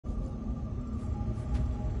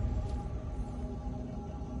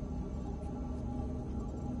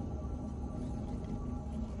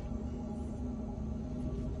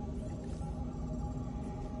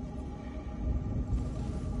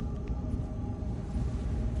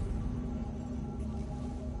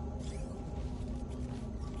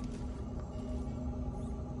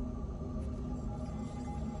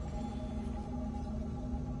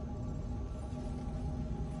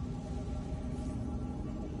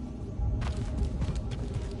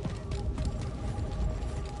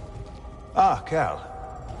Ah, Cal.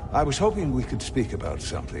 I was hoping we could speak about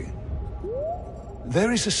something.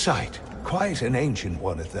 There is a site, quite an ancient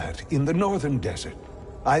one at that, in the northern desert.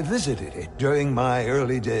 I visited it during my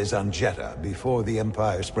early days on Jeddah, before the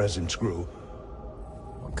Empire's presence grew.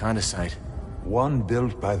 What kind of site? One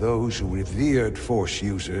built by those who revered Force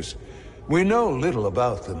users. We know little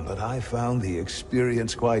about them, but I found the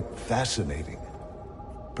experience quite fascinating.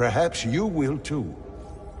 Perhaps you will too.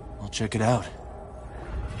 I'll check it out.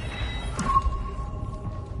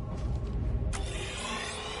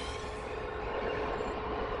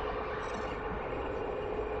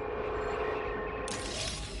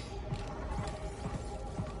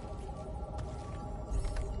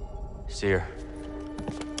 Seer.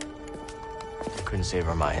 Couldn't save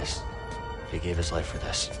Armaias. He gave his life for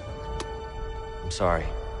this. I'm sorry.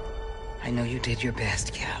 I know you did your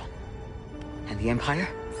best, Cal. And the Empire?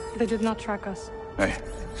 They did not track us. Hey,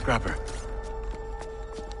 Scrapper.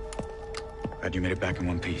 Glad you made it back in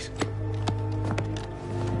one piece.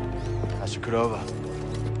 Master Cordova.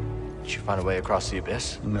 Did you find a way across the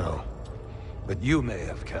abyss? No. But you may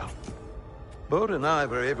have, Cal. Bode and I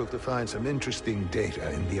were able to find some interesting data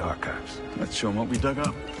in the archives. Let's show them what we dug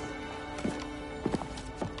up.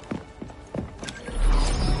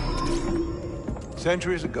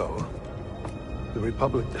 Centuries ago, the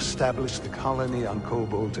Republic established a colony on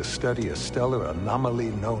Kobol to study a stellar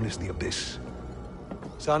anomaly known as the Abyss.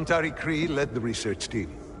 Santari Khri led the research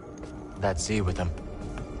team. That sea with him.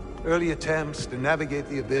 Early attempts to navigate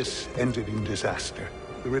the Abyss ended in disaster.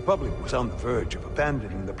 The Republic was on the verge of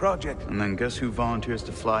abandoning the project. And then guess who volunteers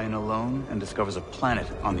to fly in alone and discovers a planet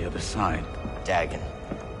on the other side? Dagon.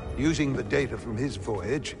 Using the data from his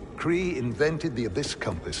voyage, Khri invented the Abyss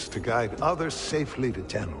Compass to guide others safely to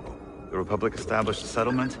Tenel. The Republic established a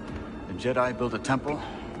settlement. The Jedi built a temple.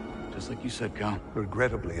 Just like you said, Cal.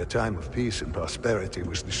 Regrettably, a time of peace and prosperity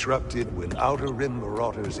was disrupted when Outer Rim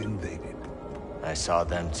marauders invaded. I saw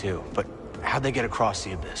them too, but how'd they get across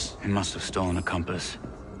the abyss? He must have stolen a compass.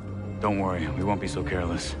 Don't worry, we won't be so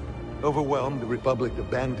careless. Overwhelmed, the Republic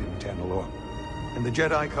abandoned Tenelor, and the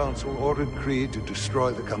Jedi Council ordered Khri to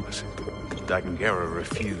destroy the compasses. Dagon Gera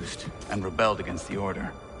refused and rebelled against the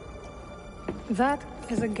Order. That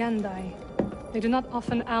is a Gendai. They do not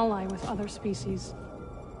often ally with other species.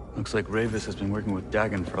 Looks like Ravis has been working with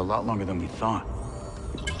Dagon for a lot longer than we thought.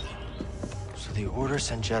 So the Order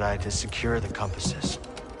sent Jedi to secure the compasses.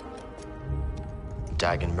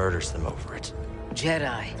 Dagon murders them over it.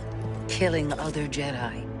 Jedi. Killing other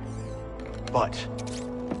Jedi. But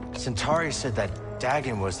Centauri said that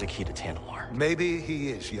Dagon was the key to Tantalor. Maybe he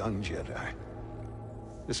is, young Jedi.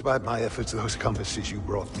 Despite my efforts, those compasses you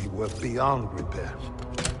brought me were beyond repair.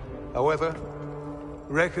 However,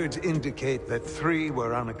 records indicate that 3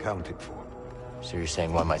 were unaccounted for. So you're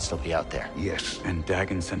saying one might still be out there? Yes. And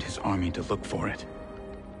Dagon sent his army to look for it.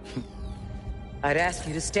 I'd ask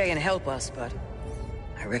you to stay and help us, but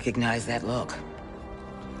I recognize that look.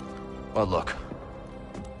 What look?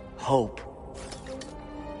 Hope.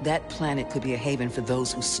 That planet could be a haven for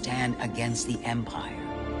those who stand against the Empire.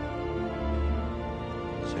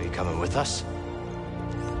 So you coming with us?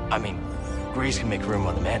 I mean, Grease can make room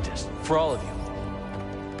on the Mantis. For all of you.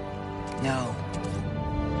 No.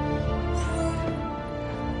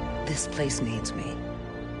 This place needs me.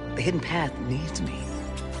 The Hidden Path needs me.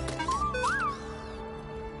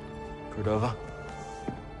 Cordova?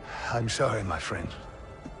 I'm sorry, my friend.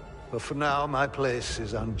 But for now, my place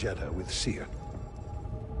is on Jeddah with Seer.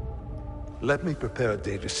 Let me prepare a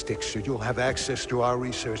data stick so you'll have access to our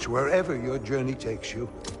research wherever your journey takes you.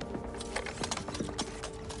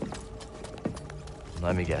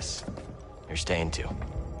 Let me guess. You're staying too.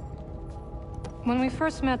 When we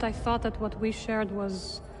first met, I thought that what we shared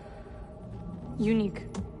was unique.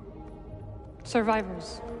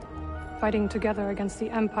 Survivors, fighting together against the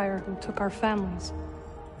Empire who took our families.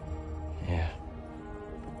 Yeah.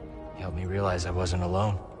 You helped me realize I wasn't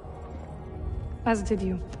alone. As did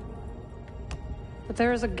you. But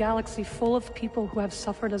there is a galaxy full of people who have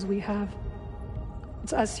suffered as we have.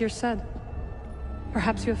 It's as Seer said.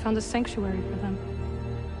 Perhaps you have found a sanctuary for them.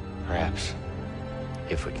 Perhaps.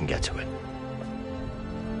 If we can get to it.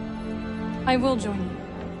 I will join you.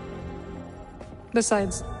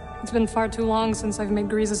 Besides, it's been far too long since I've made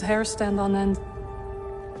Grease's hair stand on end.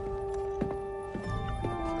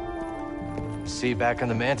 See you back on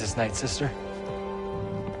the Mantis night, sister.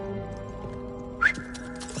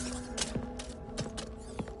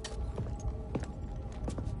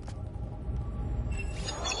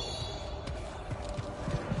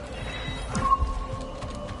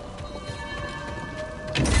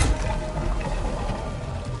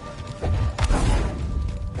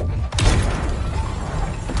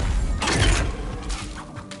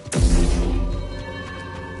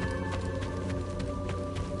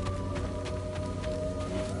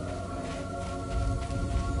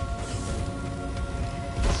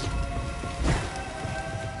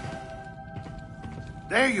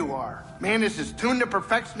 There you are. Manus is tuned to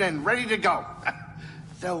perfection and ready to go.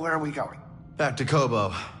 So where are we going? Back to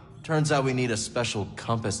Kobo. Turns out we need a special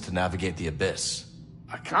compass to navigate the abyss.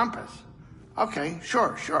 A compass? Okay,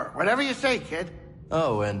 sure. Whatever you say, kid.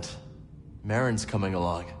 Oh, and Marin's coming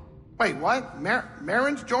along. Wait, what?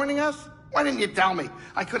 Marin's joining us? Why didn't you tell me?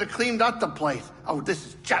 I could have cleaned up the place. Oh, this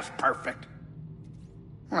is just perfect.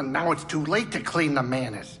 Well, now it's too late to clean the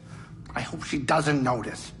Manus. I hope she doesn't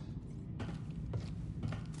notice.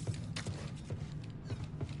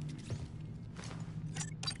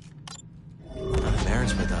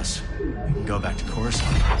 Marin's with us. We can go back to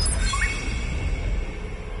Coruscant.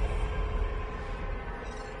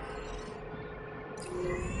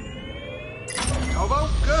 Kobo,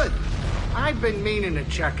 good. I've been meaning to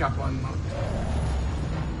check up on Mo.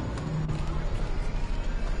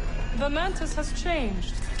 The Mantis has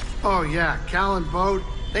changed. Oh yeah, Cal and Bode,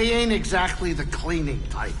 they ain't exactly the cleaning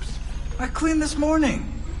types. I cleaned this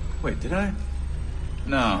morning. Wait, did I?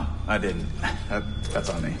 No, I didn't. That's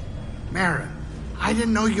on me. Marin, I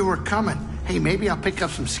didn't know you were coming. Hey, maybe I'll pick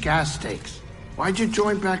up some scaz steaks. Why'd you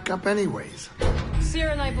join back up anyways? Seer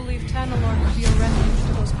and I believe Tanalorn could be a refuge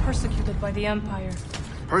to those persecuted by the Empire.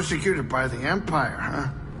 Persecuted by the Empire, huh?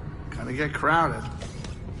 Gonna get crowded.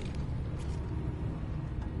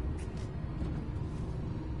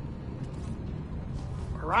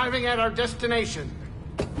 Arriving at our destination.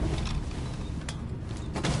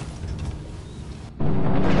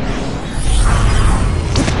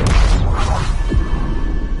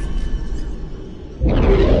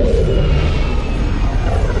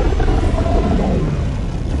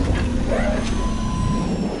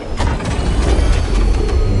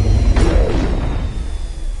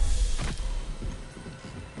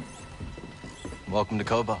 Welcome to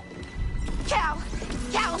Kobo.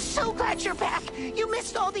 Cal, so glad you're back. You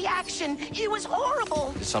missed all the action. It was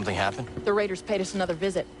horrible. Did something happen? The Raiders paid us another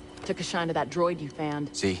visit. Took a shine to that droid you found.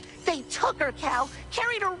 See? They took her, Cal.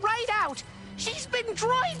 Carried her right out. She's been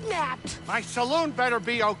droid-napped. My saloon better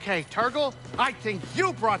be okay, Turgle. I think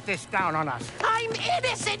you brought this down on us. I'm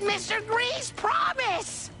innocent, Mr. Grease.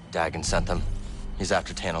 Promise. Dagon sent them. He's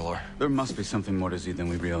after Tanalor. There must be something more to Z than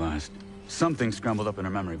we realized. Something scrambled up in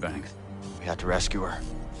her memory banks. We have to rescue her.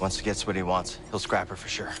 Once he gets what he wants, he'll scrap her for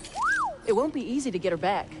sure. It won't be easy to get her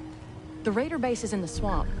back. The Raider base is in the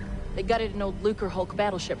swamp. They gutted an old Lucre Hulk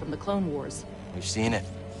battleship from the Clone Wars. We've seen it.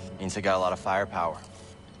 Means they got a lot of firepower.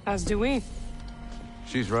 As do we.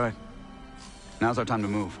 She's right. Now's our time to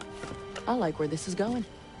move. I like where this is going.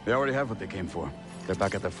 They already have what they came for. They're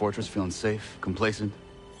back at their fortress feeling safe, complacent.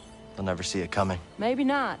 They'll never see it coming. Maybe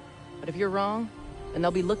not. But if you're wrong, then they'll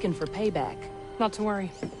be looking for payback. Not to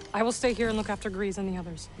worry. I will stay here and look after Grease and the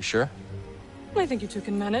others. You sure? I think you two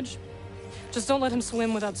can manage. Just don't let him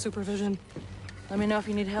swim without supervision. Let me know if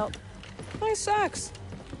you need help. Nice axe.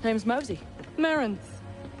 Name's Mosey. Marin.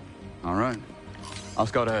 All right. I'll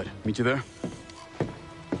scout ahead. Meet you there?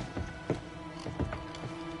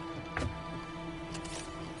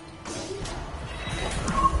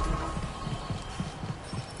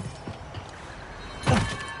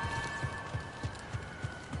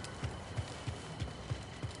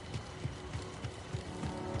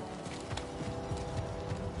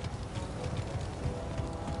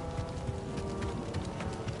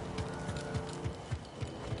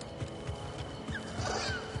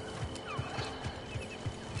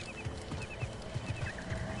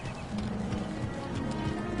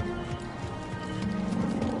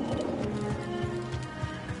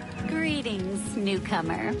 Greetings,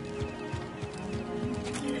 newcomer.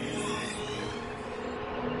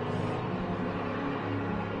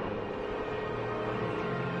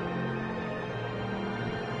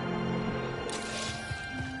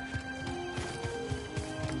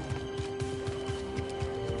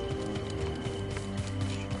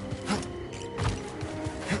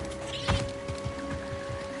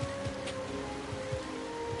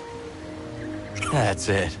 That's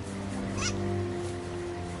it.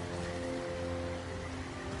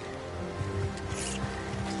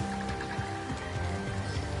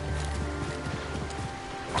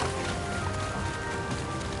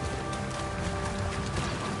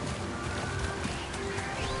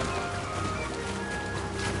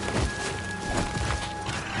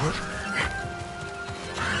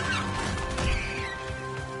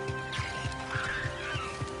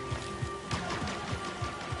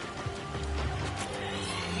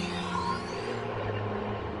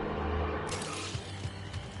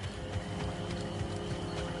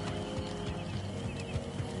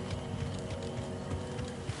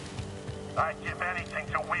 I'd give anything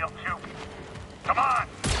to wheel two. Come on!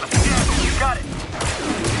 Let's get it! You got it!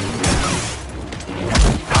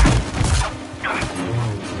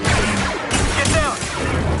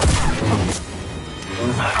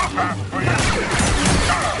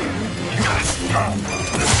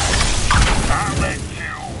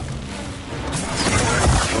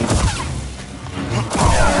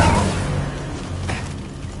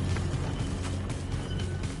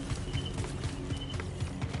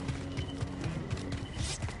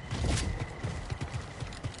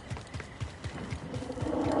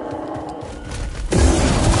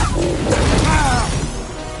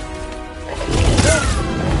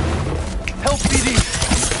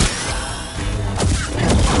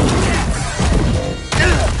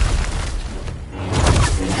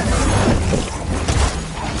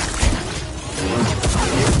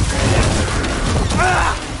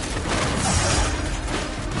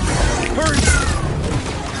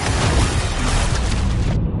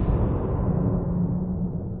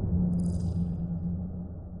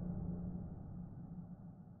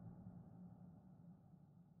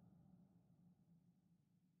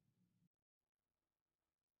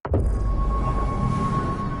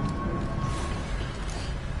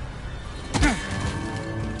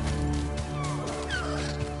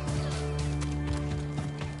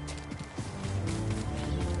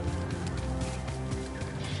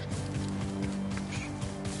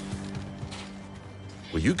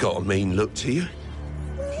 Well, you got a mean look to you.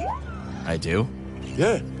 I do?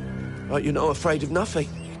 Yeah, like you're not afraid of nothing.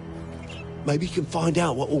 Maybe you can find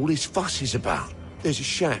out what all this fuss is about. There's a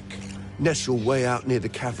shack, nestled way out near the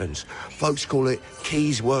caverns. Folks call it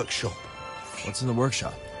Key's Workshop. What's in the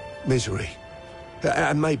workshop? Misery.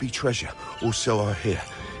 And maybe treasure, or so I hear.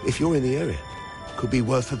 If you're in the area, could be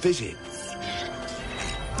worth a visit.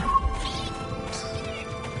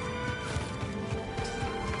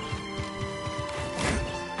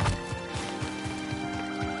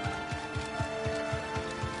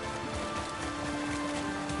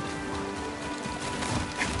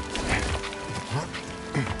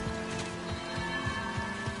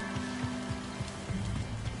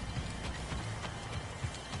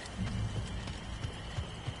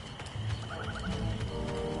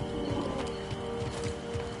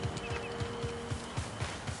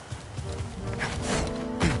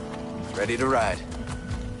 Ready to ride.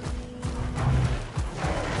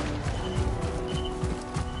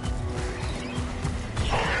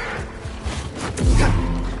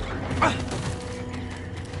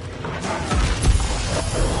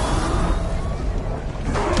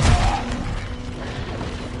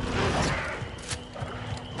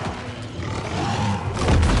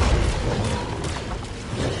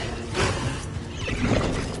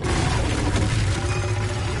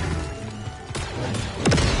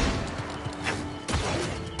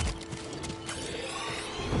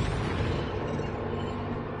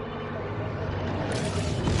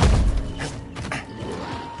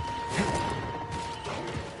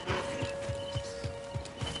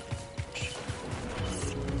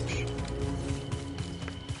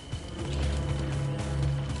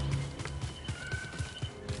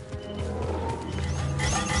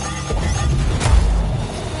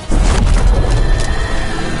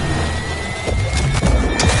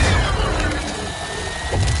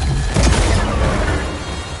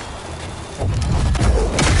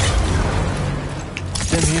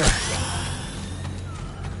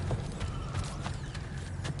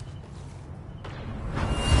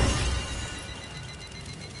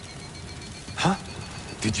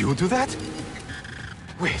 Did you do that?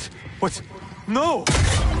 Wait, what's... No!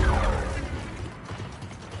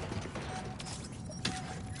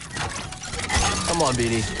 Come on,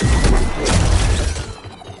 BD.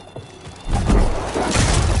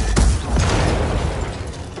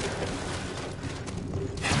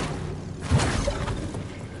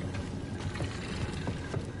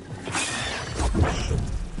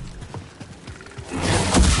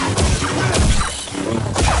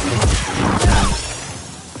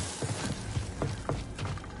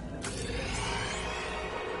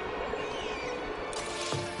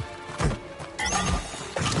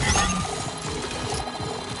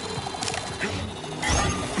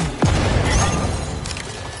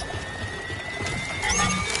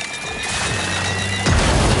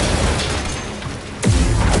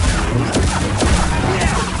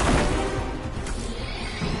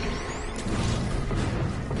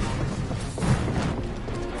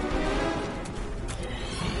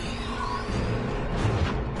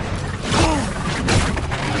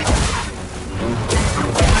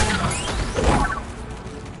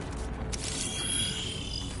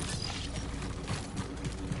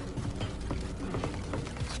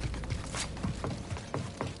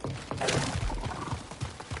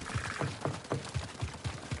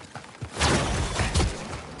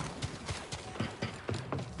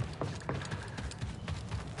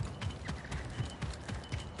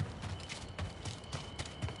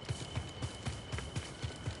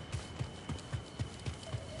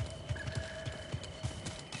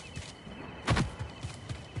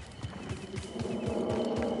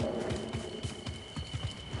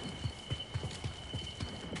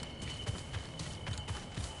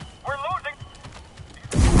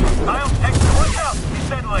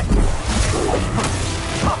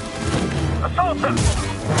 Assault him!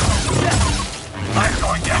 I'm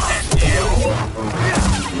going to end you!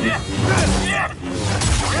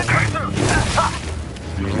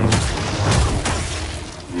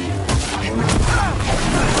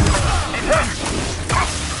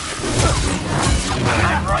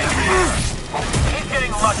 I'm right here! He's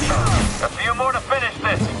getting lucky! A few more to finish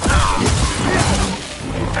this!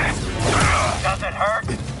 Does it hurt?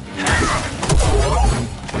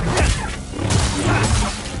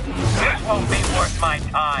 This won't be worth my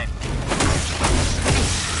time.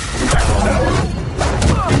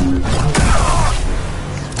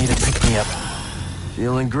 Need to pick me up.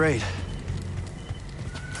 Feeling great.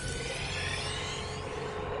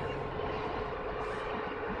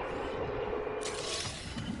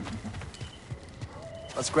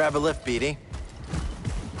 Let's grab a lift, BD.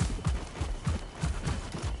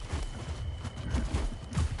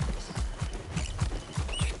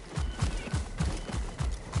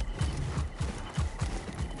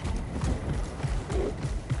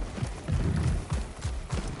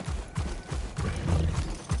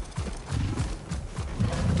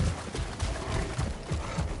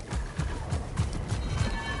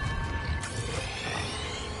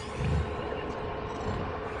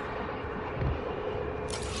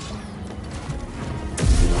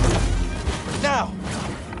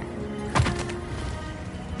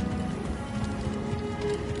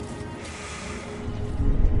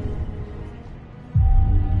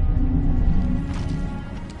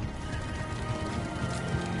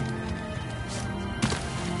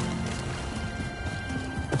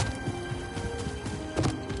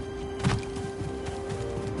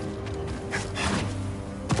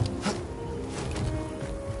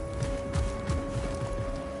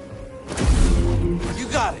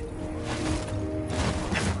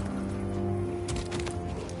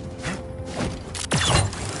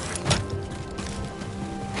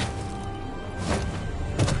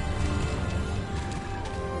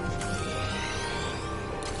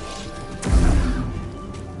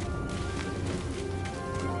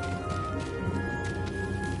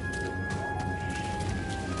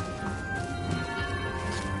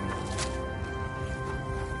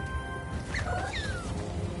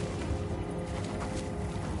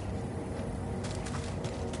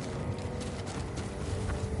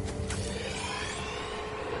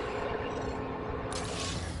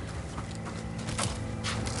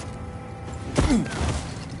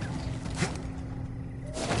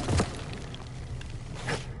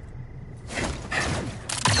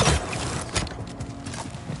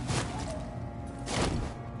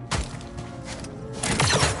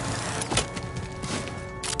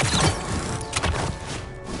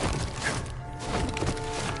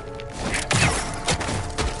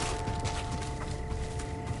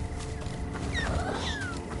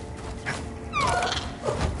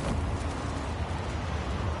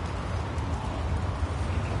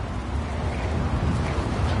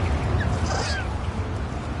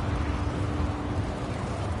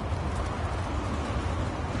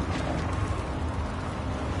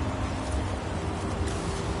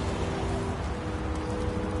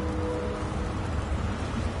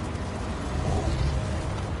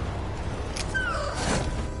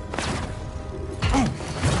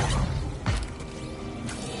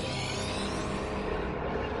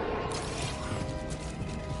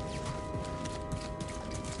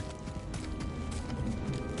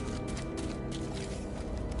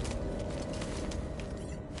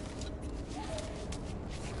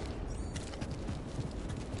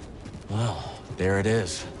 Well, there it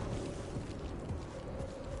is.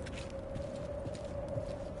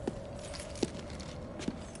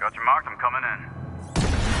 Got your mark, I'm coming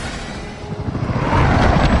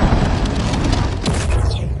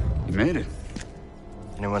in. You made it.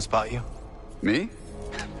 Anyone spot you? Me?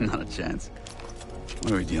 Not a chance.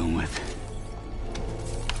 What are we dealing with?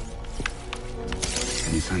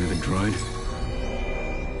 Any sign of the droid?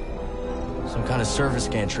 Some kind of service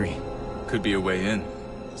gantry. Could be a way in.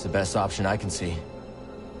 It's the best option I can see.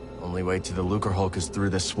 Only way to the Lucre Hulk is through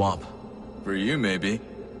this swamp. For you, maybe.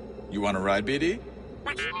 You want to ride, BD?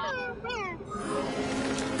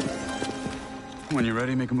 When you're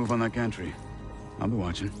ready, make a move on that gantry. I'll be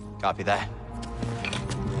watching. Copy that.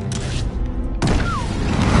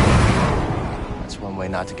 That's one way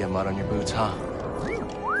not to get mud on your boots, huh?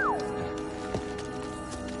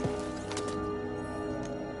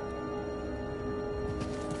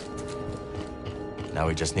 Now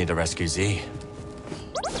we just need to rescue Z.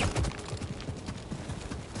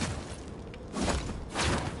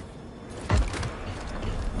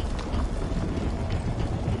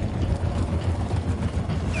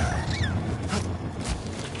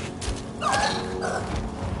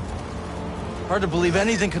 Hard to believe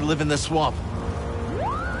anything could live in this swamp.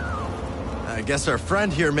 I guess our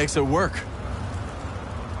friend here makes it work.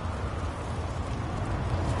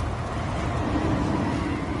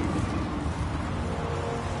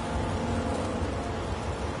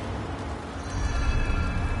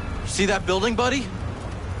 See that building, buddy?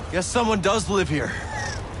 Guess someone does live here.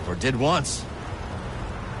 Or did once.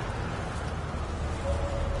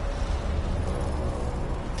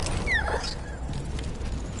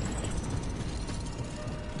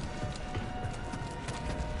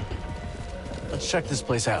 Let's check this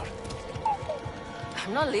place out.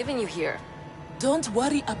 I'm not leaving you here. Don't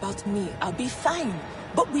worry about me. I'll be fine.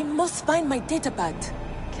 But we must find my datapad.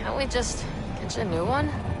 Can't we just get you a new one?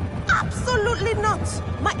 Absolutely not!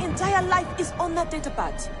 My entire life is on that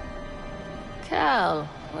datapad. Cal,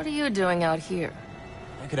 what are you doing out here?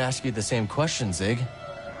 I could ask you the same question, Zig.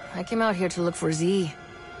 I came out here to look for Z.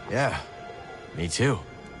 Yeah, me too.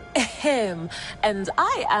 Ahem. And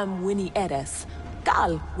I am Winnie Eres.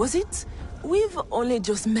 Cal, was it? We've only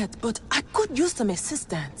just met, but I could use some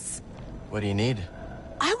assistance. What do you need?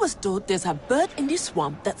 I was told there's a bird in this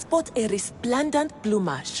swamp that sports a resplendent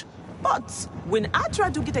plumage. But when I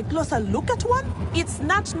tried to get a closer look at one, it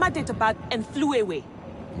snatched my datapad and flew away.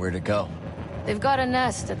 Where'd it go? They've got a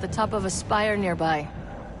nest at the top of a spire nearby.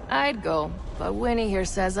 I'd go, but Winnie here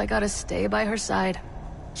says I gotta stay by her side.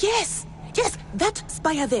 Yes! Yes, that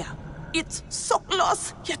spire there. It's so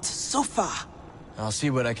close, yet so far. I'll see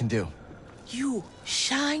what I can do. You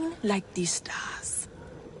shine like the stars.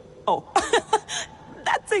 Oh,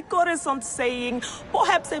 that's a Coruscant saying,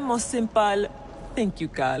 perhaps a more simple, thank you,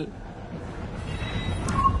 Cal.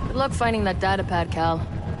 Good luck finding that datapad, Cal.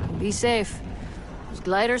 Be safe. Those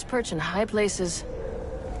gliders perch in high places.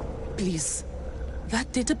 Please.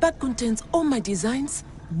 That datapad contains all my designs,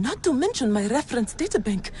 not to mention my reference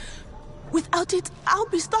databank. Without it, I'll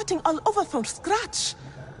be starting all over from scratch.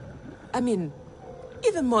 I mean,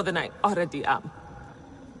 even more than I already am.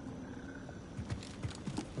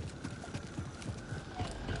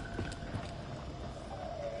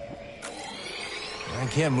 I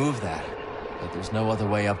can't move that, but there's no other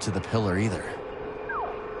way up to the pillar either.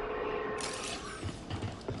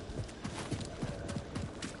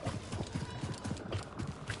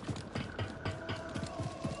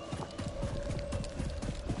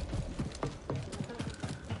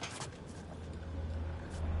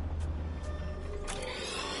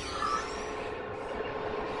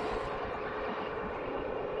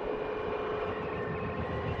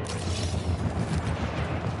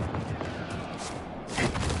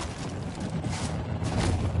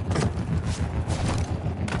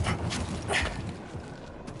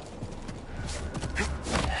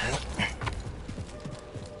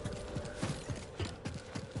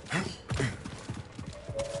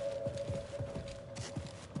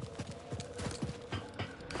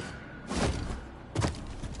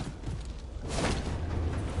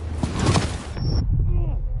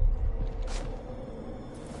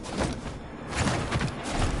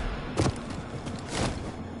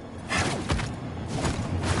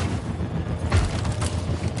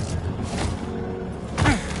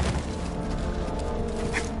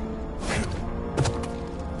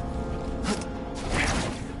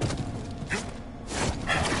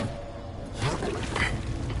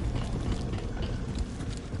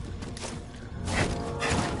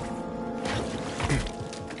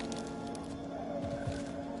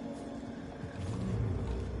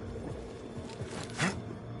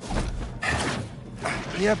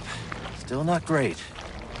 Yep, still not great.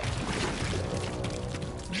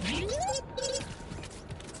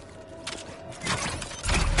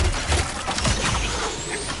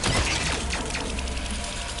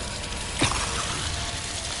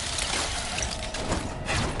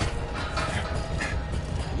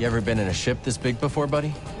 You ever been in a ship this big before,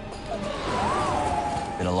 buddy?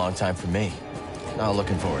 Been a long time for me. Not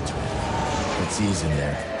looking forward to it. It's easy in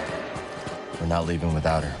there. We're not leaving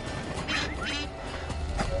without her.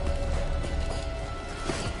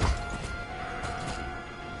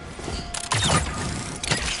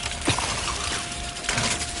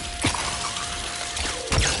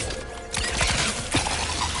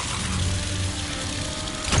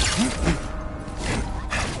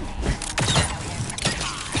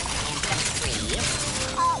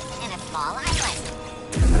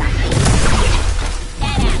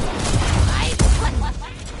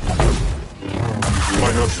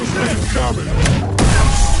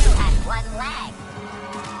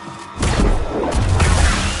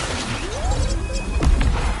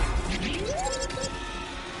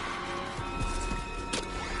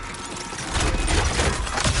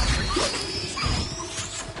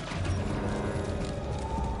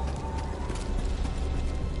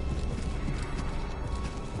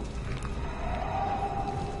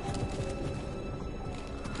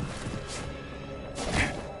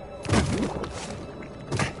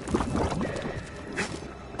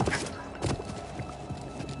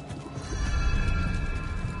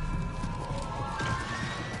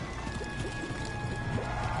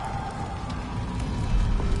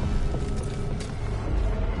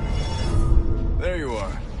 There you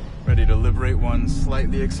are. Ready to liberate one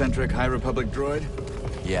slightly eccentric High Republic droid?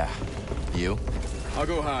 Yeah. You? I'll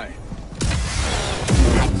go high.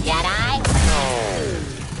 A Jedi?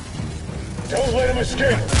 Don't let him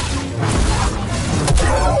escape!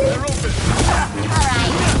 They're open!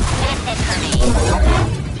 Alright, that's it for me.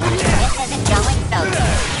 This isn't going so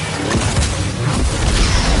good.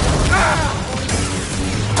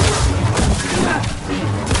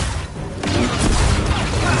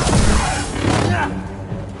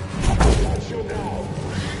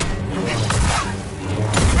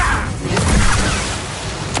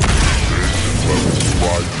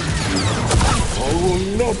 Oh,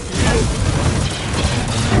 no!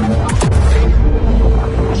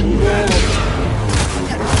 Too bad.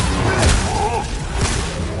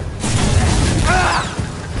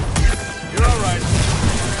 You're all right.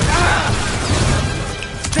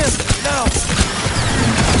 Still, no!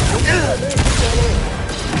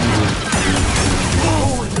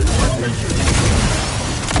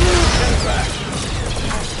 Get back.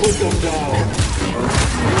 Put them down.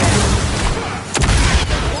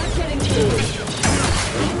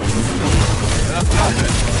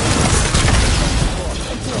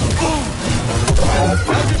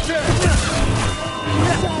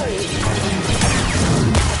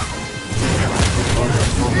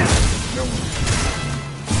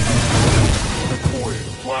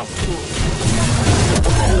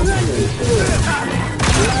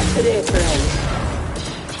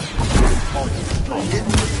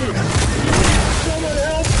 Someone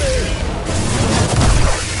help me!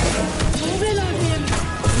 Move in on him!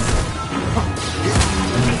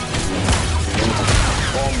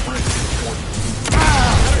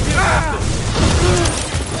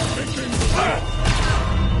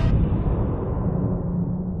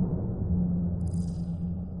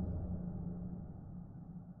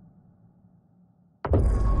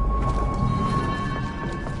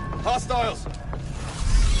 Hostiles!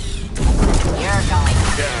 You're going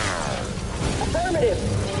down. Affirmative!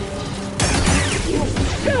 You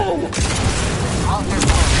scum! Alter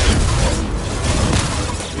forward.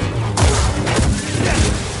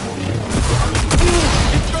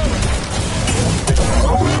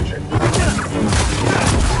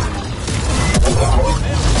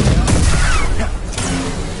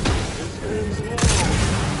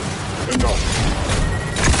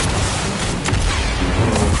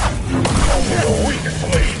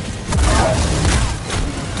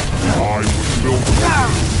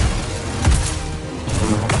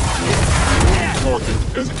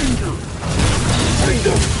 Is injured.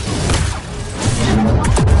 Freedom.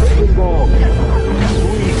 Freedom ball.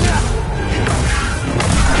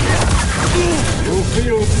 You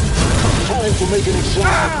feel time to make an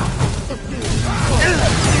example.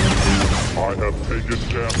 I have taken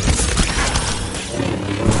damage.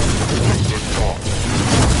 Good talk.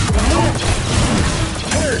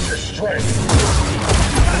 Where's your strength?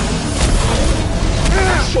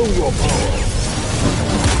 Show your power.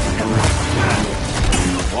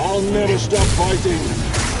 I'll never stop fighting.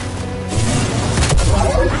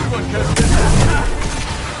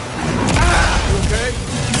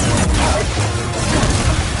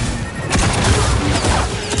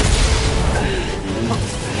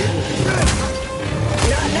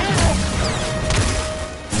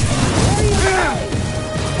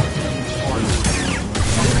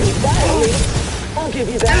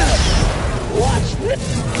 give you that. Watch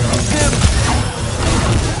this.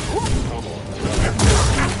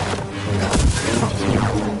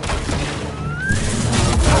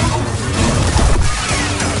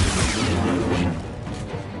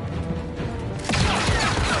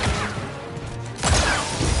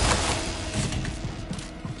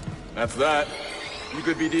 That's that. You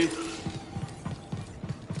good, BD?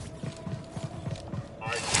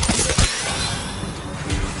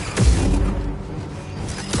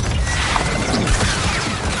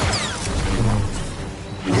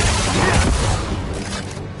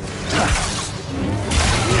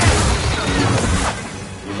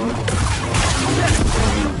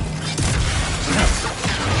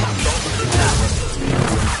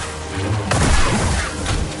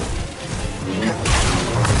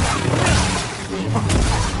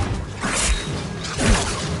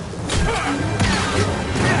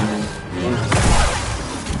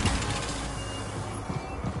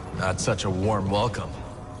 Not such a warm welcome.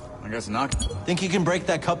 I guess not. Think you can break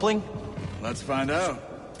that coupling? Let's find out.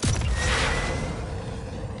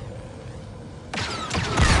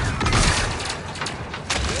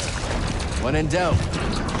 When in doubt. There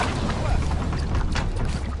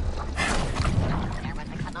was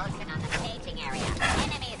a commotion on the staging area.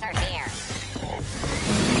 Enemies are here.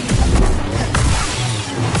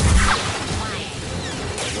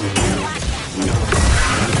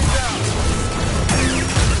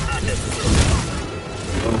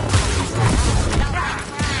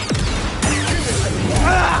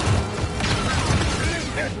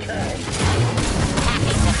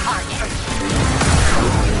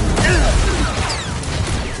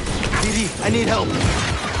 BD, I need help.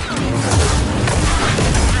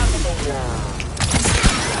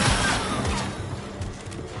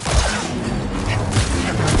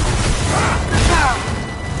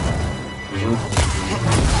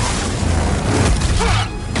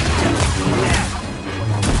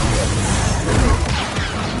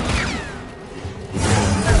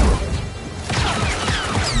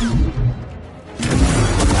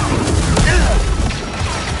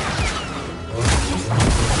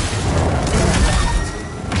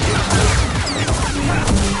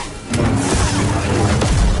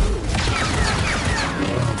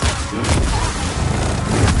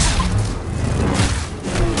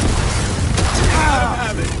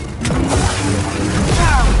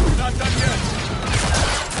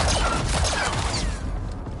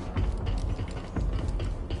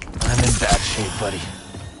 Buddy.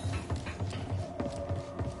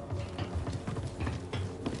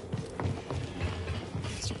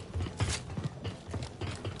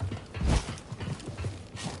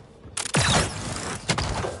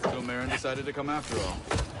 So Marin decided to come after all.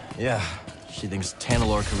 Yeah, she thinks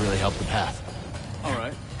Tanalor could really help the path. All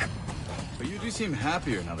right. But you do seem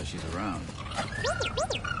happier now that she's around.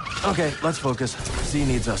 Okay, let's focus. Z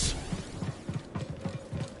needs us.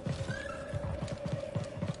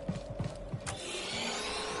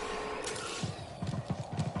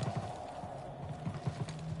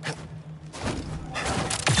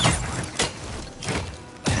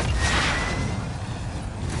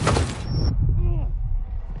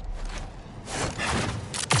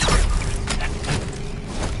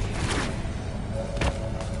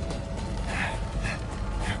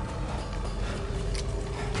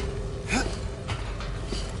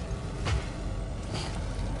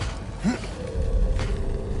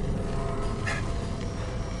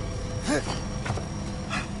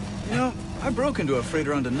 You know, I broke into a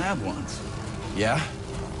freighter on Denab once. Yeah?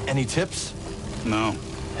 Any tips? No.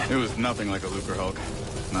 It was nothing like a Lucre Hulk.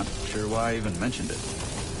 Not sure why I even mentioned it.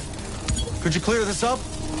 Could you clear this up?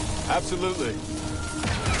 Absolutely.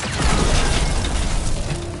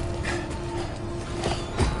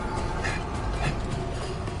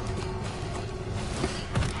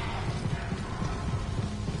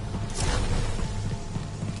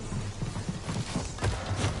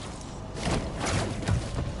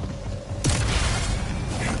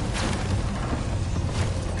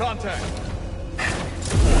 Contact.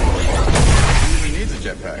 He needs a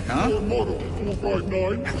jetpack, huh? Model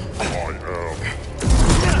 459. I am.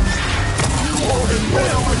 You are in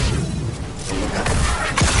violation.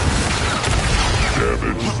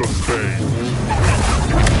 Damage sustained.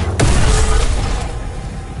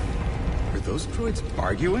 Are those droids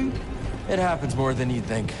arguing? It happens more than you'd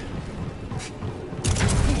think.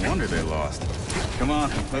 No wonder they lost. Come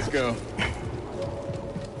on, let's go.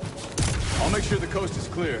 I'll make sure the coast is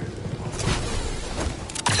clear.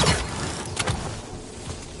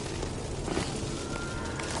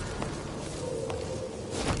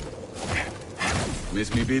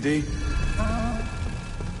 Miss me, BD?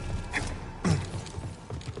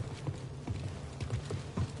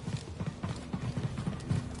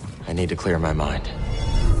 need to clear my mind.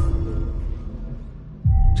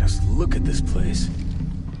 Just look at this place.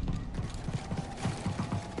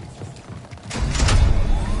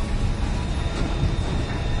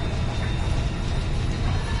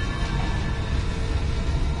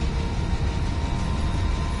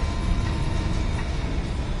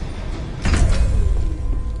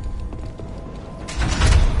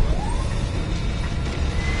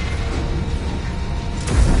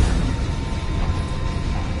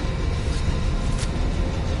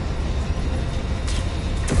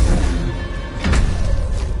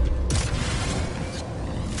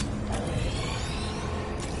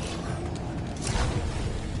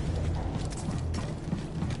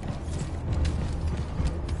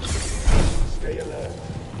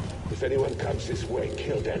 If anyone comes this way,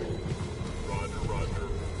 kill them.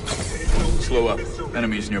 Slow up.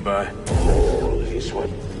 Enemies nearby. Oh, this one.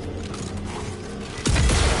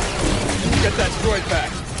 Get that droid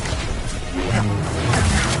back.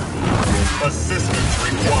 Assistance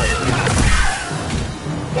required.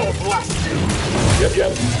 Oh, blast you.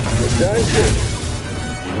 Yep.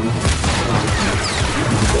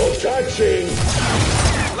 No touching.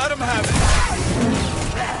 Let him have it.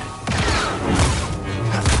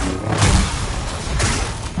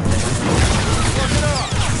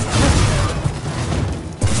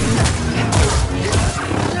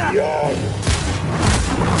 Yawn.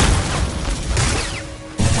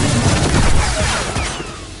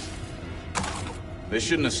 They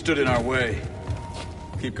shouldn't have stood in our way.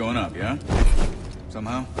 Keep going up, yeah?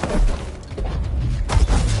 Somehow?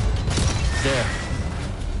 There.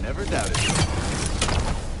 Never doubted you.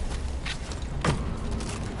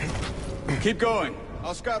 Keep going.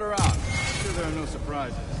 I'll scout around. I'm sure there are no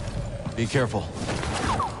surprises. Be careful.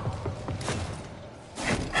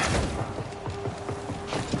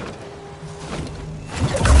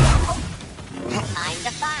 Time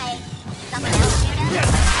to fight. Someone else shoot him?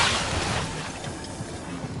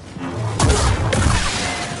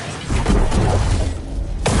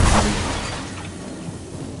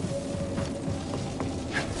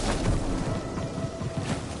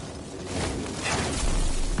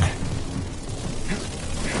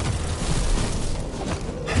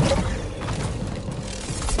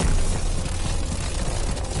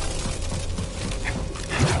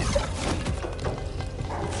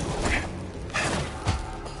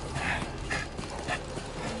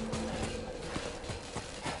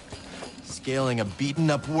 Scaling a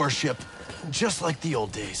beaten-up warship, just like the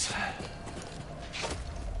old days.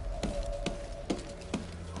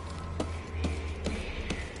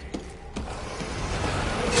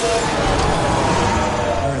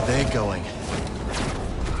 Where are they going?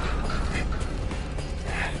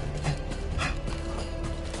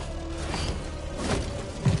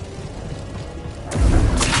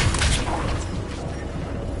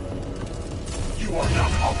 You are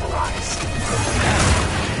not authorized.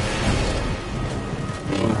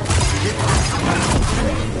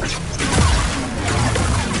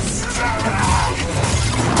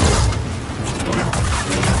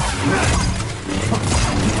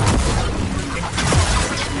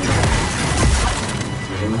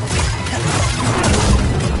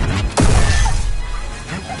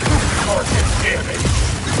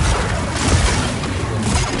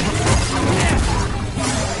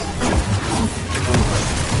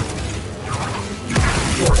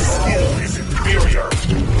 Your skill is inferior.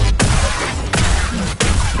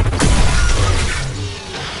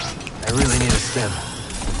 I really need a stem.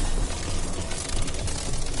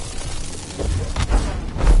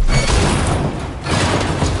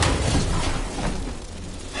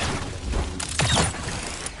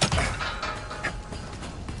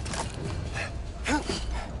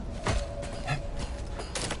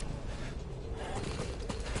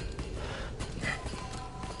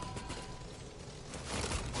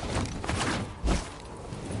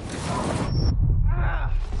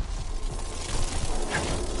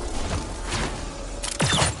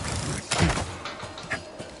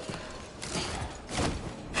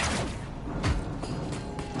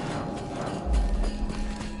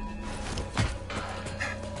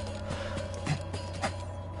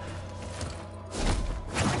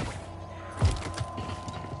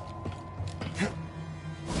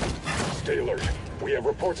 Stay alert. We have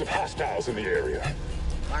reports of hostiles in the area.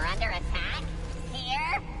 We're under attack?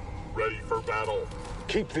 Here? Ready for battle.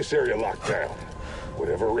 Keep this area locked down.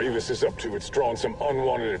 Whatever Ravis is up to, it's drawn some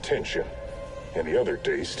unwanted attention. Any other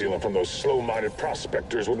day, stealing from those slow-minded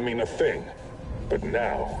prospectors wouldn't mean a thing. But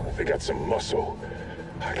now, they got some muscle.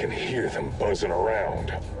 I can hear them buzzing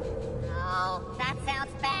around. Oh, that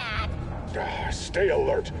sounds bad. Stay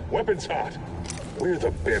alert. Weapons hot. We're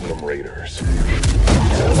the Bedlam Raiders. He's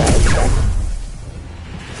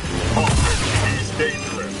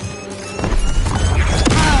dangerous.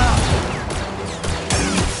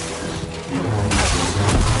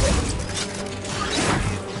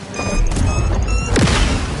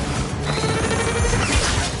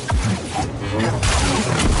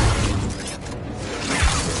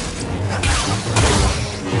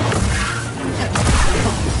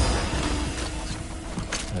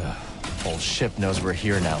 Whole ship knows we're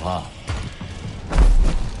here now, huh?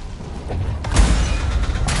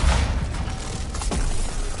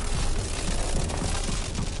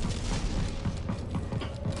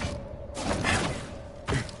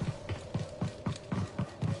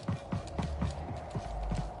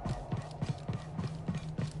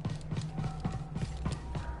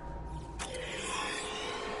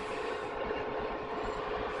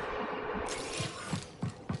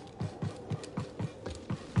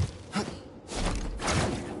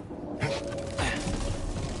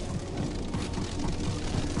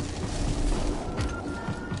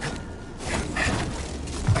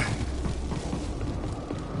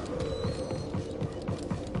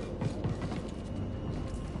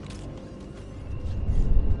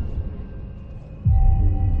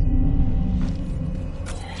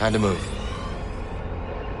 Time to move.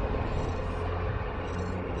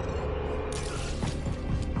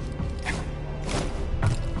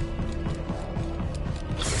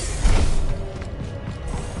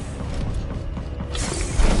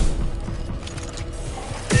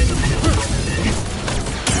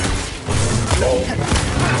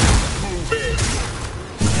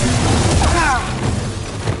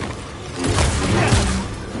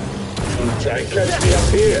 Try and catch me up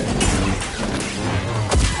here.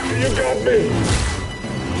 You got me.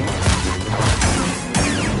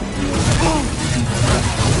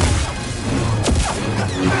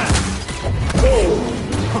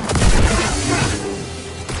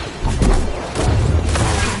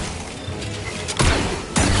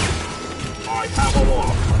 I have a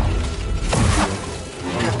lock.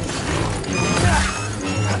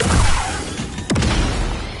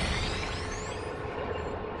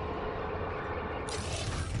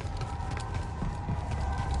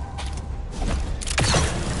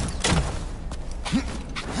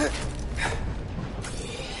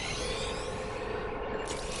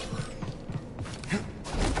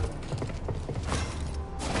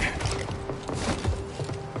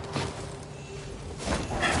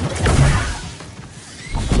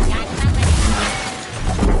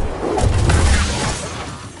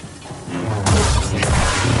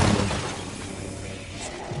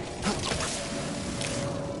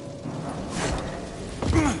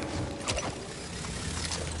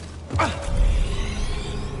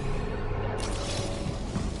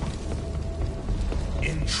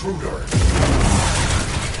 Intruder.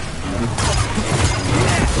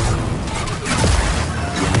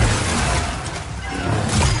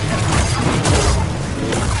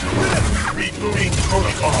 Rebooting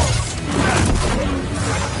protocols.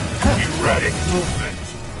 Erratic movement.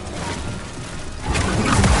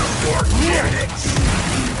 Organics.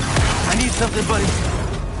 I need something, buddy.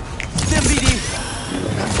 Stim BD.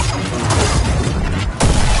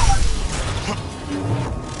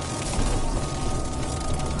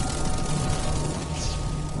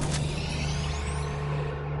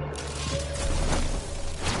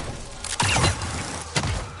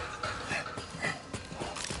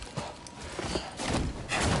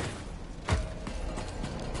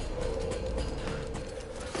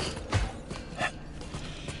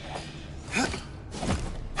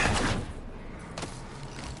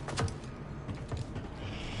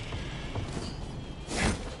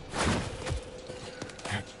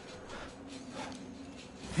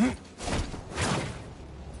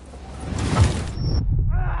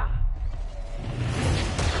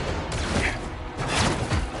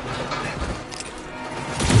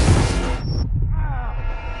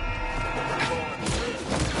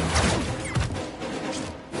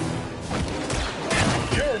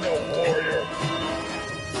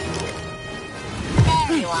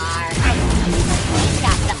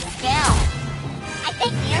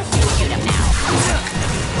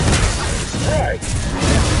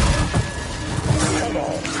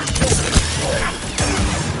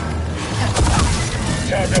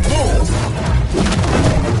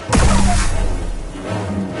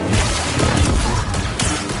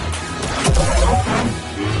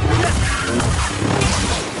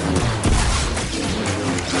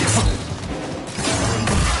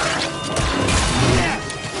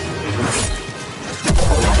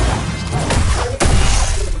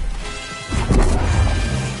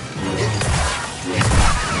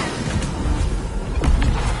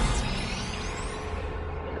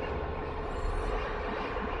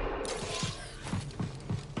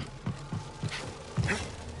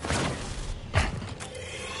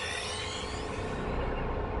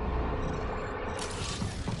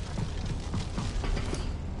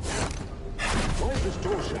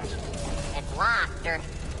 door shut. It's locked or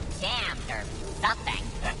jammed or something.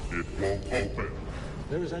 It won't open.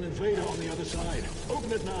 There is an invader on the other side.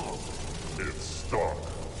 Open it now. It's stuck.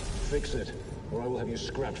 Fix it, or I will have you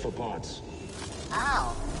scrapped for parts.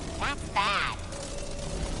 Oh, that's bad.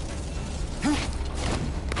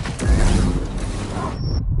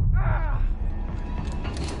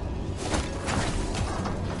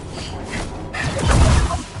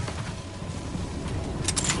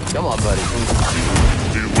 Come on, buddy.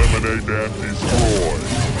 Eliminate and destroy.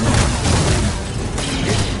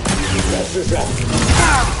 This is up.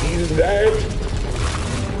 He's dead.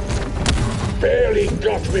 Barely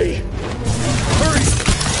got me. Hurry!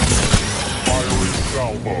 Fiery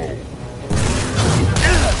salvo.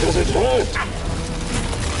 Does it hurt?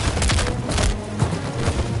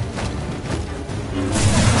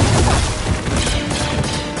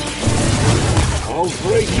 I'll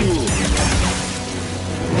break you.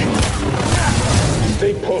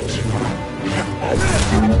 Stay put.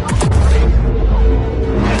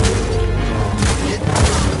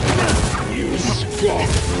 You scum.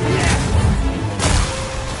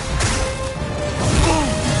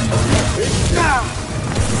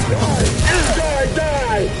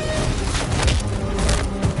 Die!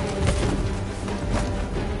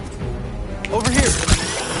 Over here!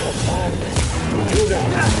 You now.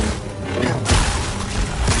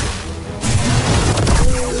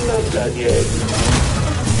 Not done yet.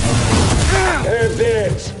 And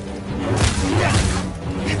it.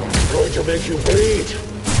 Going to make you bleed.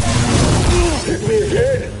 Hit me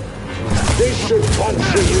again. This should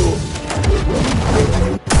puncture you.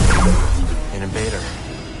 An invader.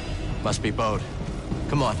 Must be Bode.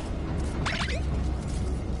 Come on.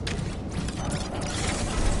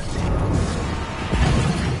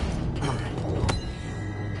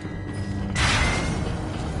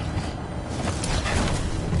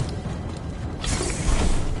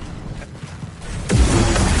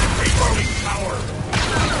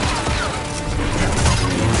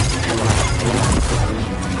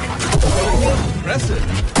 Impressive.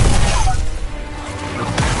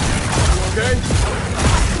 Okay?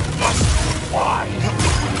 Why?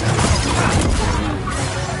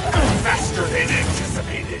 Faster than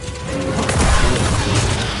anticipated.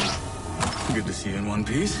 Good to see you in one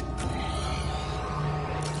piece.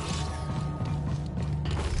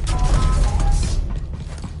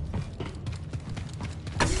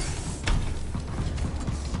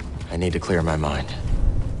 I need to clear my mind.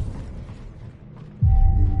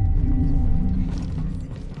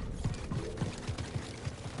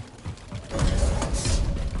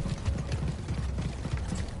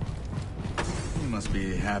 You must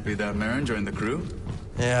be happy that Marin joined the crew.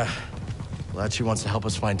 Yeah. Glad she wants to help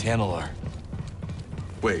us find Tantalor.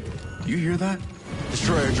 Wait, you hear that?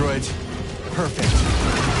 Destroyer droids. Perfect.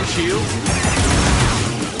 Shield?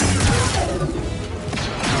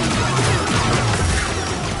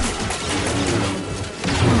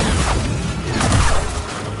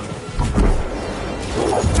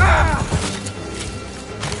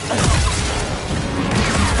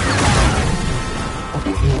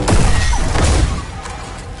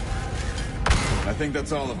 I think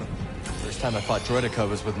that's all of them. First time I fought Droideka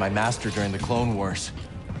was with my master during the Clone Wars.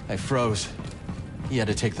 I froze. He had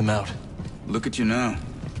to take them out. Look at you now.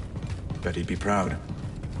 Bet he'd be proud.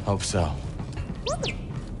 Hope so.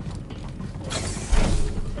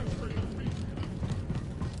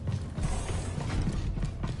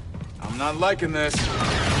 I'm not liking this.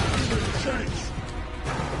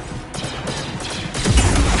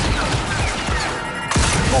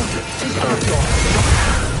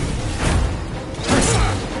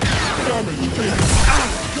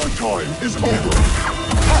 Your time is over.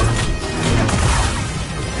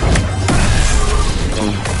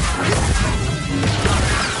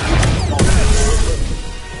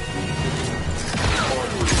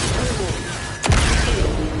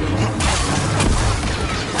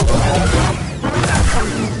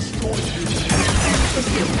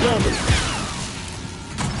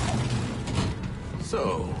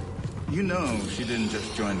 So, you know she didn't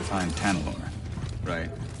just join to find Tantalor, right?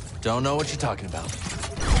 Don't know what you're talking about.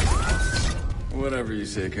 Whatever you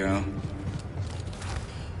say, Cal.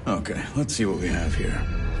 Okay, let's see what we have here.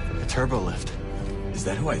 A turbo lift. Is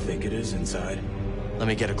that who I think it is inside? Let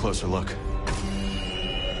me get a closer look.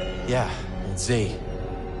 Yeah, it's Z.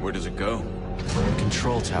 Where does it go?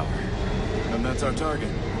 Control tower. And that's our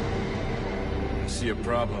target. I see a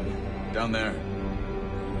problem. Down there.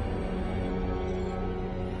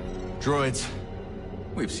 Droids.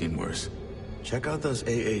 We've seen worse. Check out those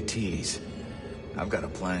AATs. I've got a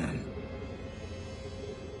plan.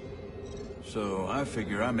 So I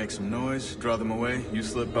figure I make some noise, draw them away, you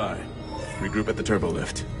slip by. Regroup at the turbo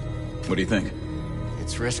lift. What do you think?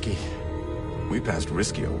 It's risky. We passed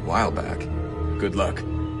risky a while back. Good luck.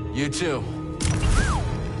 You too.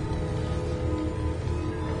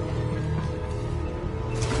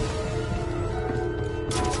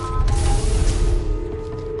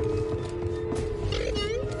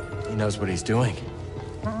 He knows what he's doing.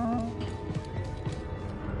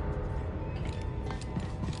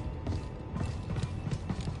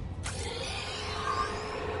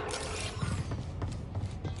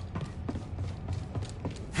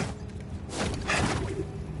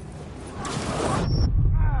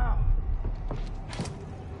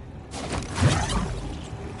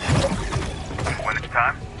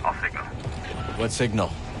 What signal?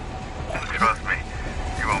 Trust me,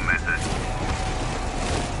 you won't miss it.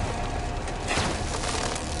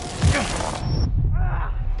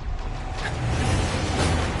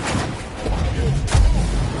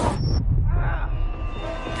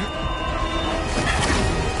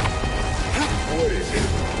 What is it?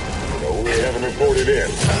 No, we haven't reported in.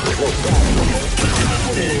 There's no sign.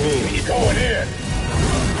 What do you mean? He's going in.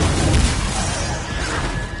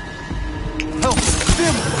 Help!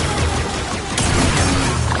 Sim!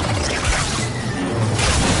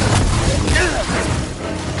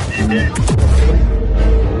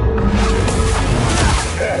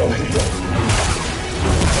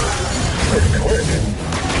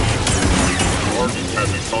 Has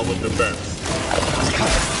a solid defense.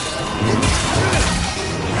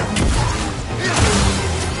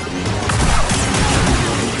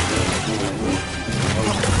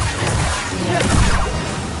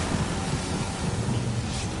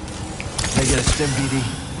 Can I get a stim, BD?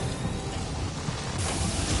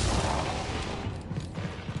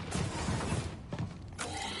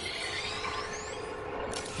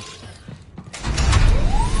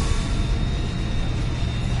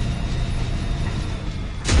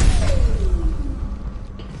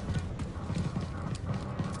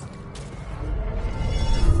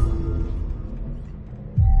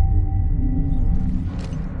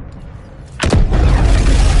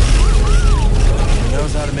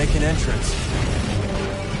 How to make an entrance.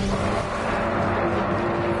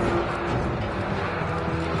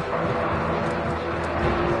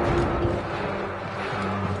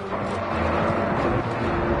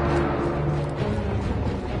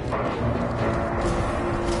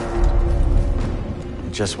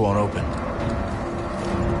 It just won't open.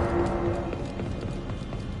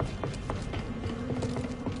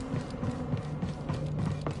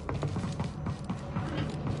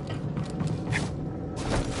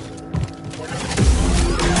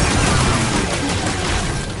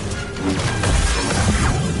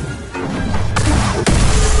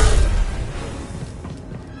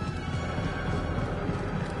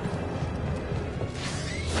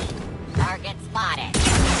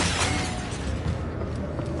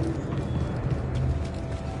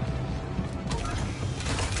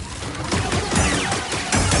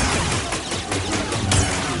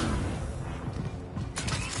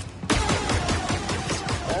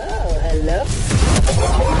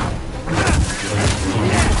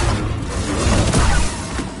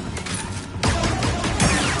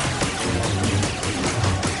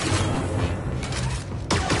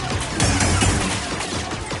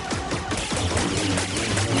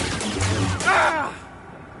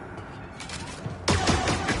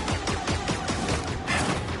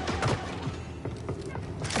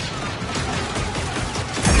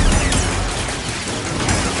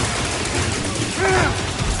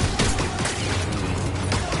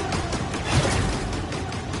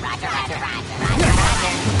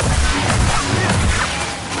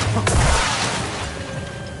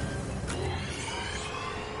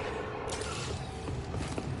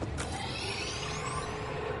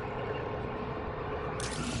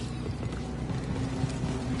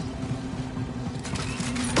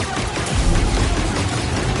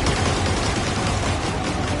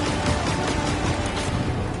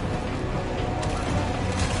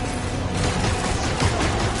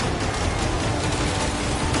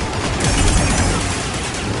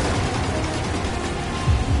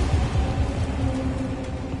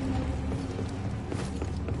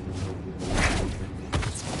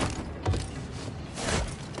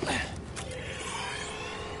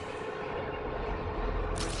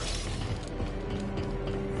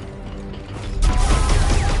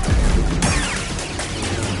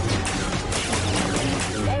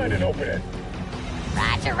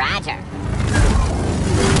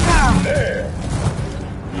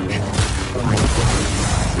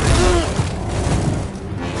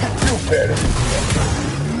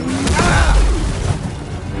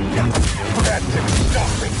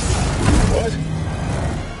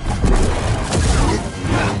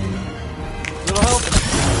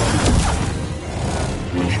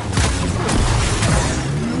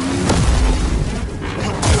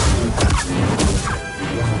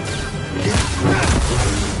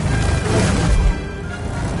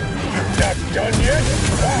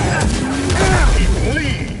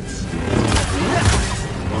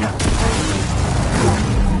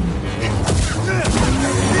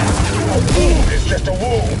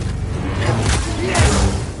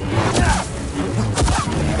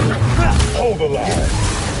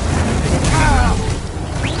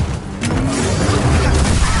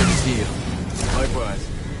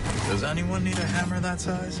 Does anyone need a hammer that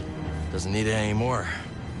size? Doesn't need it anymore.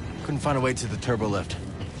 Couldn't find a way to the turbo lift.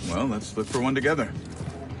 Well, let's look for one together.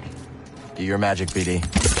 Do your magic, BD.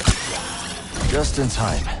 Just in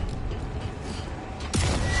time.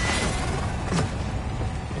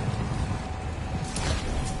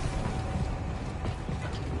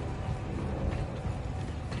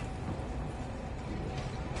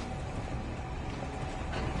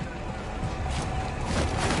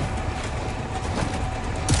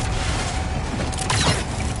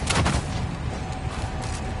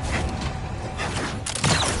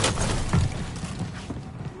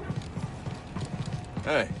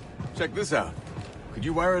 Hey, check this out. Could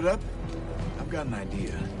you wire it up? I've got an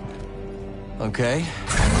idea. Okay.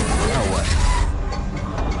 Now what?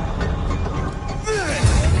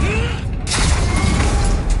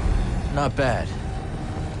 Not bad.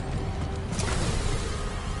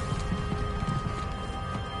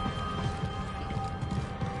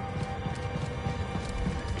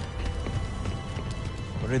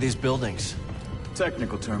 What are these buildings?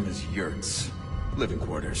 Technical term is yurts. Living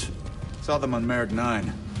quarters. Saw them on Merrick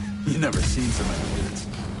 9. You never seen so many units.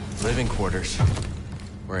 Living quarters.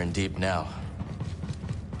 We're in deep now.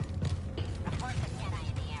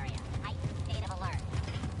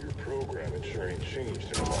 Your programming sure ain't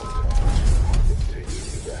changed in a long time. It's taking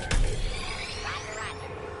you back.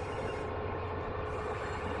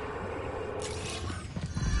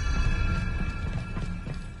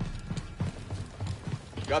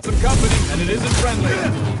 Got some company, and it isn't friendly.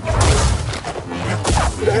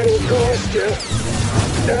 That'll cost you.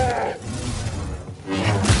 Ah.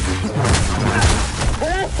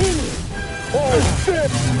 Oh,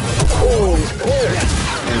 shit! Oh, he's clear.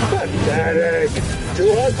 Pathetic. Too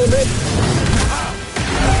hot for me?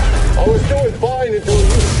 I was doing fine until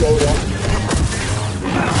you showed up.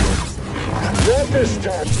 Not this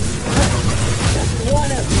time. Just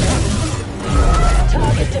one of them.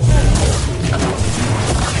 Target defended.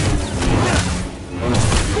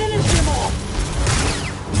 Finish him off.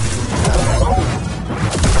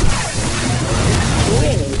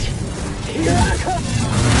 Wind. Here I come.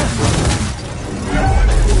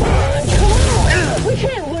 Come on. We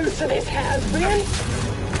can't loosen his has-been.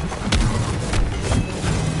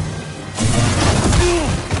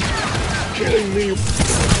 Killing me.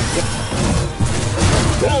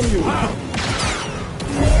 Damn you.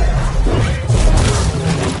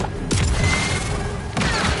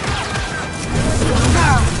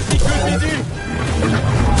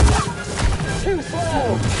 Too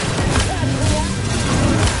slow.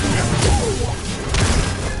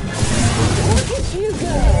 Look at you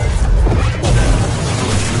go.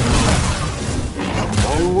 I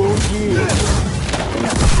won't yield.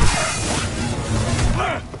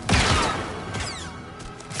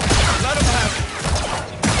 Let him have it.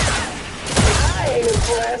 I ain't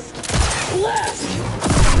impressed. Blessed.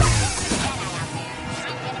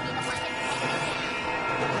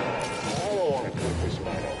 I don't want to clip this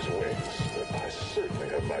Monarch's wings, but I certainly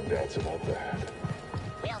have my doubts about that.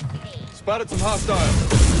 Spotted some hostiles.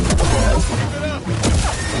 Keep it up.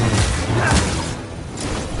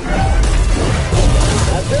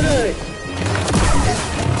 Not today.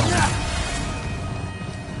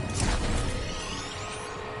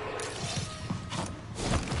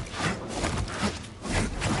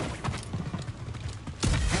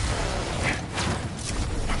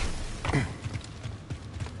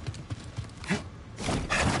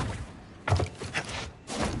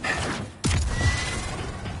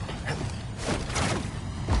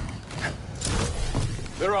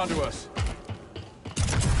 They're onto us.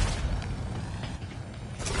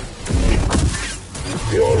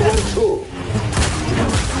 The old one too.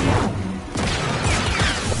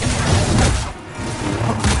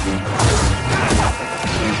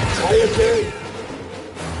 ISA!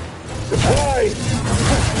 Surprise!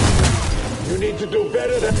 You need to do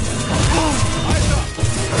better than...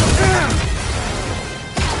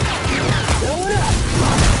 Fill it up.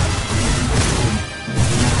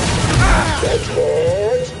 That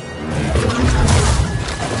hurt!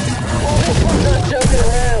 Oh, this one's not joking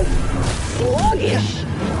around. Sluggish.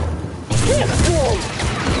 Can't storm.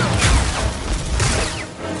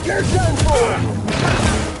 You're done for.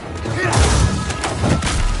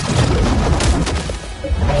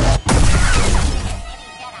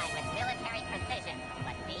 Jedi with military precision,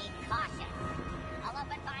 but be cautious. I'll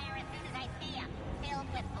open fire as soon as I see him, filled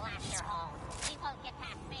with blaster holes. He won't get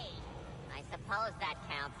past me. I suppose that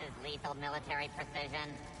counts as lethal military precision.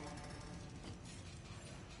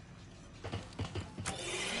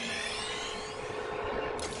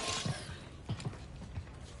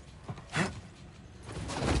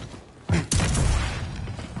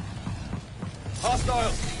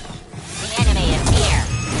 Hostiles! The enemy is here.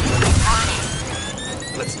 I'm on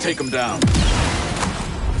it. Let's take him down.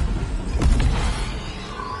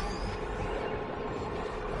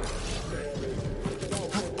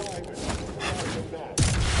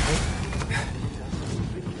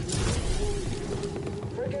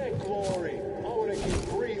 Forget glory. I want to keep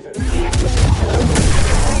breathing.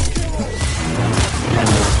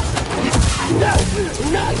 No,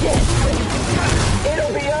 not yet.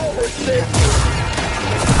 It'll be over soon.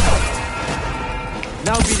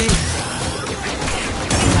 Now, BD.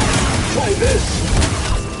 Try this.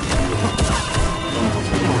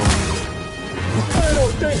 I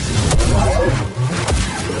don't think so.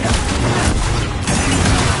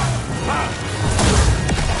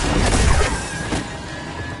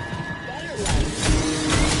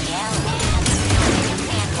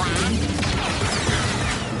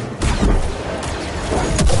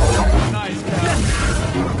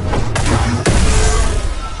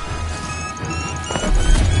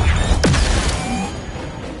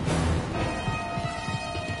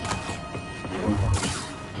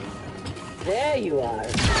 There you are.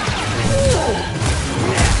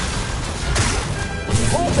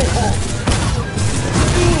 Open her.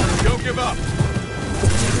 Don't give up.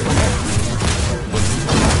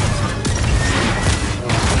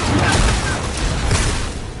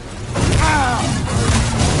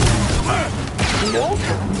 Nope.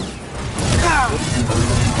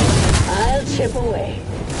 I'll chip away.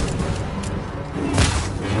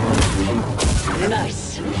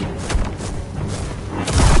 Nice.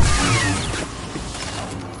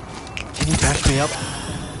 Can you back me up?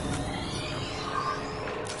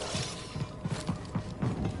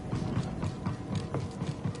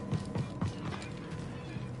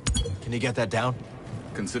 Can you get that down?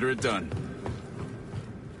 Consider it done.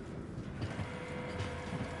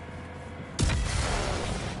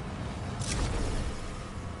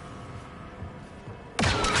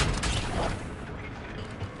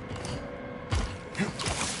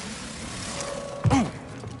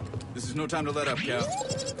 This is no time to let up, Cal.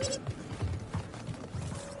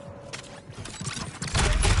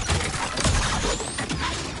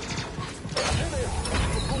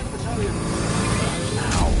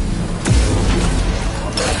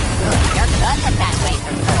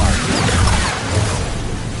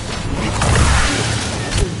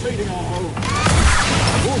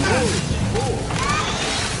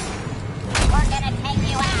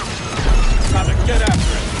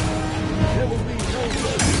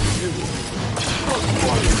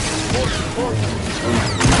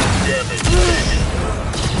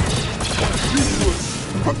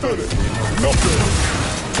 Pathetic. Nothing.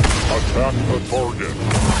 Attack the target.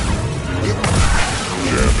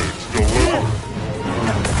 Damage delivered.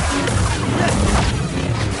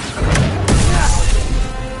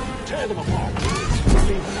 Tear them apart.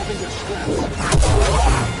 Leave nothing but scraps.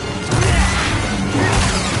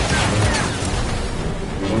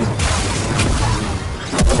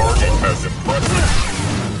 Target has impressive.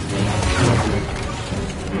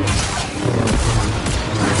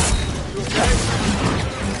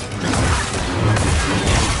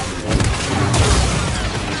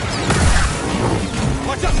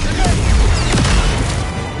 Watch out!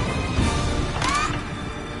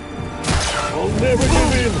 I'll never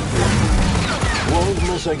give in. Won't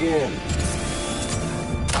miss again.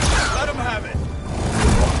 Let him have it.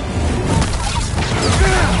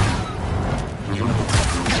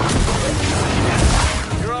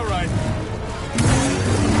 You're all right.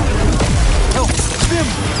 Help! Stim!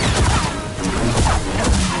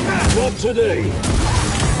 Not today.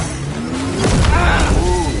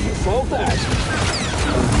 Oh, you felt that?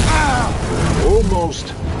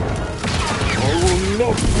 Almost. I will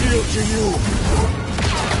not yield to you.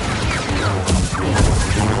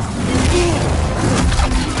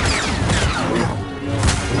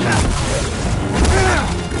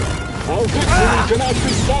 Our victory cannot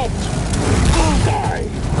be stopped. Die.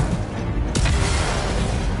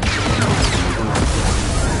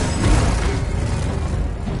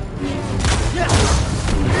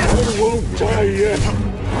 I won't die yet.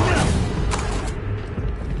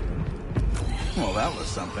 Well, that was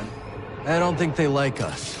something. I don't think they like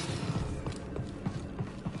us.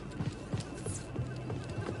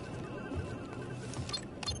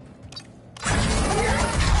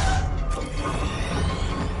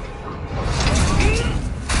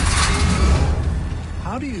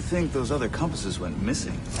 How do you think those other compasses went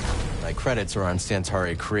missing? My credits are on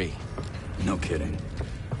Santari Kree. No kidding.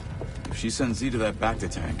 If she sends Z to that Bacta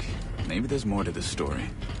tank, maybe there's more to this story.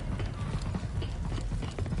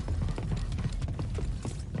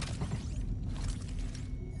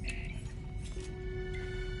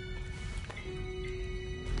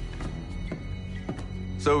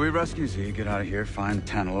 So we rescue Z, get out of here, find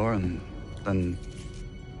Tanalor, and then...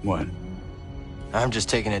 what? I'm just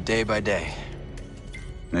taking it day by day.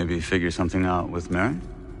 Maybe figure something out with Merrin?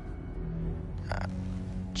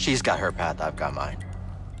 She's got her path, I've got mine.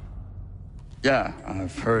 Yeah,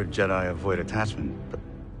 I've heard Jedi avoid attachment, but...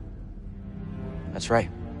 That's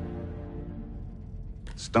right.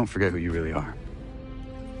 Just don't forget who you really are.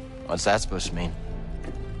 What's that supposed to mean?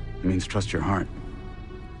 It means trust your heart.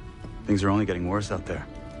 Things are only getting worse out there.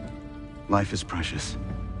 Life is precious.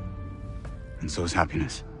 And so is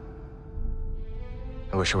happiness.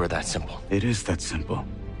 I wish it were that simple. It is that simple.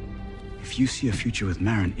 If you see a future with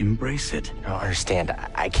Merrin, embrace it. I don't understand.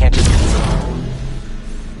 I can't just...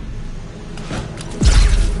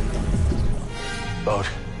 Boat.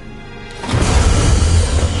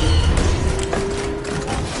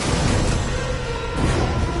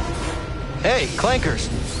 Hey, clankers!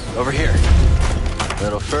 Over here. A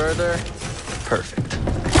little further. Perfect.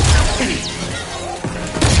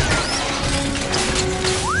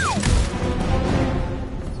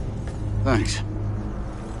 Thanks.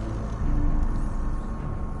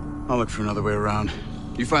 I'll look for another way around.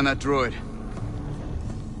 You find that droid.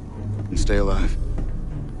 And stay alive.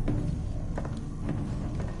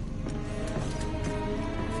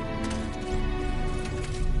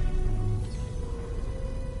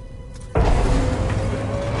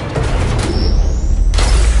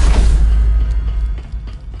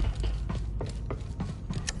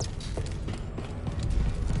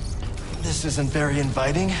 This isn't very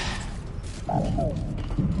inviting.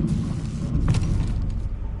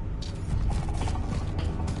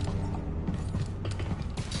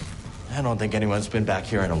 I don't think anyone's been back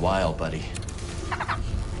here in a while, buddy.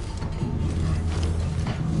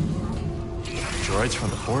 Droids from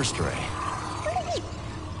the Force Ray.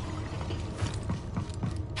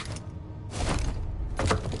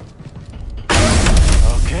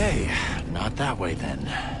 Okay, not that way then.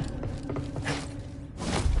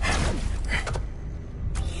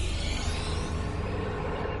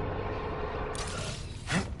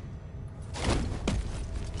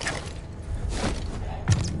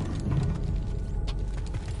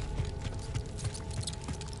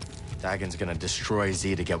 Dagon's gonna destroy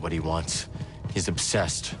Z to get what he wants. He's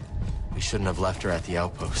obsessed. We shouldn't have left her at the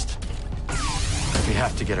outpost. We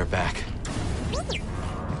have to get her back.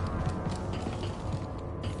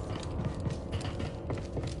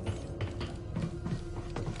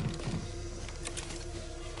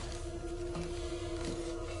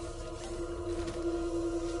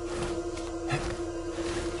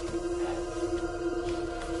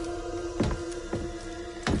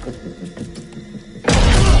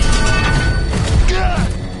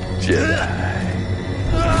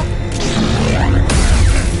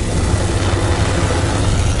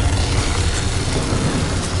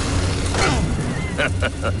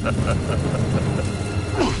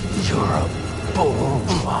 You're a bold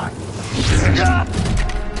one.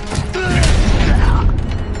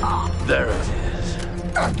 There it is.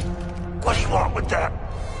 What do you want with that?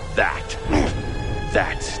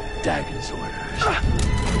 That's Dagon's orders.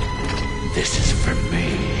 This is for me.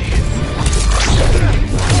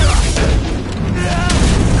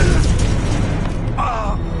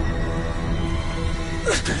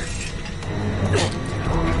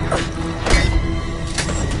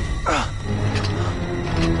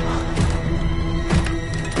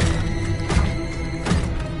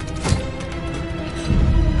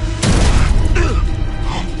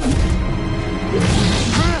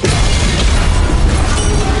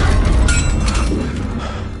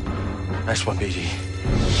 Nice one, BG.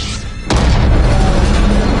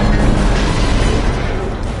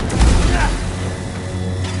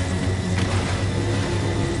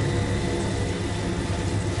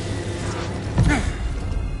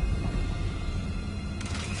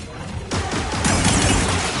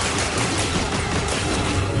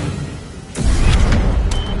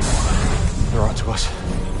 They're on to us.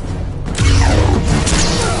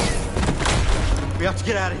 We have to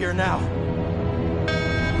get out of here now.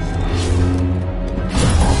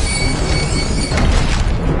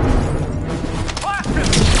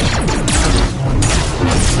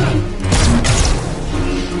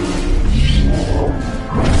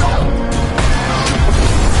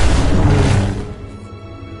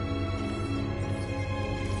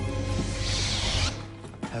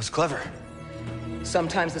 That was clever.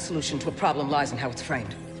 Sometimes the solution to a problem lies in how it's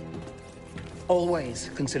framed. Always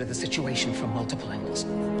consider the situation from multiple angles.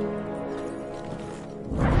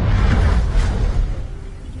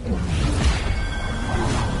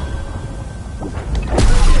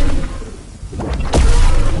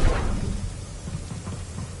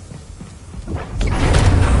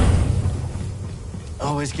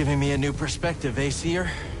 Always giving me a new perspective, eh,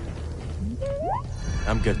 Seer?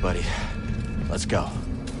 I'm good, buddy. Let's go.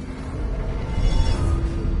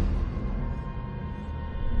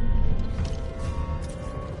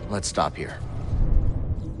 Let's stop here.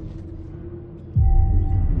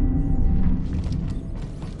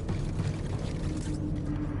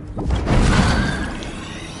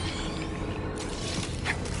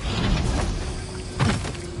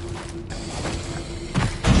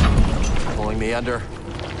 Pulling me under.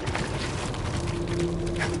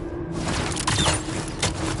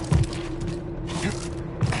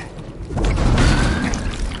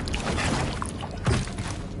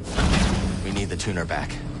 We need the tuner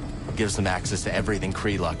back. Gives them access to everything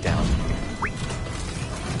Kree locked down.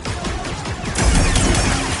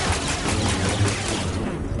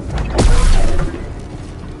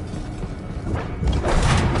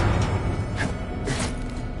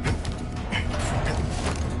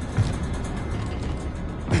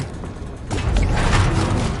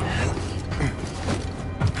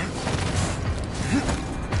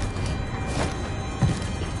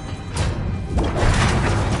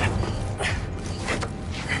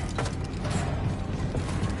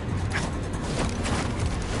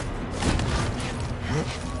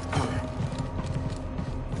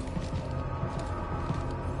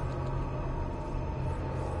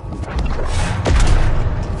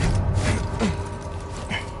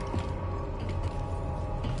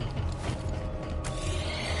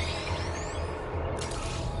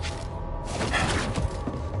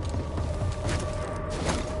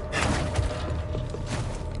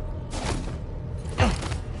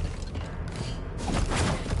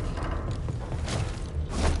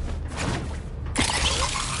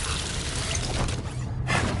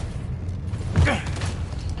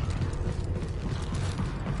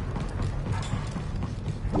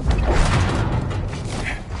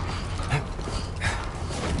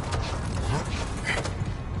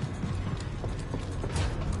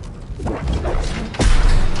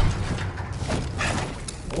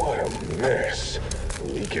 Mess.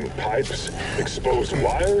 Leaking pipes, exposed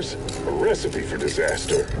wires, a recipe for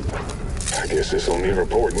disaster. I guess this'll need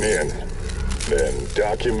reporting in. Then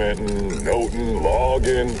documenting, noting,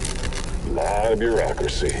 logging. Lot of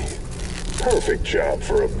bureaucracy. Perfect job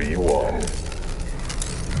for a B1.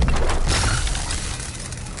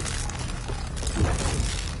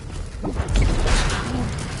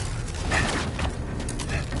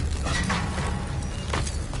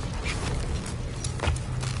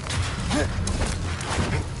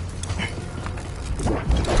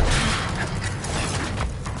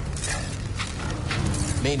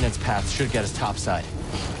 Maintenance path should get us topside,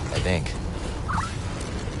 I think.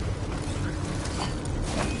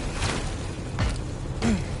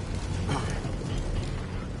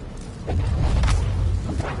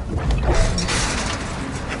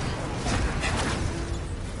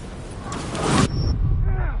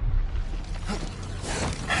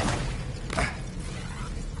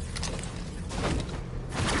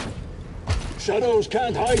 Shadows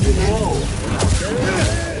can't hide you now.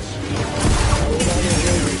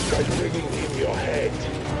 Try bringing in your head.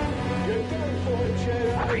 Get going for it,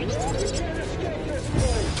 Jedi. We can't escape this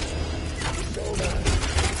place. So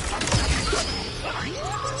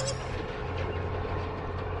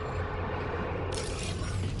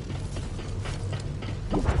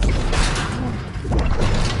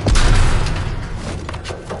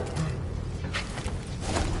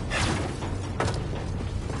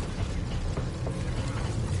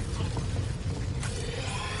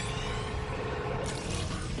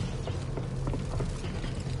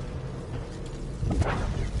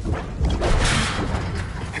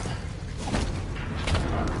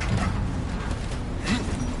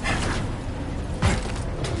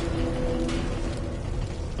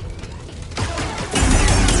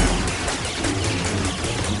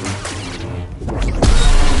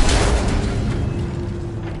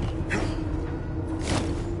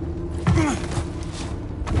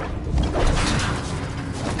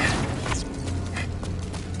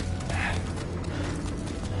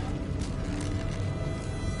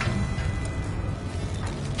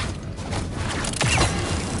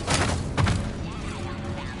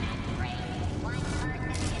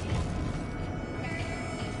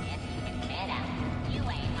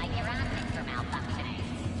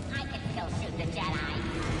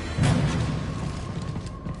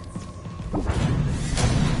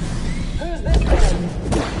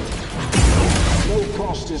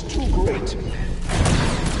is too great.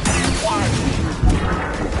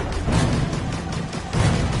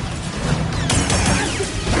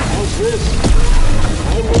 How's this?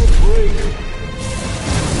 I won't break.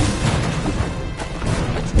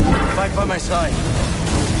 Fight by my side.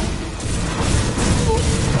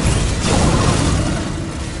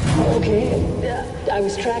 Okay, I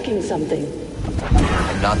was tracking something.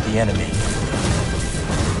 I'm not the enemy.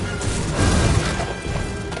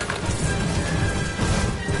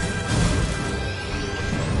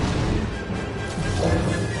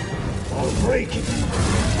 I'll break it.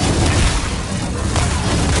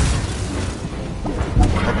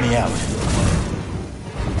 Help me out.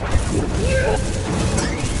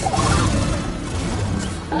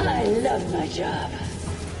 I love my job.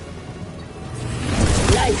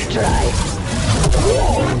 Nice try.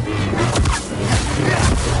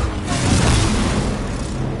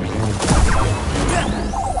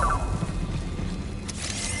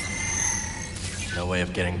 No way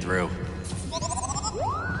of getting through.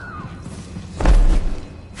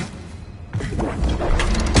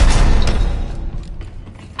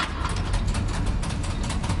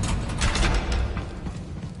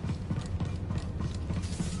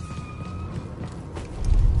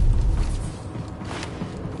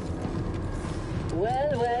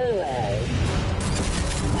 Well.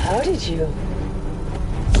 How did you?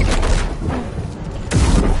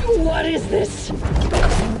 What is this?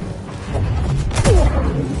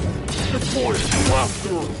 The force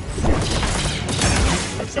laughter.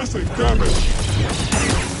 Excessive damage.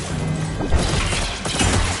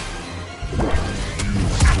 You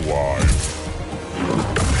slide.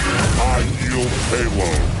 I yield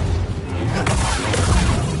payload.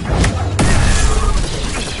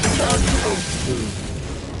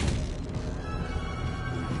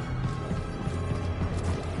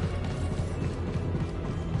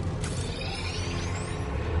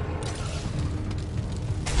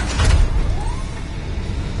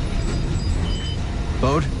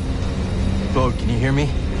 Bode? Bode, can you hear me?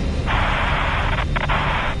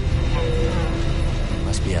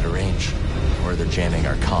 Must be out of range. Or they're jamming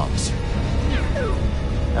our comms.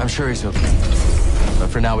 I'm sure he's okay. But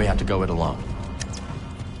for now, we have to go it alone.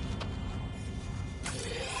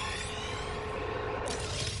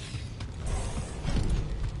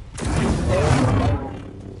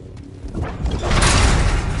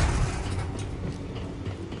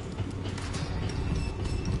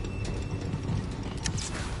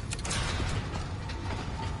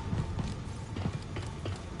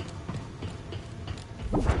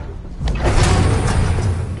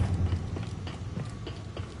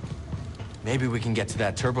 Maybe we can get to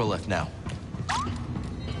that turbo lift now.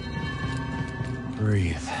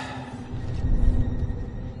 Breathe.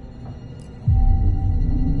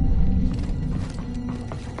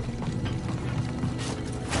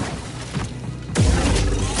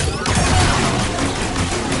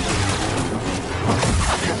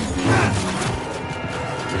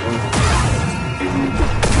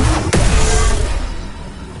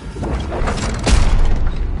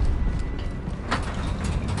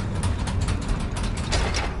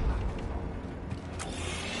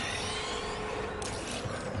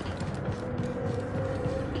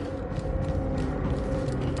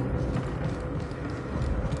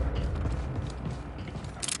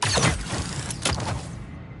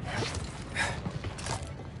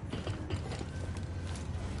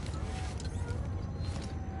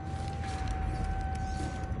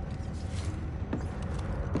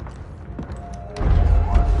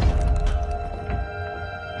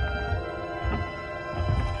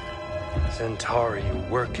 Centauri, your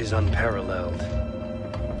work is unparalleled.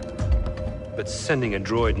 But sending a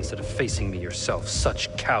droid instead of facing me yourself,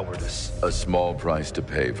 such cowardice. A small price to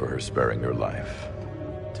pay for her sparing your life.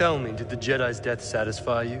 Tell me, did the Jedi's death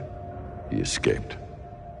satisfy you? He escaped.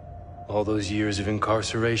 All those years of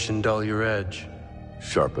incarceration dull your edge.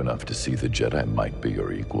 Sharp enough to see the Jedi might be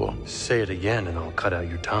your equal. Say it again and I'll cut out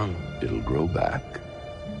your tongue. It'll grow back.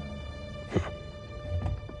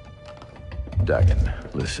 Dagon,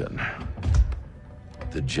 listen.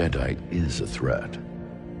 The Jedi is a threat.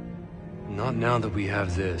 Not now that we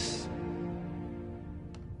have this.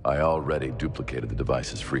 I already duplicated the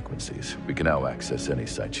device's frequencies. We can now access any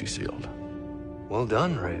site she sealed. Well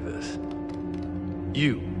done, Ravis.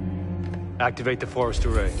 You, activate the forest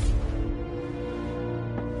array.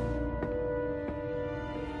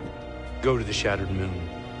 Go to the Shattered Moon.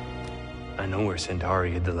 I know where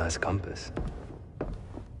Centauri hid the last compass.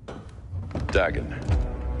 Dagon.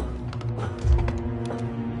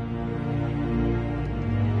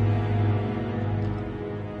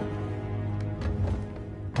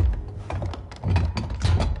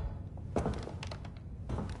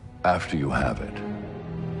 After you have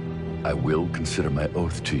it, I will consider my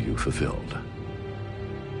oath to you fulfilled.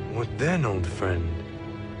 What then, old friend?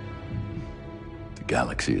 The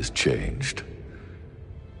galaxy has changed.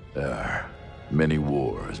 There are many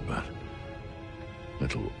wars, but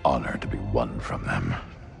little honor to be won from them.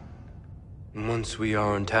 Once we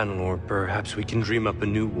are on Tanalor, perhaps we can dream up a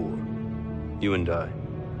new war. You and I.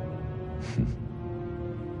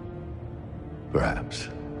 Perhaps.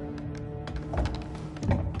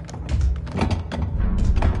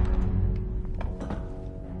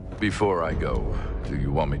 Before I go, do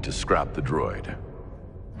you want me to scrap the droid?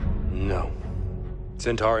 No.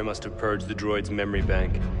 Centauri must have purged the droid's memory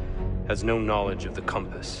bank. Has no knowledge of the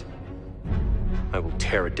compass. I will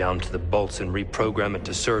tear it down to the bolts and reprogram it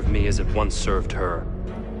to serve me as it once served her.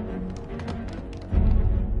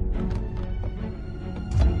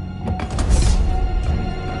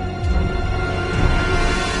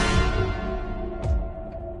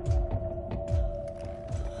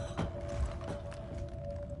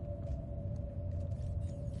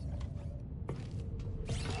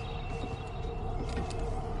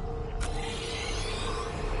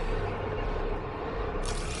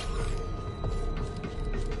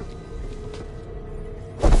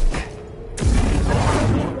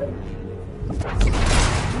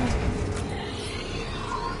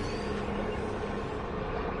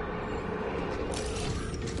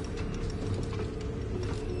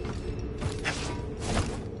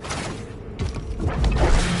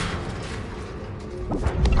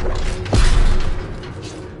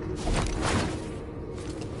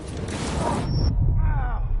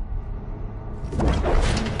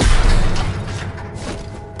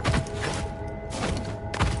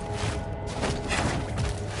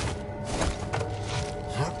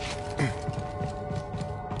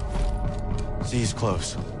 Z's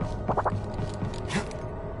close.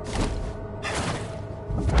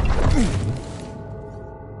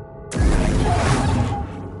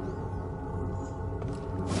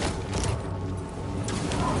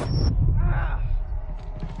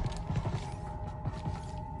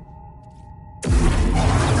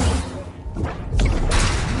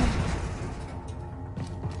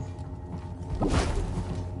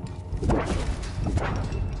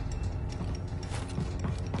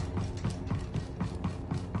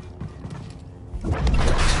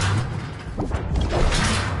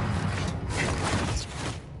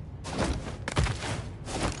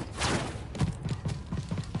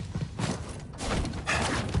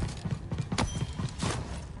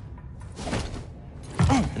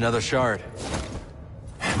 Another shard.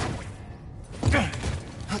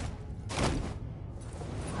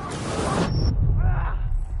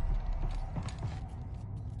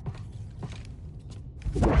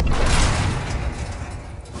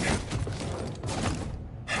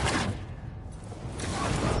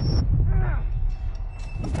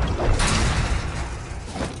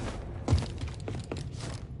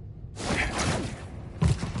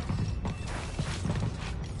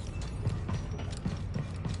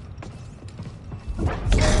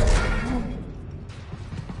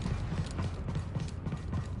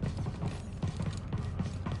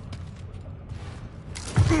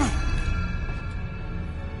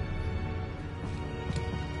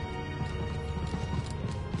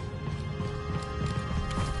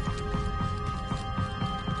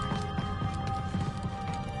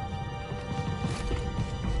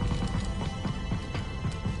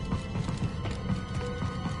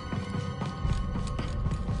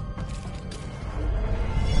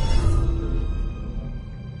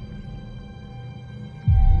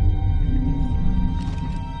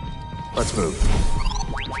 Let's move.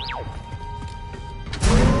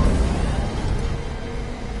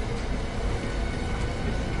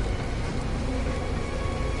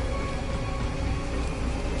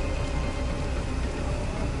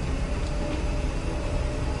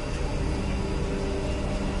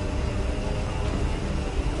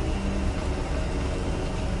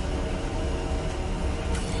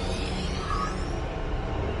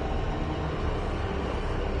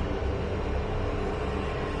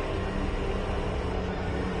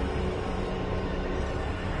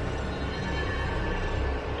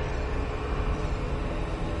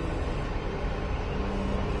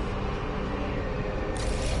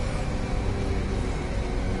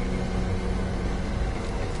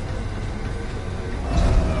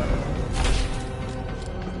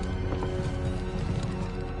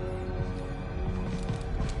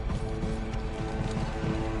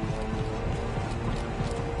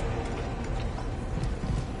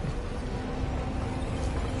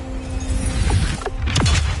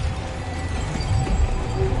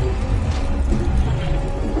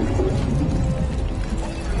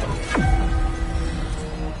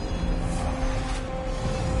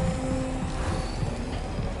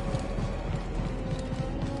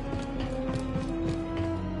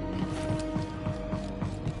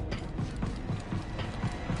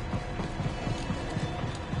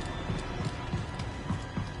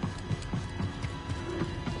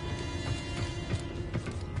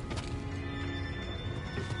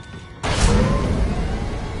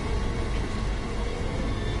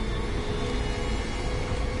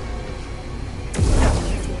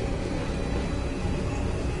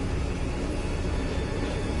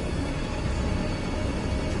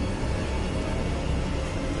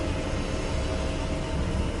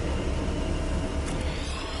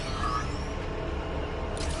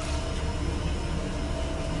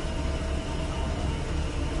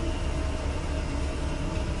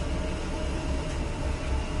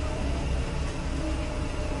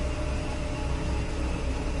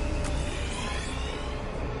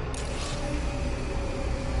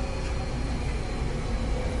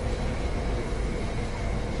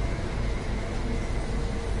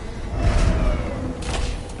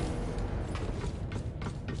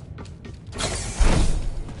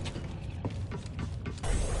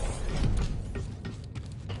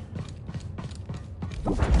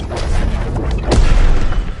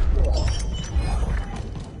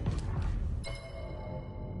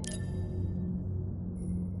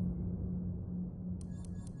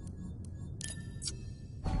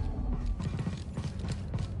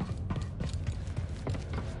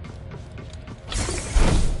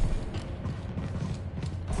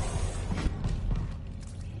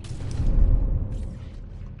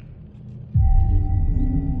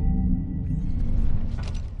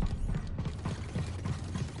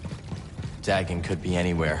 Sagan could be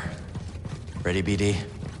anywhere. Ready, BD?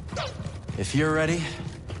 If you're ready,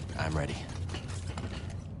 I'm ready.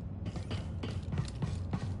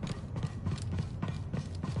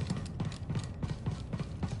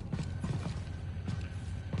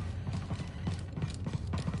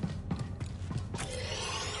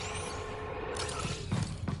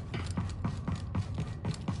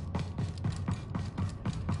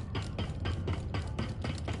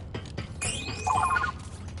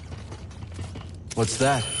 What's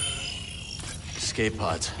that? Escape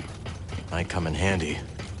pods. Might come in handy.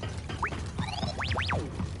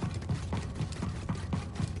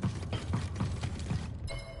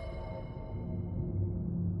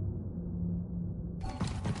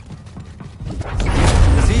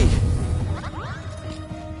 Z!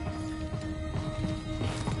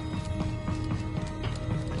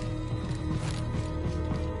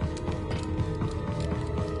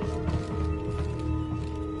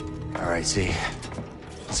 All right, Z.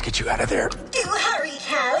 Let's get you out of there. Do hurry,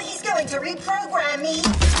 Cal. He's going to reprogram me.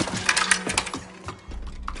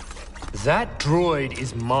 That droid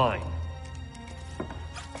is mine.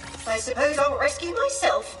 I suppose I'll rescue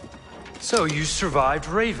myself. So you survived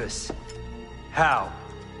Ravis. How?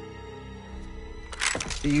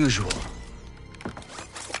 The usual.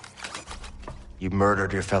 You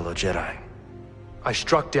murdered your fellow Jedi. I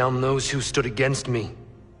struck down those who stood against me.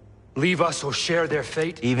 Leave us or share their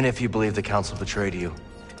fate? Even if you believe the Council betrayed you,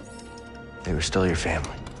 they were still your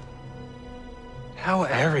family. How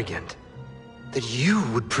arrogant. That you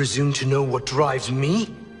would presume to know what drives me?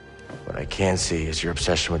 What I can see is your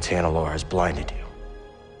obsession with Tanalorr has blinded you.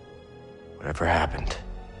 Whatever happened,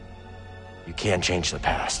 you can't change the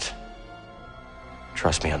past.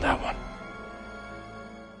 Trust me on that one.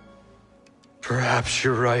 Perhaps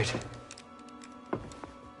you're right.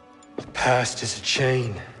 The past is a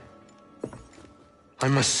chain. I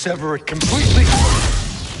must sever it completely.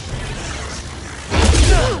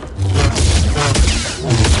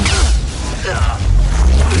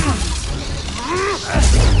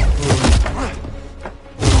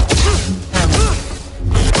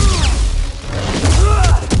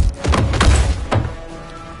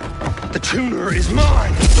 The tuner is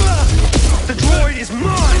mine! The droid is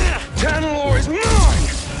mine! Tanalorr is mine!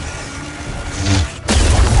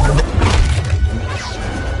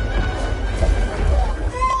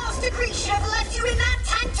 Master Creature have left you in that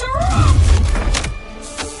tank to rot!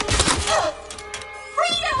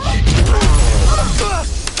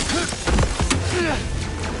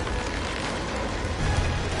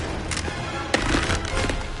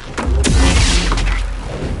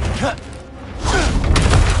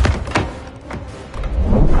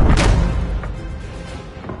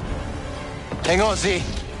 Hang on, Z.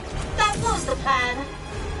 That was the plan.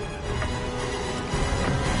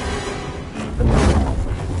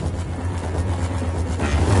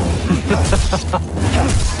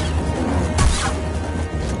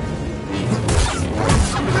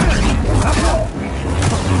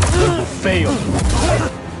 You will fail.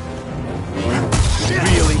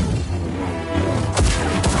 Really?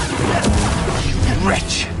 You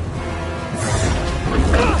wretch.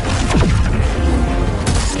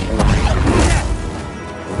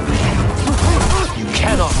 You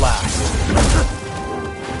cannot last.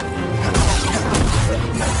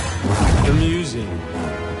 Amusing.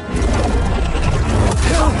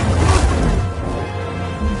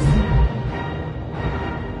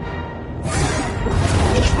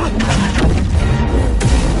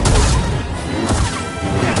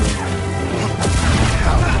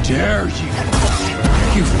 How dare you!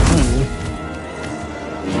 You fool!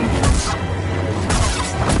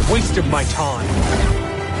 Wasted my time.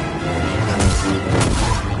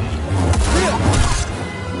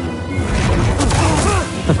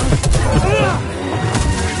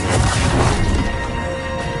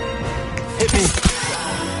 Hit me!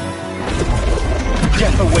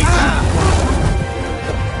 Death awaits you!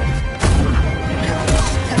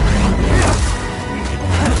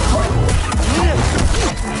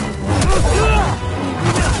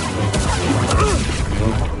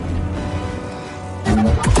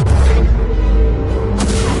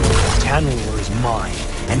 Tanalorr is mine,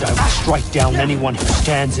 and I will strike down anyone who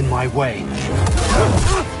stands in my way.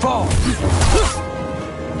 Fall!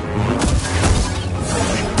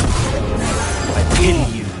 I pity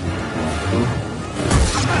you.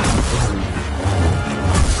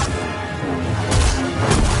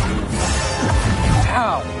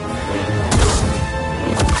 How?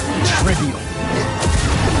 Trivial.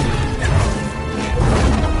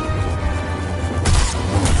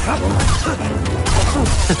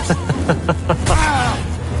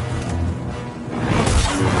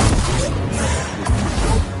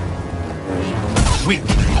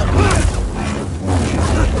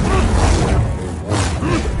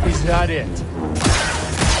 it.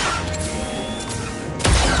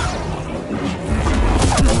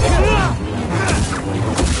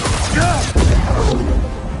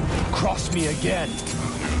 Cross me again.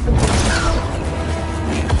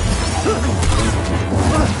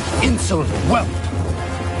 Insolent whelp!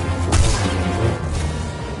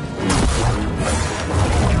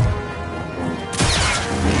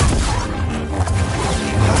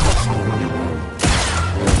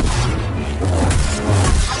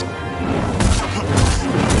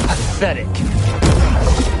 Pathetic.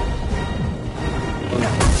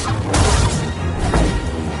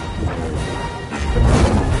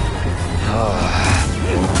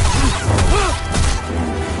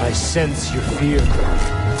 I sense your fear.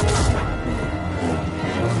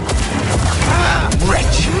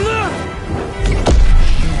 Wretch!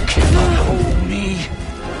 You cannot hold me.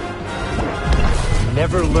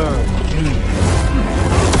 Never learn, do you?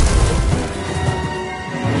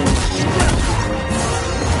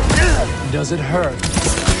 Does it hurt?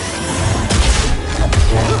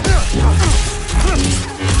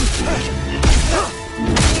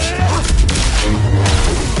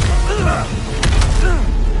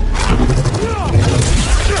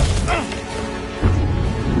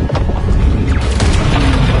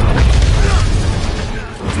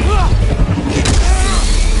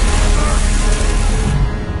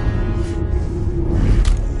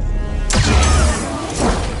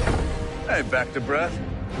 Hey, back to breath.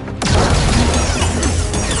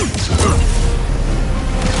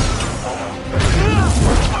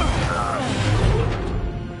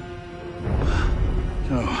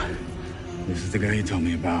 So, this is the guy you told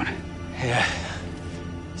me about. Yeah.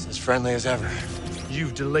 He's as friendly as ever.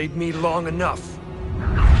 You've delayed me long enough.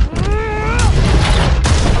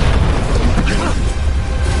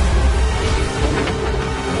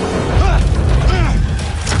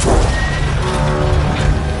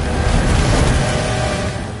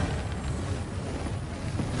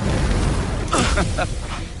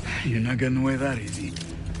 You're not getting away that easy.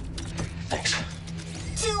 Thanks.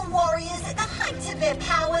 Two warriors at the height of their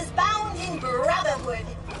powers, bound in brotherhood.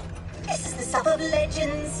 This is the stuff of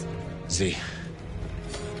legends. Z.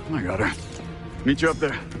 I got her. Meet you up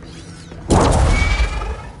there.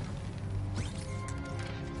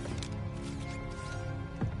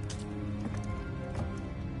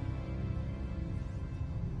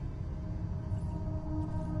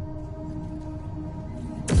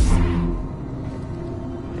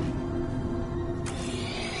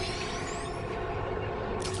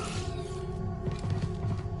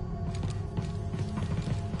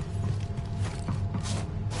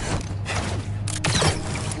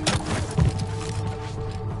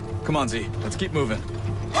 Come on, Z. Let's keep moving.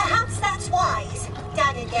 Perhaps that's wise.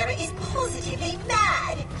 Dagon Garrett is positively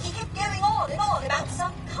mad. He kept going on and on about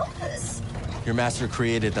some compass. Your master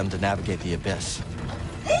created them to navigate the abyss.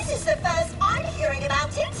 This is the first I'm hearing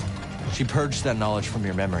about it. She purged that knowledge from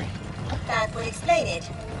your memory. That would explain it.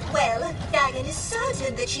 Well, Dagon is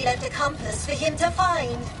certain that she left a compass for him to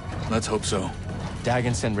find. Let's hope so.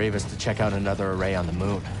 Dagon sent Ravis to check out another array on the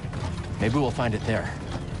moon. Maybe we'll find it there.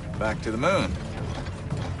 Back to the moon.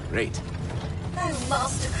 Great. Oh,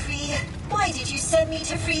 Master Kree, why did you send me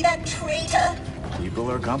to free that traitor?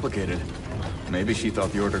 People are complicated. Maybe she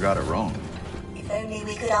thought the Order got it wrong. If only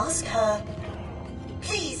we could ask her.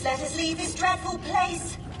 Please let us leave this dreadful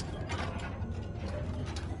place.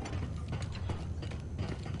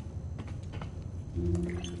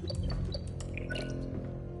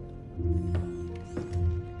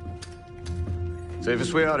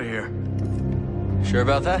 Safest way out of here. Sure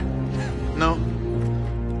about that? No.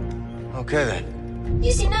 Okay, then.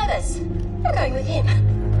 You seem nervous. We're going with him.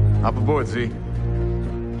 Hop aboard, Z.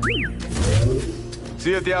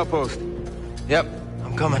 See you at the outpost. Yep,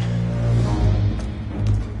 I'm coming.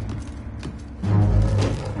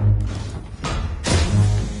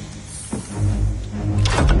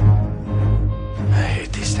 I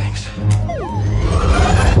hate these things.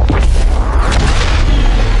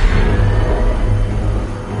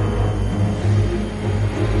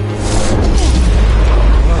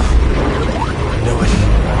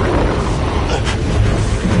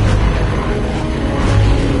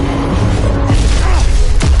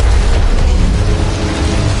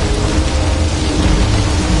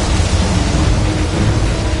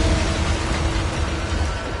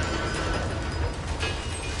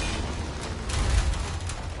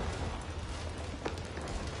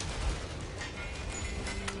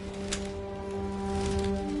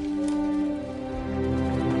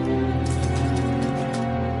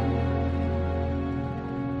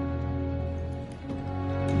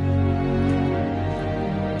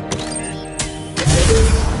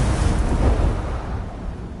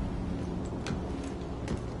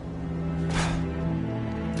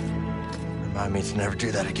 Remind me to never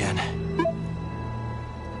do that again.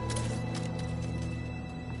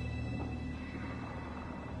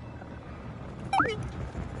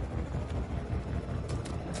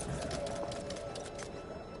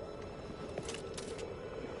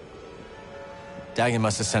 Dagon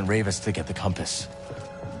must have sent Ravis to get the compass.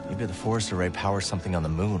 Maybe the forest array powers something on the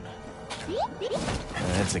moon.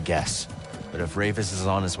 It's a guess. But if Ravis is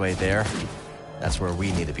on his way there, that's where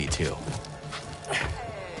we need to be too.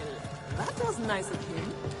 That was nice of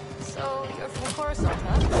him. So, you're from Coruscant,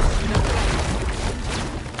 huh?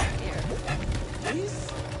 Here. Please?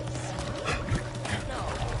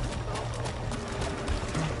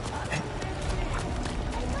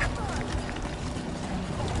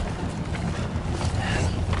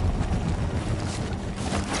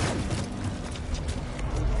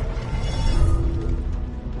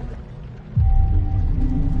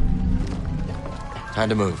 Time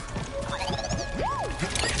to move.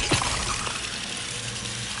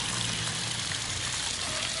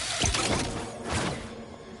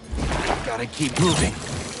 Gotta keep moving.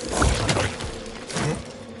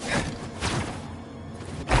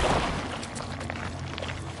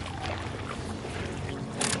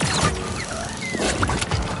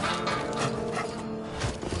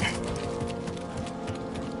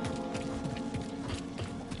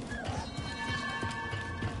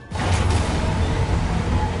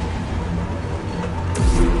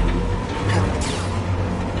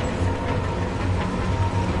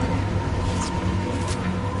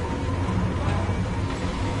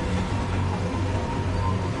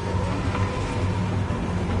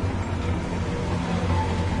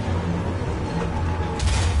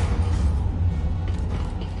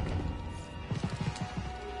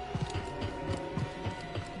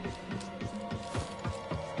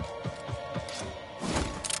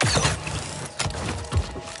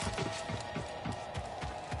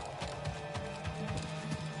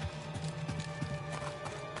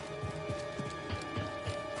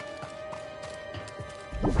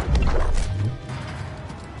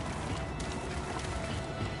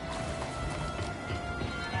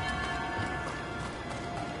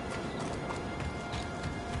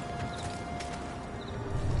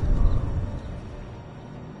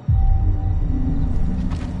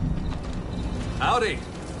 Howdy.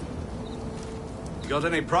 You got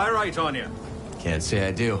any priorite on you? Can't say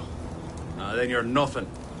I do. Then you're nothing.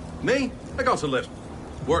 Me? I got a little.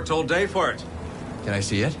 Worked all day for it. Can I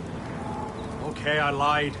see it? Okay, I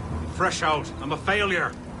lied. Fresh out. I'm a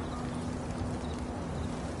failure.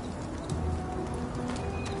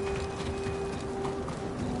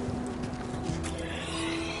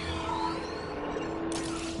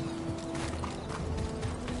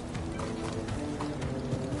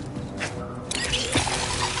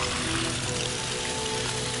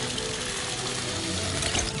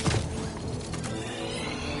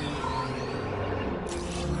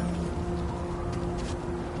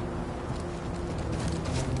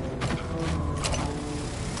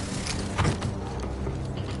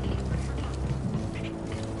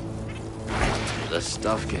 The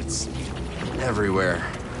stuff gets everywhere.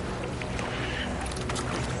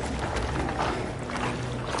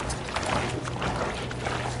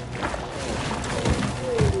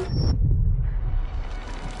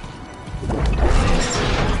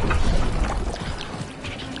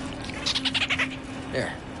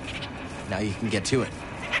 There. Now you can get to it.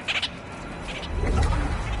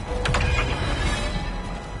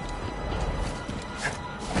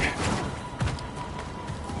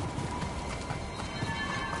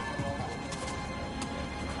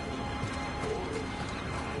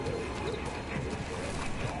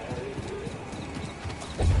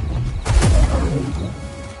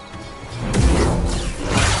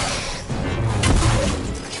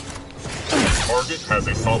 Target has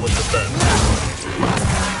a solid defense.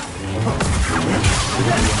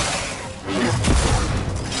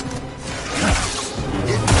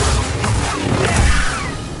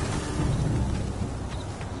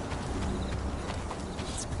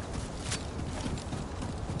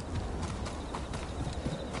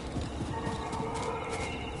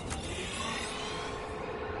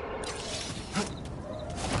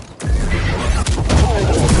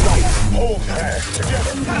 Hold fast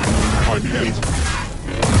together. I need.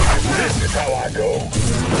 This is how I go.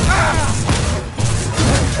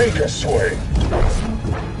 Take a swing.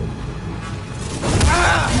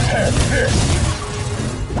 Have this.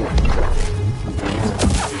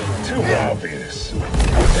 Too obvious.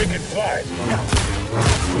 Take it flight.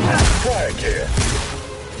 Try again.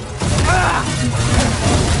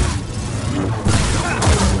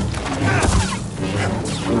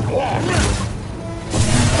 Block.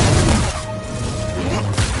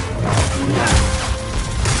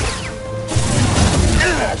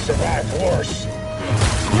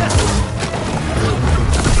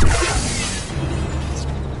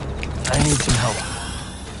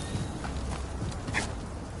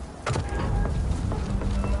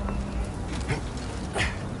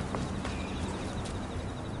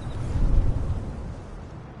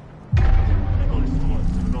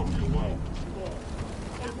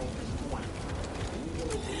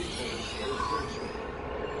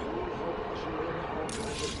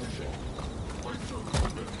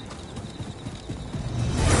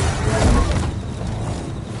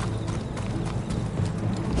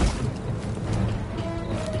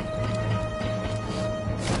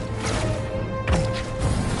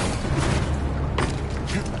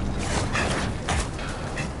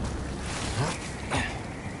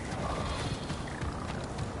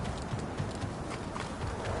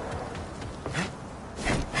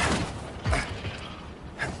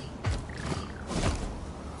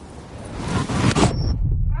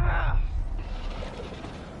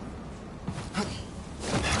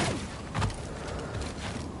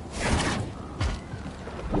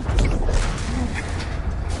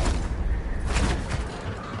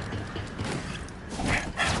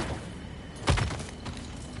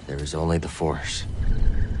 There's only the Force.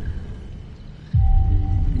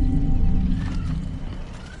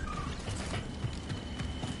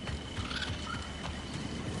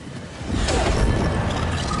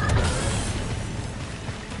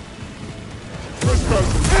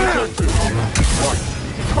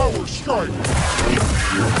 Power strike!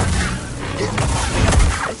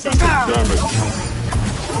 Damage!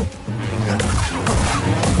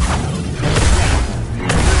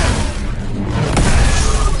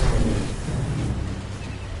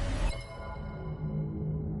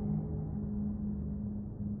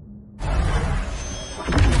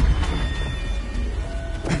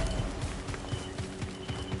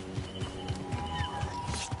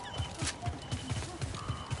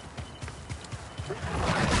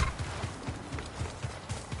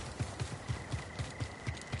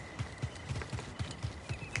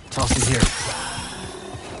 Tulsi's here.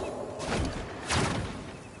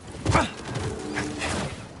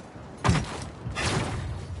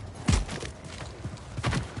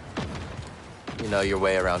 You know your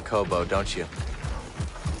way around Kobo, don't you?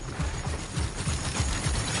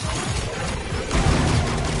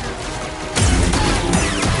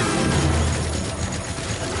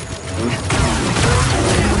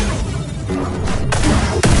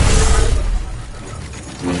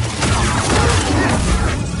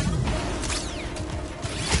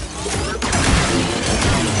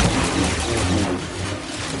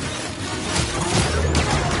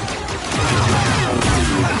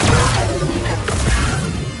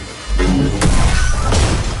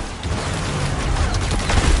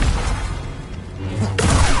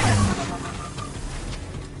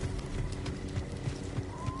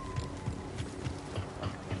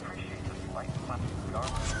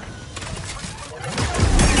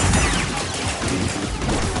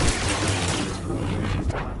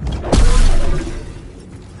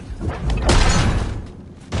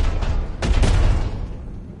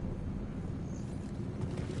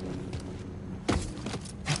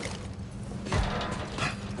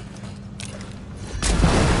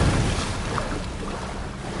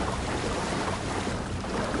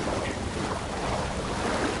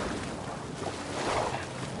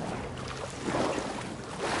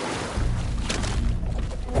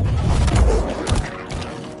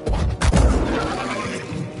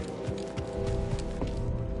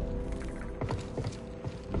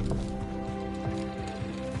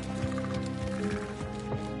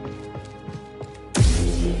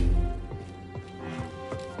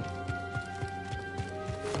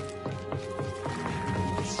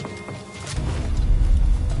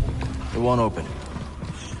 It won't open.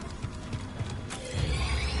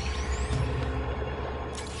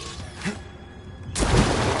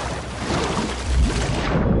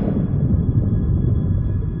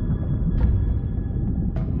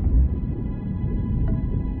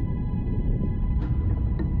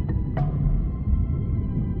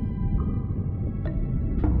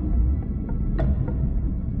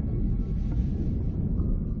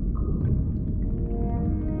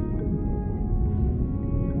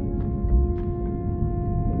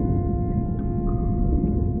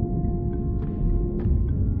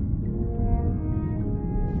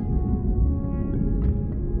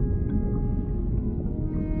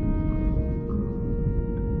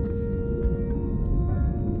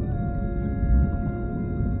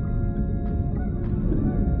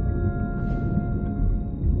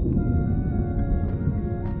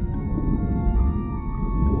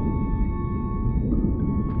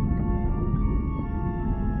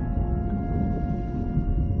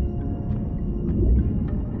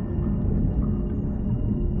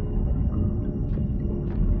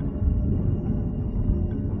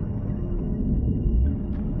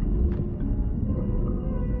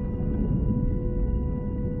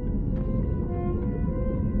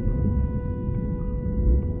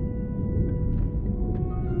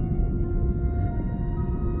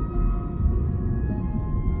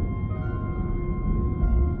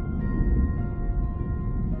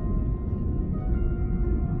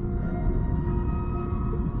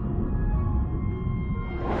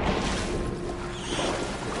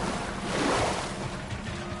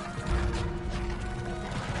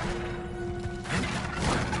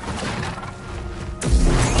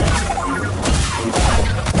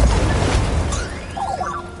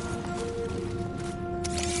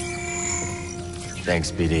 Thanks,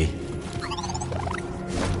 BD.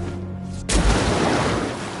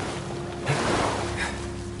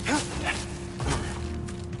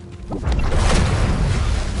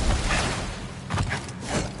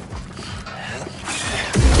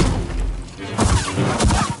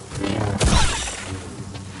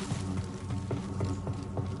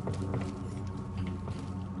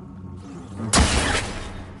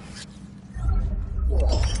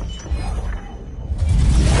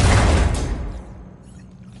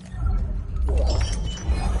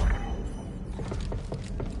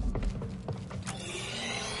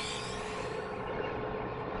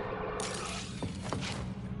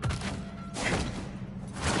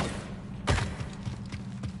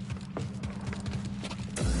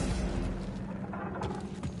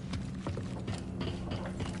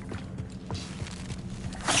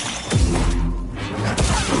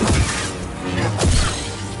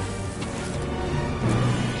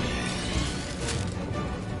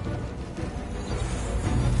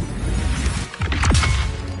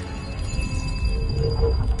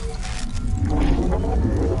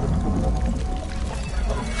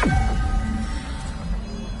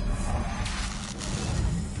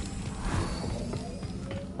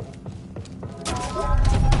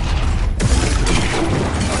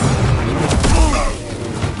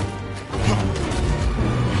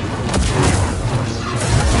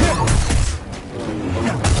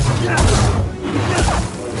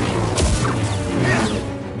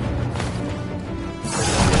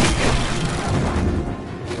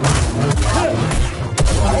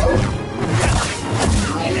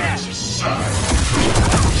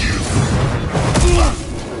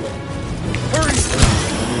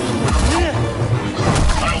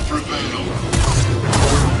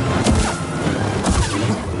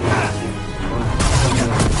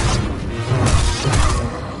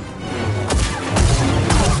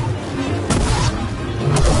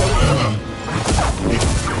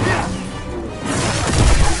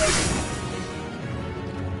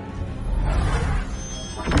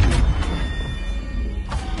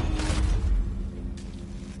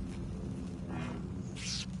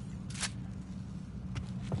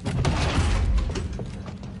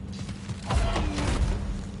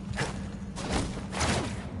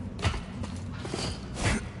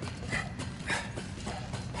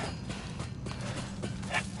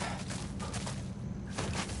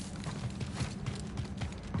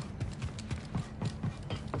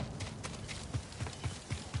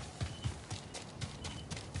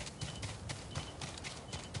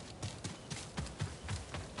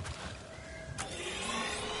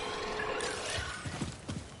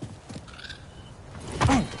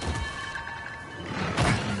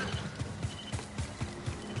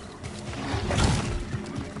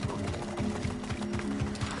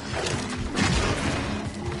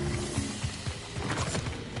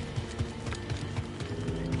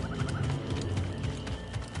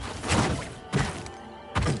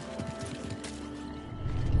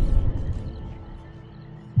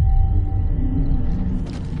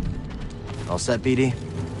 set, BD?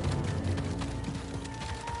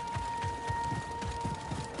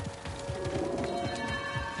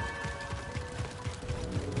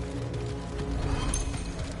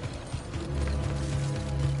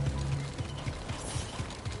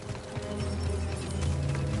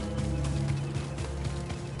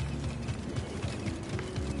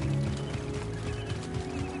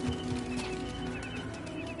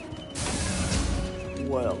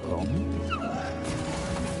 Welcome.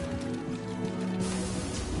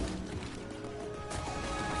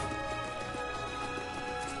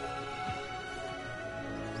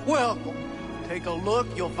 Welcome. Take a look,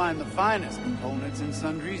 you'll find the finest components and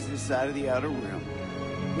sundries this side of the Outer Rim.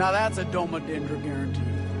 Now that's a Domodendra guarantee.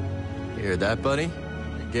 You hear that, buddy?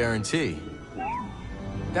 A guarantee.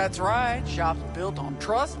 That's right. Shop's built on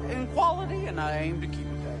trust and quality, and I aim to keep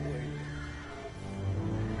it that way.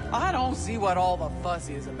 I don't see what all the fuss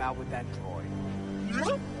is about with that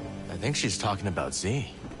droid. I think she's talking about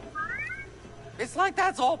Z. It's like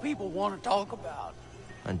that's all people want to talk about.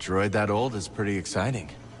 A droid that old is pretty exciting.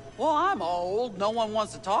 Well, I'm old. No one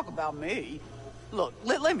wants to talk about me. Look,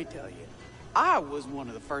 let me tell you. I was one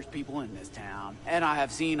of the first people in this town, and I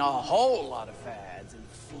have seen a whole lot of fads and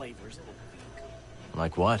flavors of the week.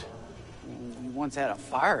 Like what? We once had a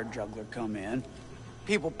fire juggler come in.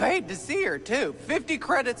 People paid to see her, too. 50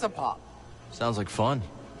 credits a pop. Sounds like fun.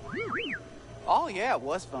 Oh, yeah, it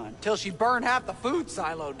was fun. Till she burned half the food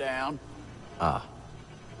silo down. Ah,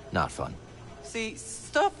 not fun. See,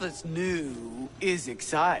 stuff that's new is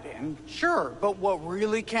exciting, sure, but what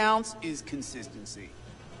really counts is consistency.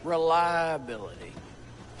 Reliability.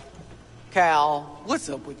 Cal, what's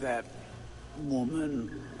up with that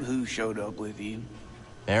woman who showed up with you?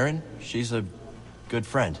 Erin? She's a good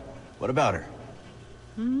friend. What about her?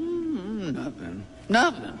 Nothing.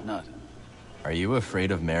 Are you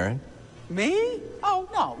afraid of Marin? Me? Oh,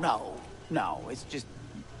 no. It's just...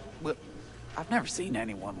 Well, I've never seen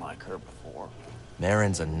anyone like her before.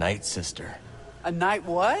 Marin's a night sister. A night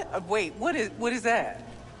what? Wait, what is that?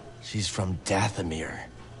 She's from Dathomir,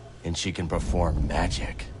 and she can perform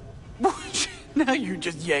magic. Now you're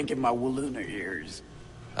just yanking my Walloona ears.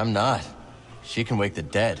 I'm not. She can wake the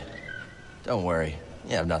dead. Don't worry.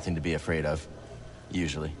 You have nothing to be afraid of.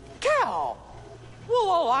 Usually. Cal! Well,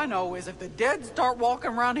 all I know is if the dead start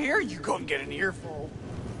walking around here, you're gonna get an earful.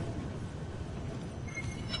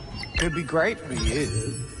 Could be great for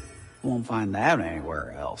you. Won't find that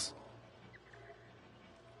anywhere else.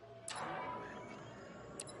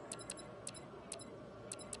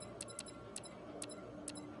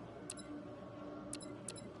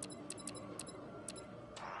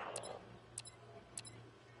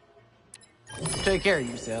 Take care of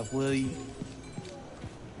yourself, will you?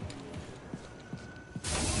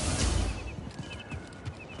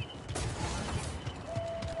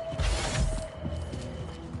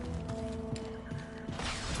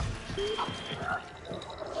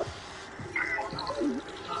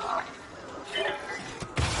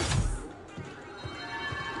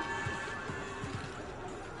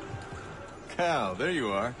 Cal, there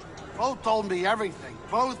you are. Both told me everything.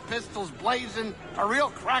 Both pistols blazing, a real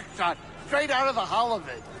crack shot, straight out of the hull of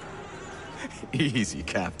it. Easy,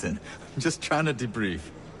 Captain. I'm just trying to debrief.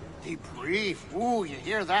 Debrief? Ooh, you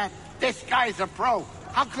hear that? This guy's a pro.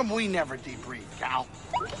 How come we never debrief, Cal?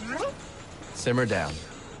 Simmer down.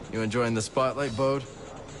 You enjoying the spotlight, Bode?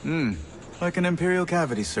 Like an Imperial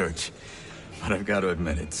cavity search. But I've got to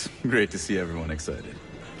admit, it's great to see everyone excited.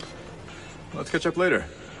 Let's catch up later.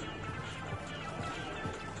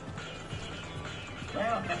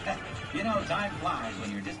 Well, you know, time flies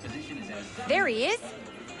when your disposition is as... There he is.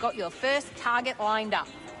 Got your first target lined up.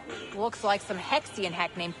 Looks like some Hexian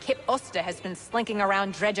hack named Kip Oster has been slinking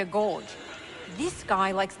around Dredger Gorge. This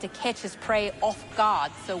guy likes to catch his prey off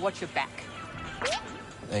guard, so watch your back.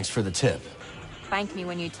 Thanks for the tip. Thank me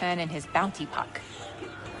when you turn in his bounty puck.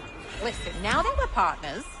 Listen, now that we're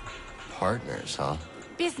partners... Partners, huh?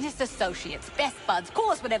 Business associates, best buds, call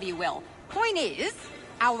us whatever you will. Point is,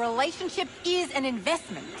 our relationship is an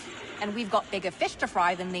investment, and we've got bigger fish to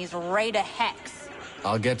fry than these raider hacks.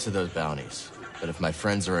 I'll get to those bounties, but if my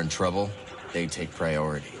friends are in trouble, they take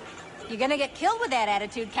priority. You're gonna get killed with that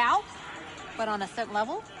attitude, Cal. But on a certain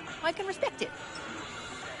level, I can respect it.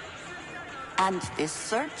 And this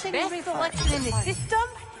searching Best selection in the system,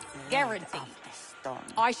 guaranteed.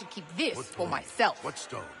 I should keep this for myself. What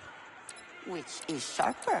stone? Which is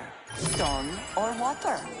sharper, stone or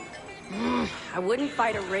water? I wouldn't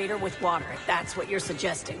fight a raider with water, if that's what you're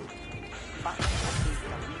suggesting.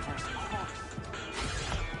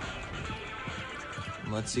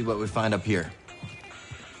 Let's see what we find up here.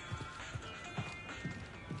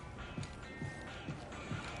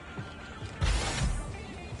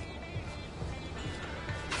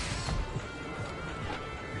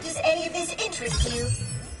 this interest you?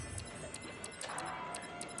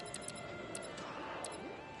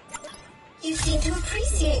 You seem to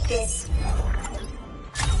appreciate this.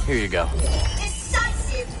 Here you go.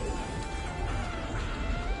 Decisive.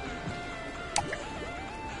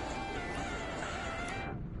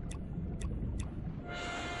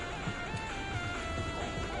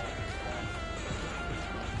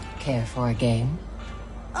 Care for a game?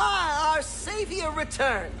 Ah, our savior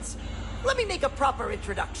returns. Let me make a proper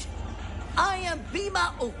introduction. I am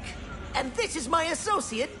Bima Ook, and this is my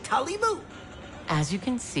associate, Talimu. As you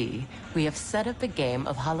can see, we have set up a game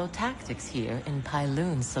of holotactics here in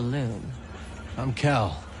Pyloon Saloon. I'm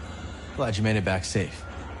Cal. Glad you made it back safe.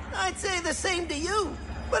 I'd say the same to you,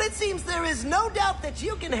 but it seems there is no doubt that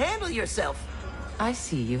you can handle yourself. I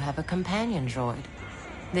see you have a companion droid.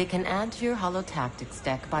 They can add to your holotactics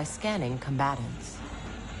deck by scanning combatants.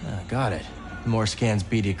 Got it. The more scans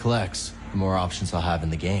BD collects, the more options I'll have in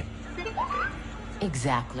the game.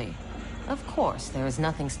 Exactly. Of course, there is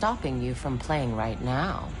nothing stopping you from playing right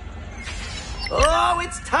now. Oh,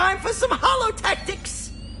 it's time for some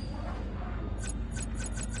holotactics!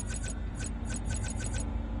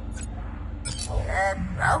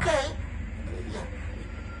 Okay.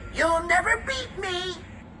 You'll never beat me!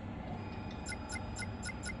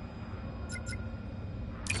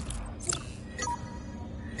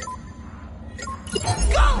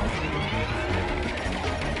 Go!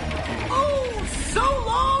 Oh, so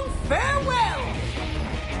long, farewell!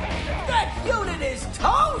 That unit is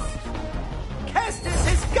toast! Kestis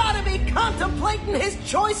has gotta be contemplating his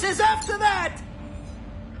choices after that!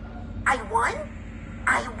 I won?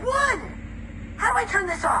 I won! How do I turn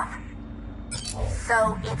this off?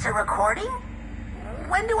 So, it's a recording?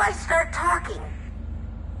 When do I start talking?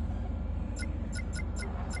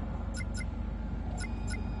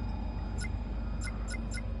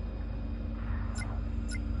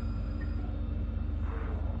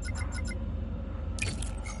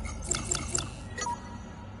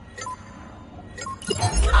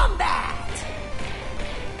 Combat!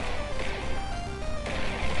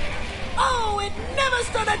 Oh, it never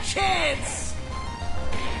stood a chance!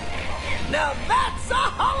 Now that's a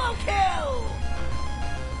holo kill!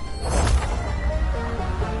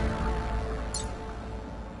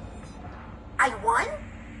 I won?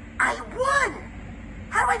 I won!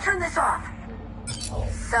 How do I turn this off?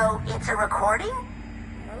 So, it's a recording?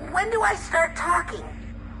 When do I start talking?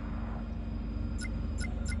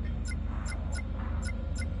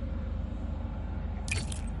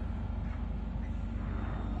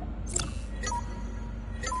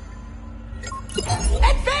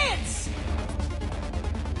 Advance!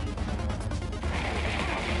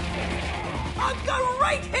 A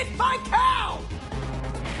great hit by Cal!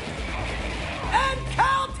 And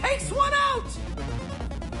Cal takes one out!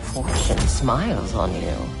 Fortune smiles on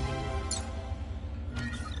you.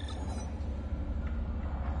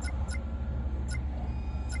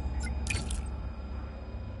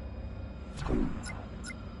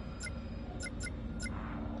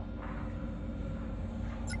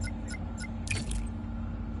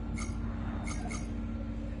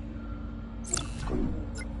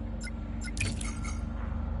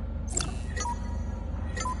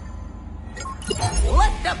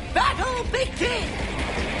 Let the battle begin!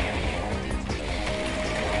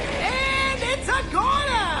 And it's a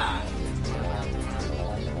corner!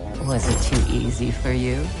 Was it too easy for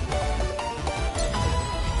you?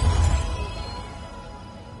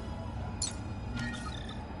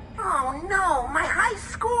 Oh no, my high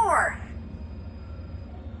score!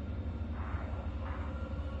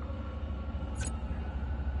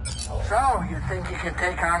 So, you think you can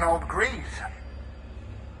take on old Grease?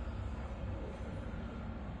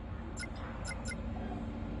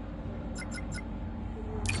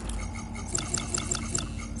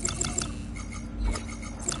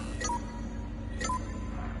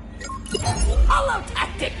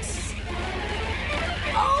 Holotactics!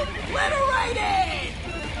 Obliterated!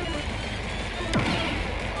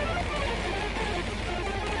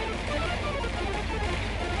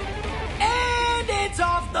 And it's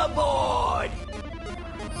off the board!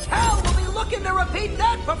 Cal will be looking to repeat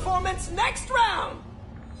that performance next round!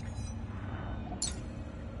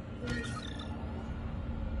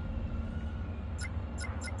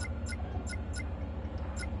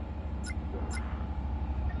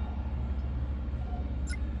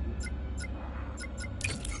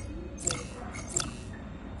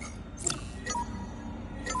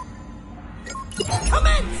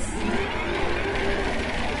 Commence!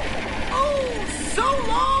 Oh, so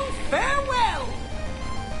long, farewell!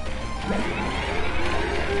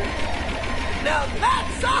 Now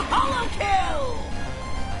that's a holo kill!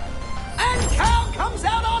 And Cal comes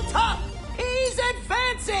out on top!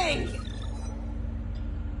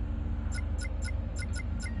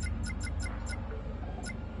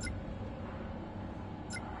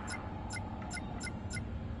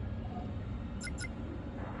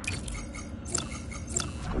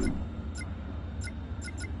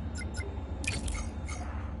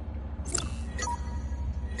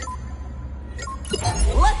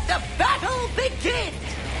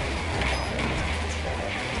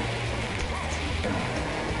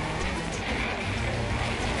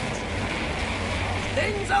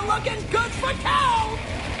 are looking good for Cal!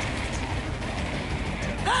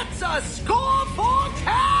 That's a score for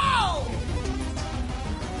Cal!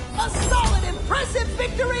 A solid, impressive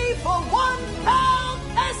victory for one Cal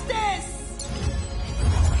Kestis!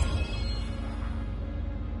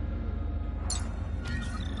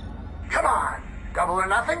 Come on, double or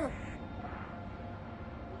nothing?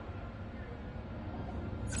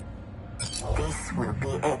 This will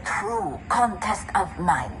be a true contest of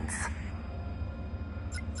minds.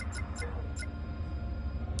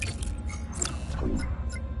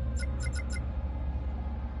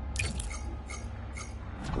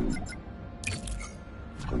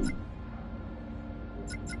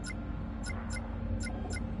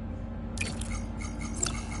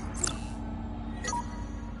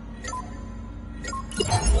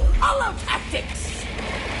 Hollow tactics!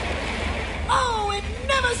 Oh, it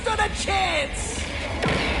never stood a chance!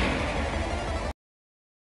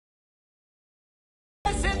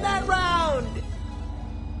 In that round!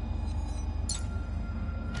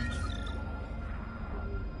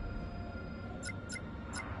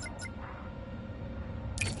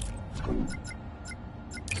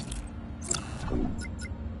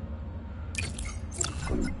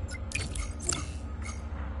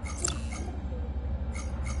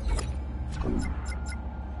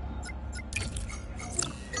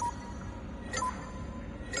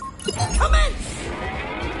 Commence!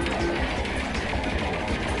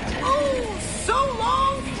 Oh, so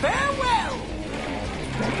long, farewell!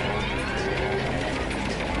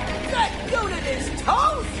 That unit is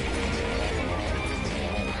toast!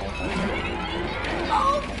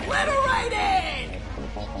 Obliterated!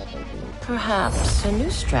 Perhaps a new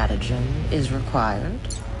stratagem is required.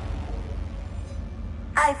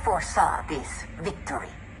 I foresaw this victory.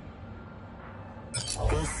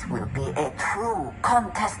 This will be a true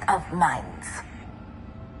contest of minds.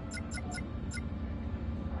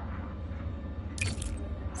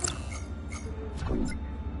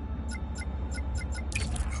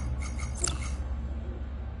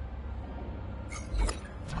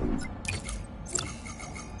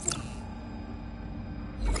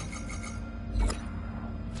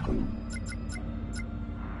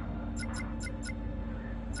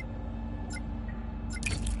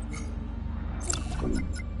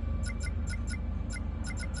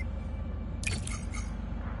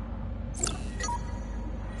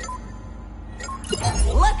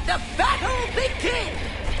 Let the battle begin!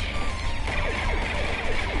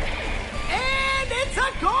 And it's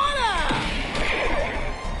a corner!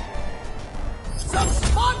 Some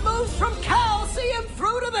smart moves from Cal see him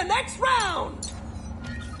through to the next round!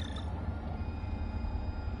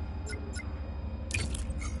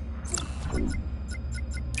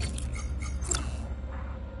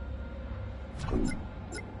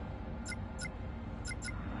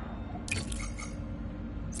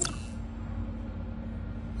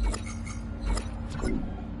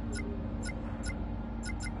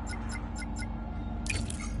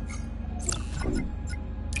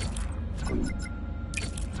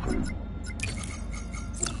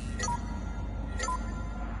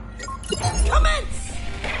 Commence!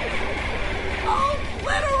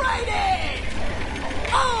 Obliterated!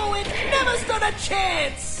 Oh, it never stood a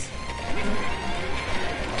chance!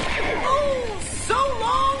 Oh, so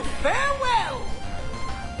long, farewell!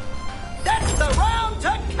 That's the round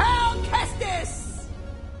to Cal Kestis!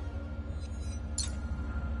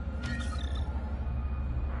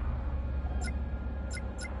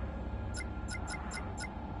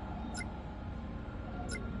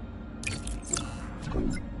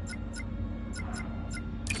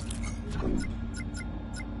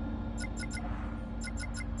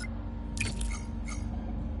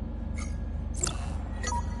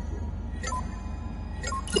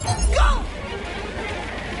 Go!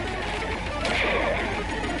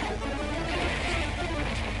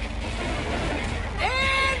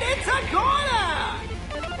 And it's a corner!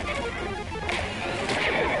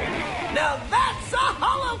 Now that's a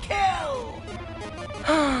hollow kill!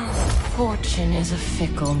 Fortune is a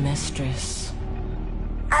fickle mistress.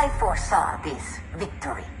 I foresaw this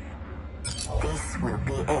victory. This will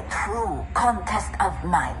be a true contest of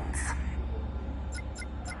minds.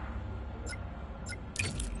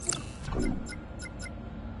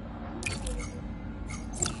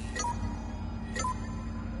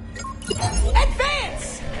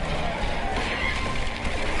 Advance!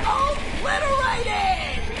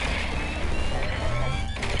 Obliterated!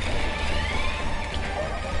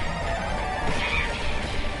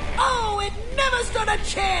 Oh, it never stood a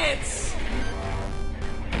chance!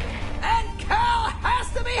 And Cal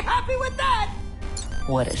has to be happy with that!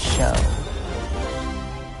 What a show.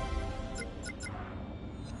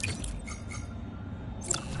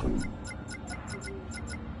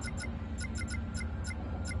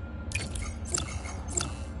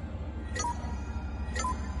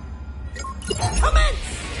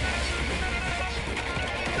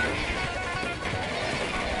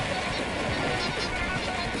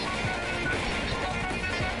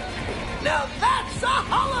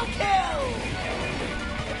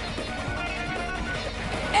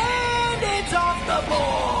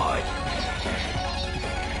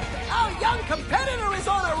 competitor is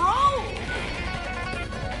on a roll!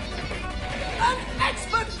 An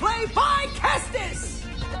expert play by Kestis!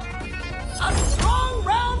 A strong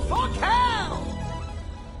round for Cal!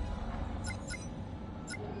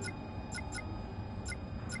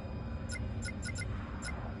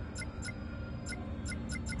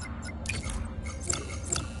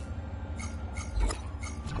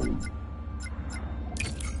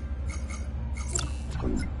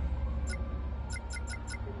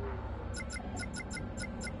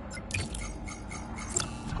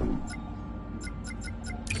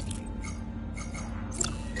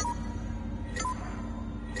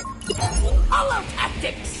 Hollow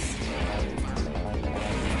tactics!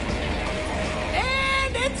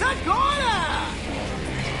 And it's a corner!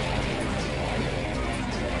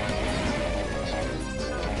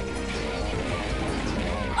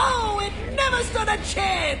 Oh, it never stood a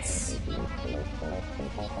chance!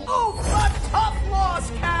 Oh, a tough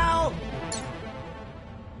loss, Cal!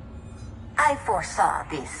 I foresaw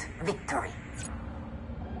this victory.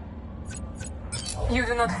 You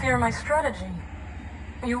do not fear my strategy.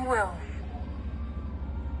 You will.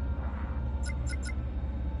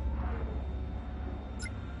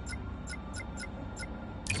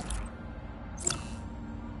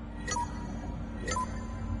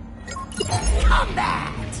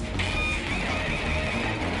 Combat!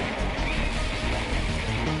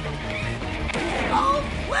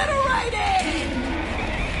 Obliterated!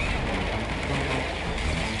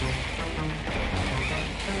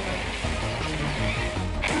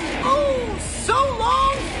 Oh, so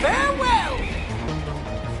long, farewell!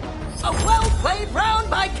 A well-played round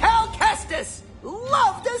by Cal Kestis!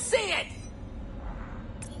 Love to see it!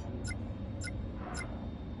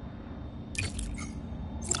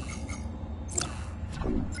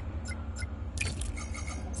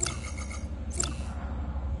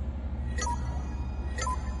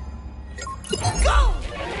 Go!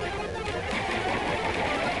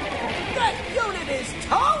 That unit is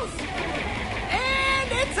toast!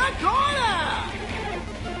 And it's a corner!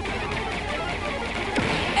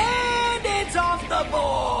 And it's off the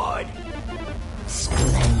board!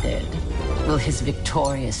 Splendid. Will his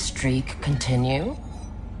victorious streak continue?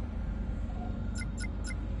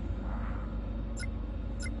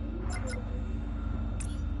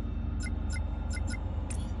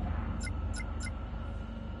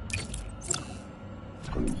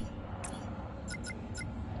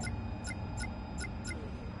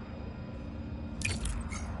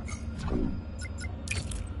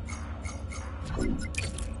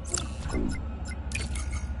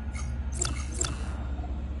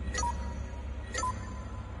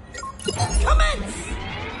 Commence!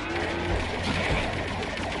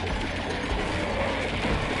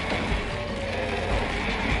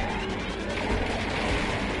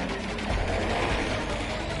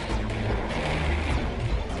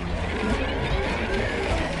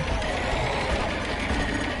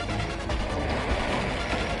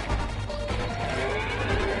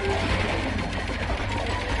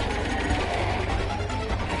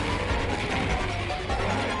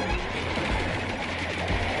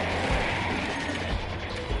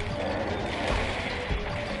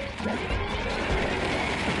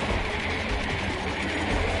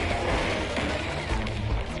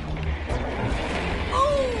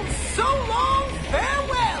 Oh, so long,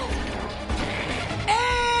 farewell!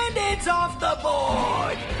 And it's off the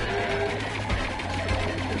board!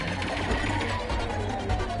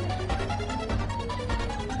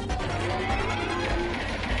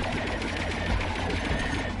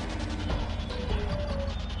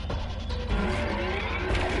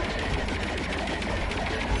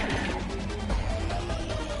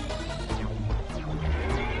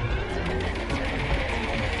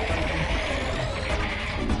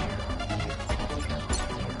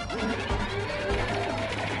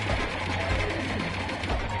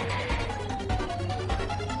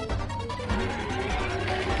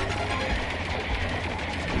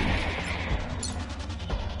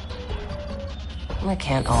 We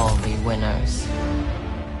can't all be winners.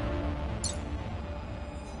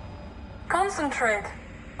 Concentrate,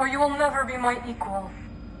 or you will never be my equal.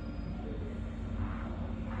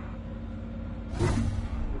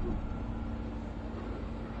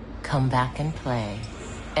 Come back and play.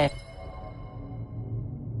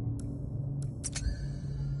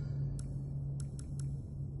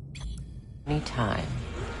 Anytime.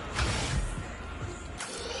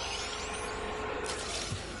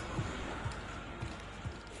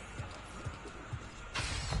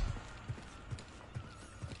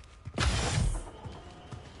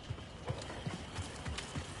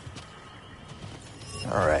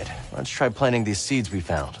 All right, let's try planting these seeds we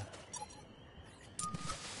found.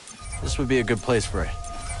 This This would be a good place for it.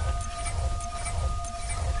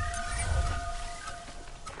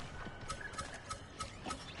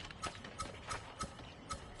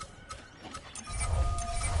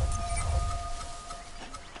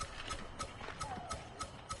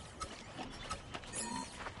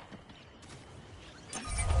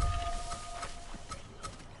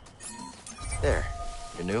 There,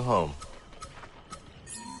 your new home.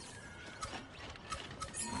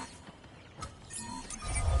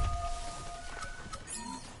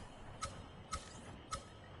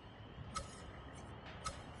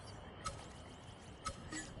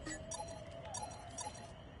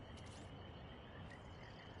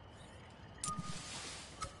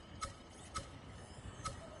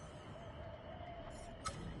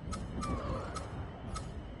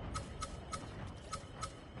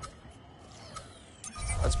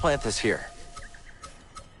 Let's plant this here.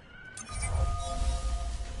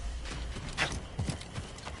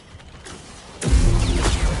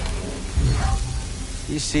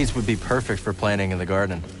 These seeds would be perfect for planting in the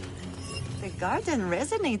garden. The garden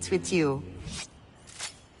resonates with you.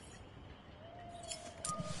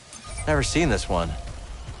 Never seen this one.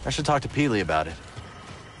 I should talk to Peely about it.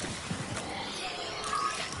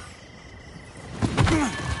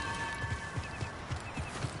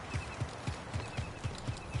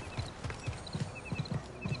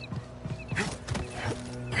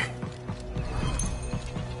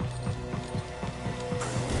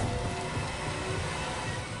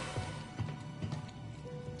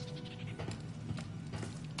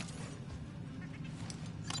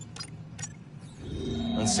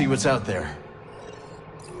 Let's see what's out there.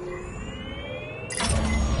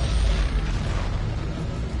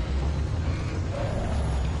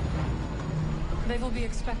 They will be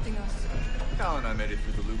expecting us. Cal and I made it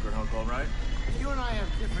through the Lucre Hulk all right. You and I have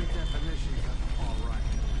different definitions of all right.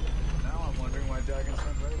 Now I'm wondering why Dagon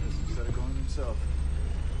sent Ravis instead of going himself.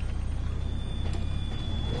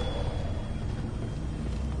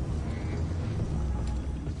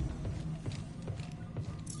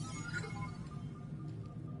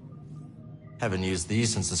 Haven't used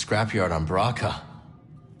these since the scrapyard on Braca.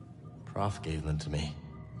 Prof gave them to me.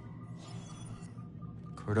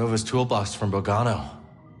 Cordova's toolbox from Bogano.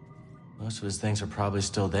 Most of his things are probably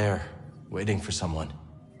still there, waiting for someone.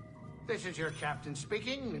 This is your captain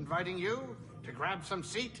speaking, inviting you to grab some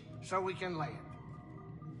seat so we can land.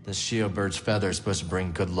 This Shio bird's feather is supposed to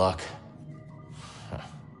bring good luck. Huh.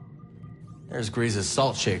 There's Grease's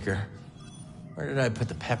salt shaker. Where did I put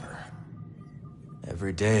the pepper?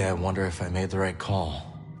 Every day I wonder if I made the right call.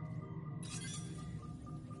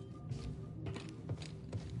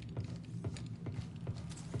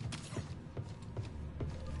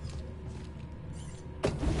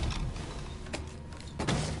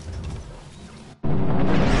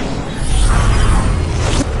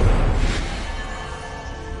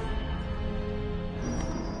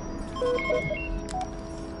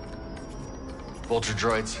 Vulture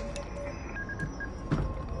droids.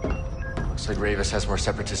 Looks like Ravis has more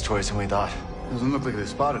Separatist toys than we thought. Doesn't look like they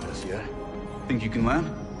spotted us yet. Think you can land?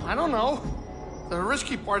 I don't know. The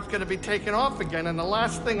risky part's gonna be taken off again, and the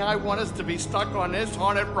last thing I want is to be stuck on this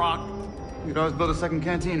haunted rock. You could always build a second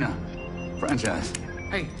cantina. Franchise.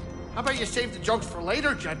 Hey, how about you save the jokes for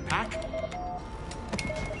later, Jetpack?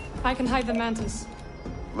 I can hide the mantis.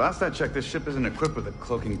 Last I checked, this ship isn't equipped with a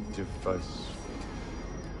cloaking device.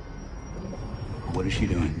 What is she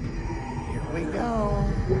doing? Here we go.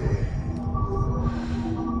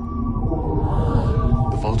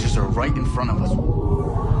 The vultures are right in front of us.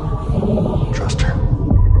 Trust her.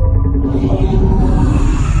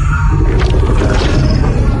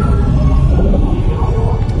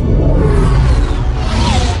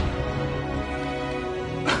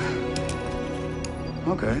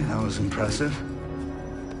 Okay, that was impressive.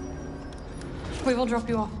 We will drop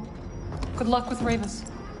you off. Good luck with Ravis.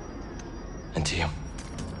 And to you.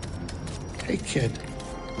 Hey, kid.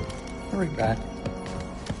 Hurry back.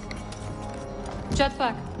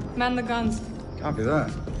 Jetpack, man the guns. Copy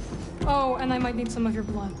that. Oh, and I might need some of your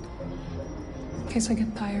blood. In case I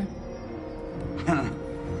get tired.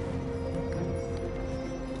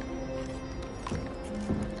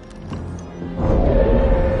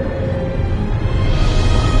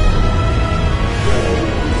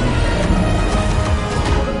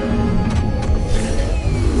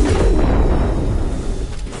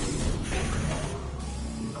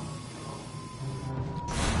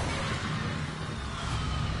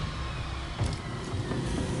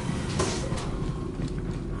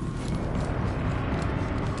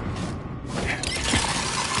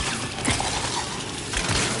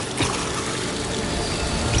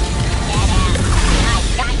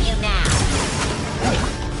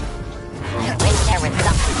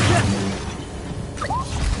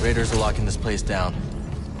 Raiders are locking this place down.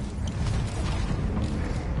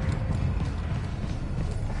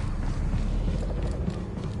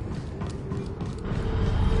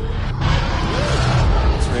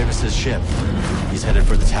 It's Ravis's ship. He's headed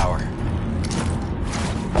for the tower.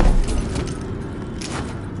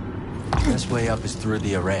 This way up is through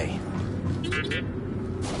the array.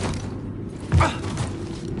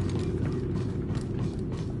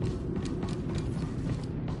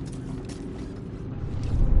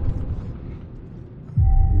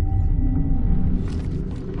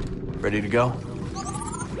 Ready to go?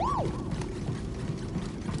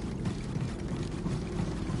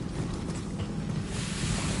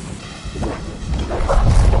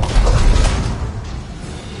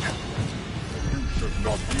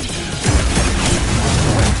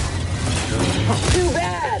 Too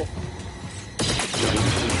bad!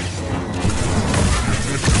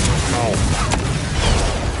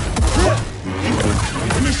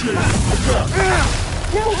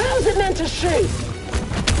 Now how's it meant to shoot?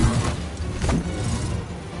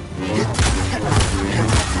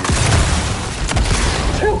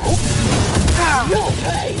 Your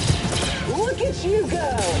pace! Look at you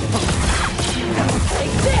go!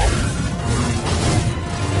 Take this!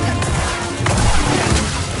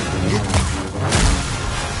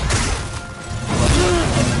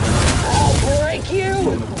 I'll break you!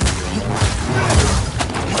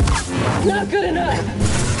 Not good enough!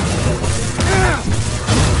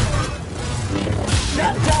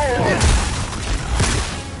 Shut down!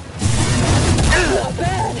 Not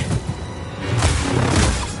bad!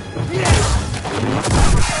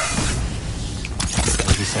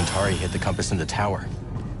 Maybe Centauri hit the compass in the tower.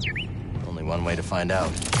 Only one way to find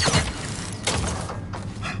out.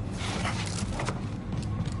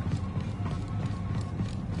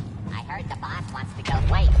 I heard the boss wants to go.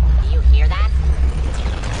 Wait, do you hear that?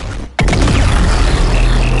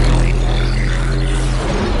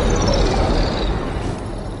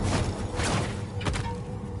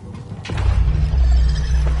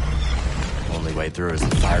 Only way through is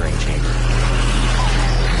the firing chamber.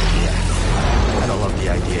 I don't love the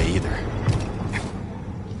idea either.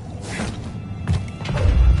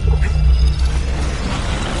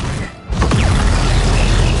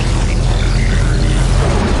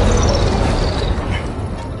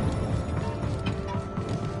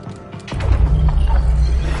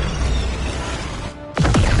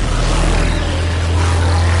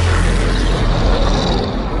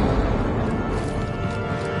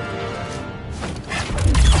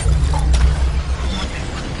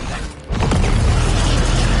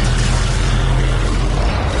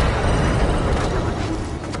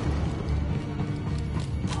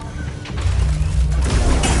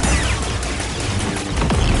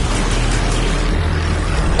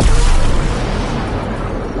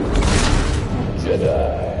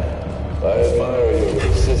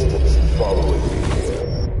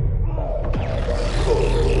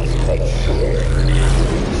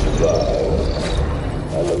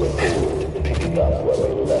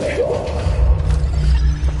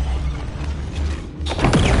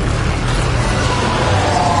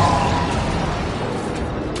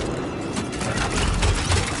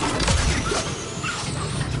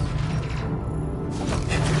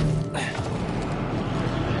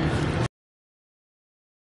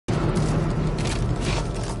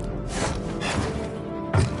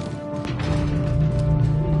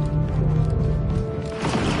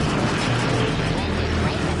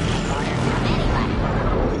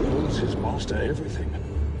 Everything.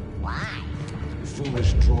 Why?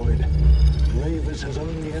 Foolish droid. Ravis has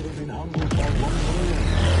only ever been humbled by one word.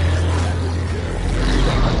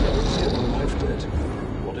 His life debt.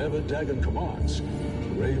 Whatever Dagon commands,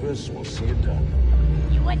 Ravis will see it done.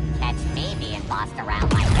 You wouldn't catch me being bossed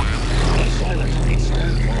around like that. Silent and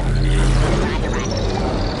stand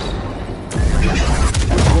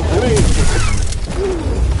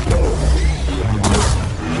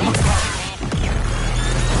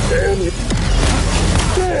Damn you.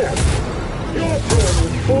 Damn! Your turn,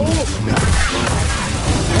 fool!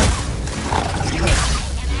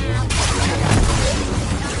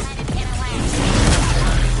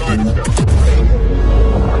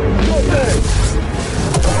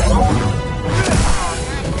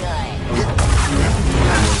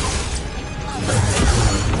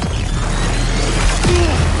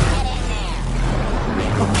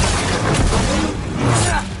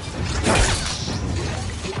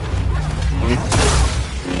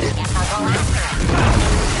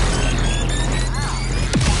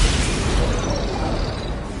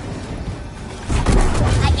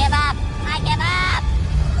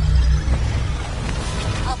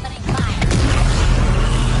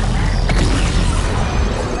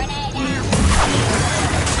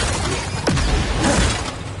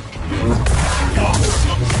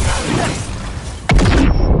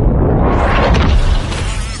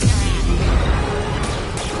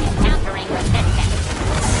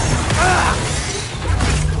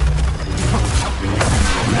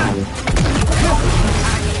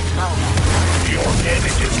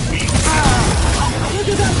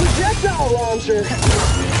 projectile launcher.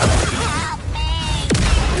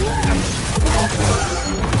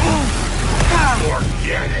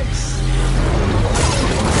 Organics.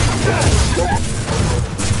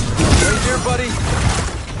 Right here, buddy.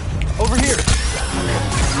 Over here.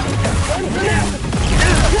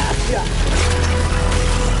 Gotcha.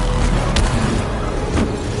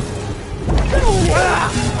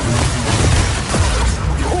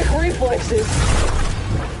 Quick reflexes.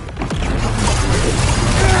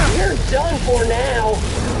 You're done for now.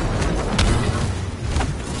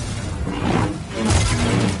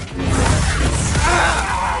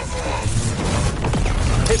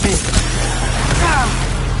 Hit me.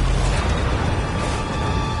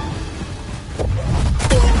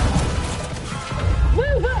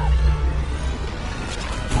 Move up.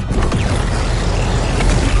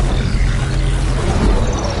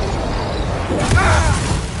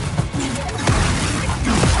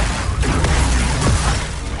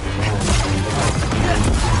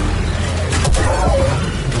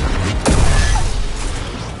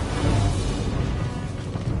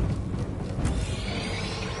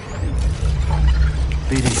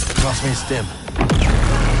 BD, toss me a stim.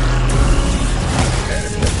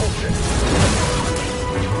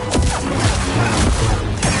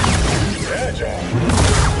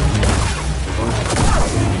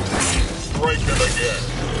 Strike him again.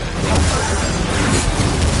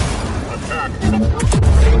 Attack.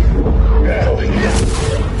 Hell yeah.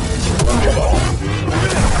 Come on.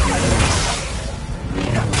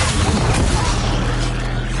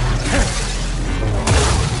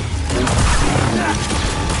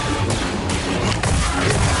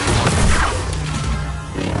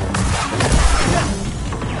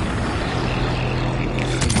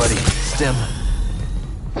 Buddy, stim.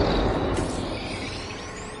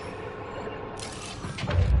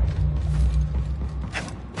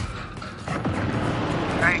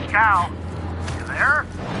 Hey, Cal. You there?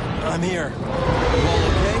 I'm here.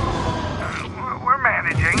 We're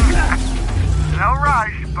managing. No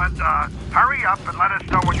rush, but hurry up and let us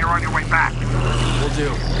know when you're on your way back. Will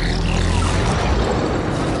do.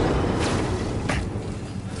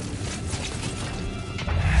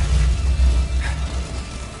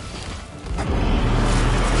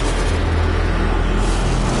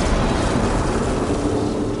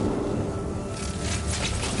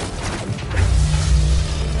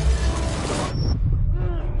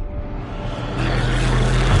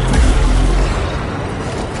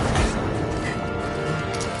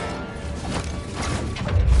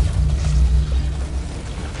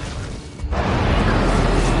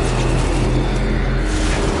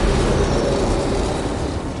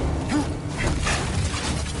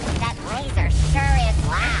 That laser sure is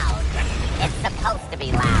loud. It's supposed to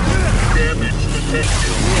be loud. Damage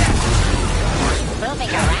detected.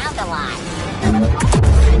 Moving around a lot. That's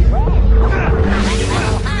a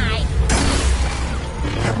little high.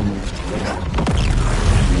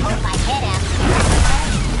 Hope I hit him.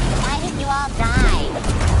 Why did you all die?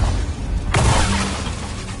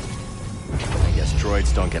 I guess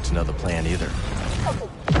droids don't get to know the plan either.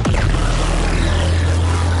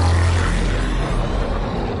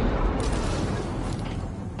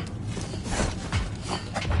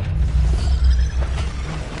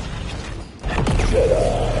 Jedi,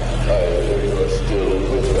 I hear you're still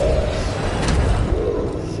with us. You're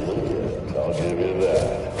resilient, I'll give you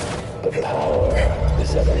that. But power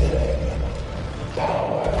is everything.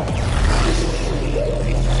 Power is freedom.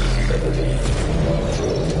 Everything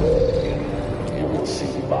you will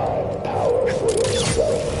see my power for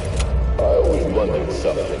yourself. I always wondered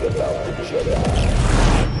something about the Jedi.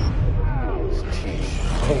 Teach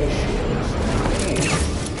patience, peace,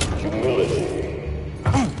 humility.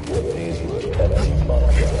 But these were empty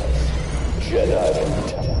mantras. Jedi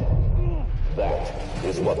brutality. That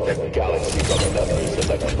is what the galaxy remembers in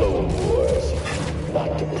the Clone Wars. Not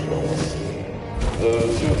diplomacy.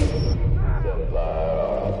 Those who Empire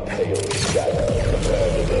are a pale shadow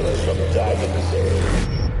compared to those from Dagon's age.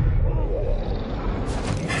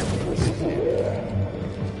 Persevere.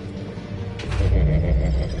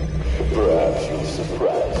 Perhaps you'll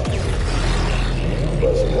surprise me. You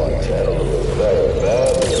must want to handle it very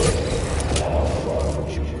badly. How far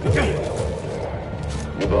would you go, I wonder?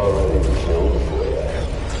 You've already killed for you.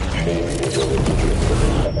 Maybe it'll be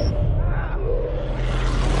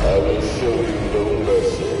I will show you no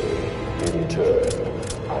mercy. In turn,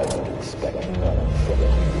 I would expect none from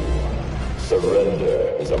you. Surrender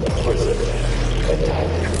is a prison, and I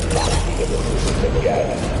will not be in a prison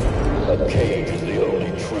again. A cage is the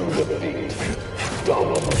only true defeat.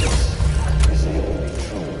 Dominance is the only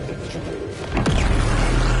true victory.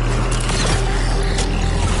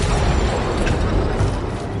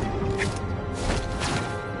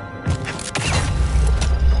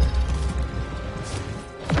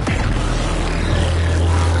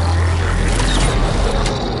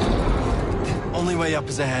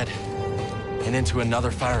 is ahead. And into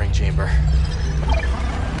another firing chamber.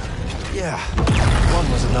 Yeah,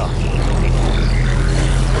 one was enough.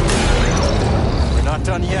 We're not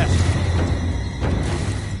done yet.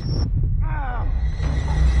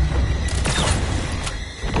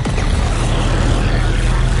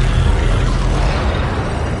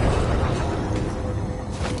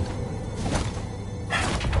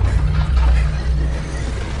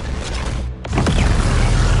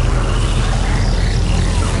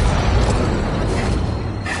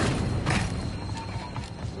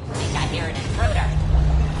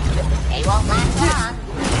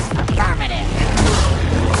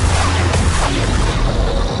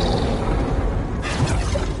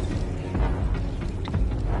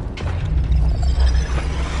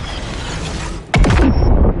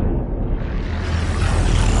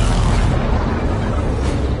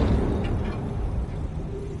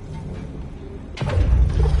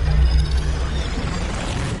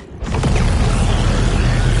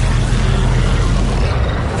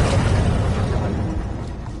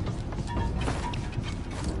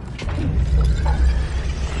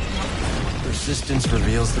 Resistance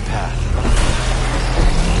reveals the path.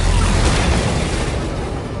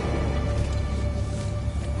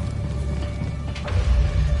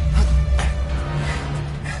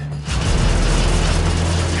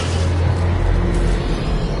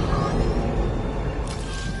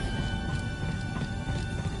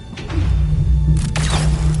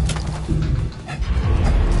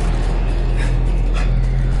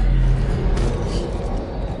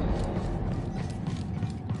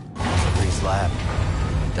 Lab.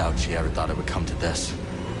 Doubt she ever thought it would come to this.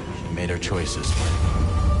 She made her choices.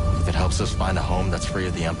 If it helps us find a home that's free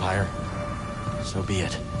of the Empire, so be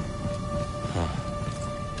it. Huh.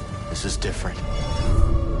 This is different.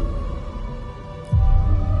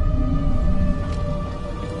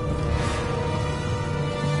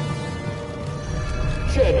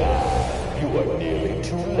 Jedi, you are nearly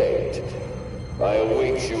too late. I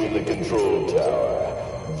await you in the control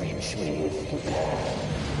tower. Reach me if you can.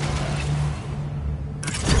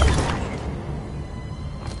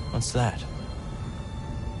 What's that?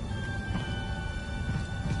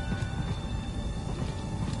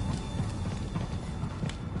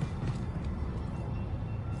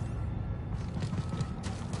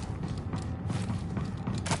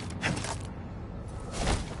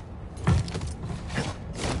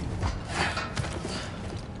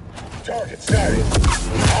 Target sighted.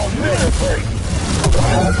 I'll never break.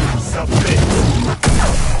 Submit.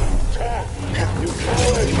 You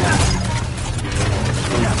coward.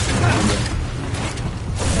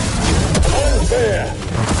 Unfair!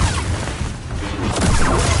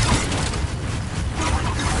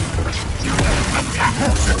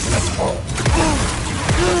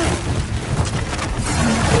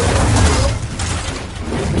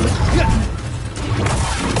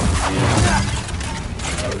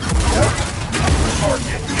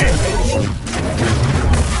 Target damage!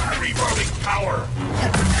 Revolving power!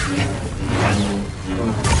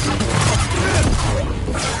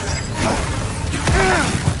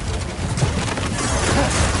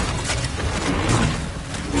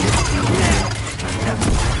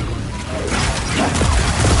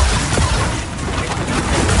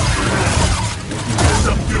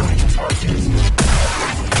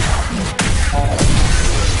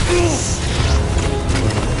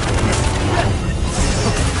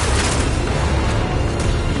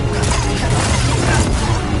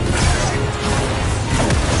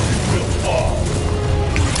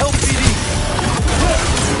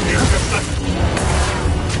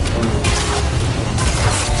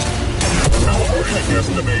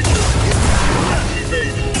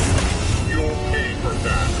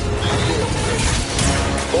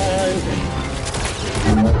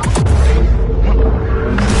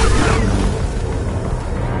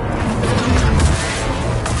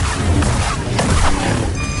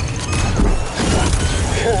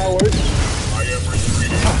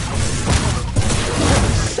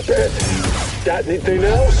 Got anything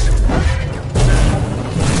else?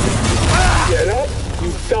 Get up,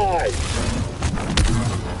 you die.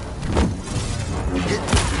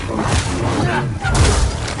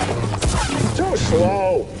 Too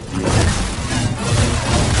slow.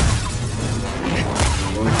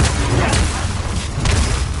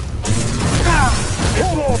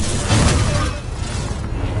 Come on.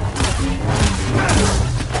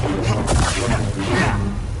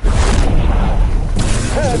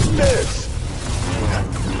 Have this.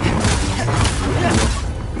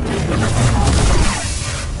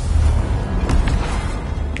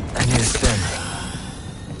 I need a stim.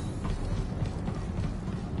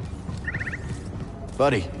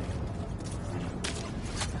 Buddy.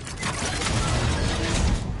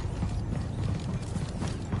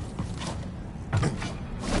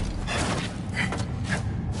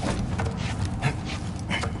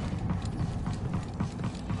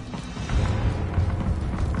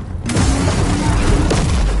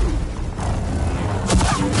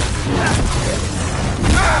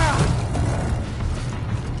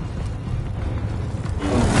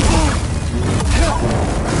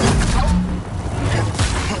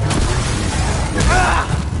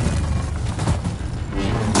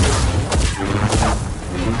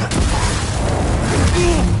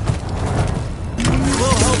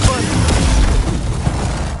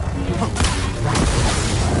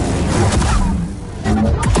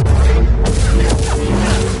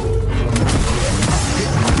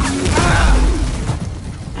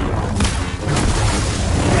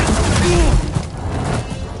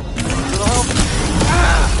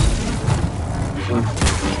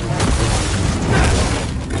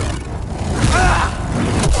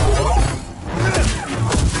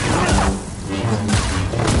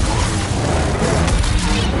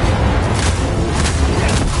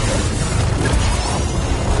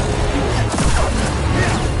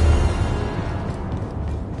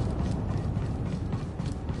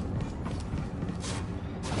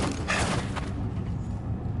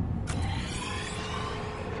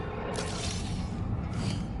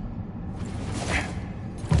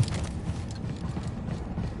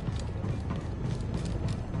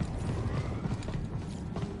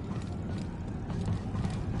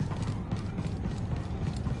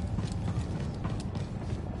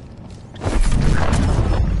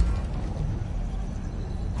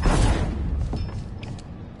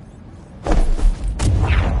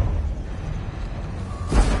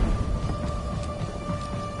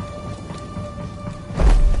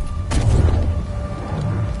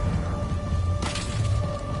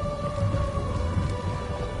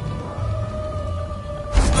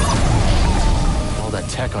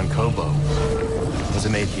 tech on Kobo. Was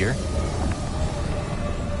it made here?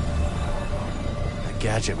 A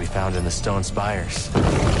gadget we found in the stone spires.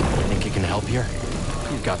 Think it can help here?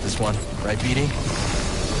 You've got this one, right, BD?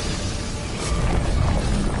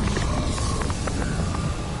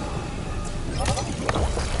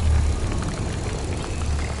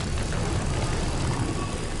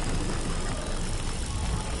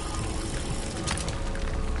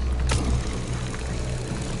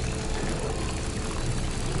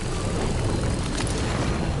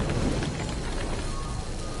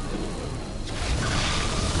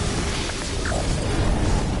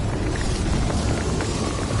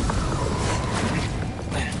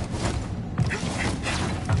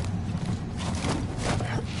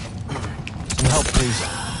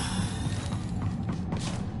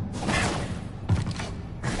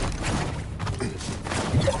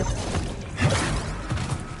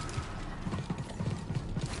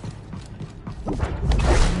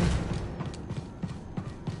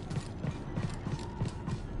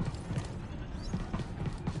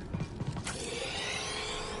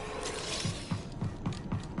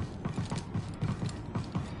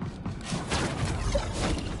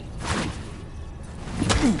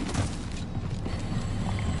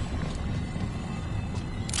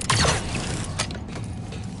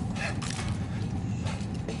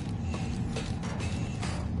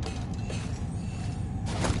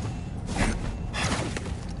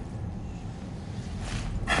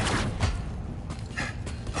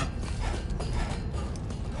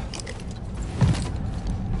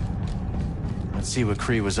 Let's see what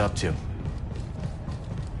Kree was up to.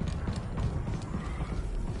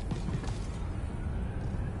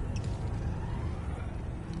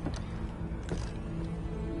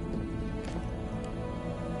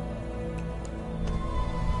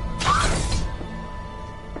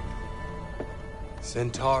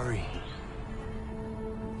 Centauri.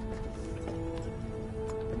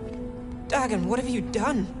 Dagon, what have you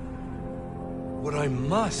done? What I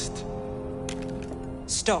must.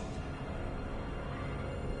 Stop.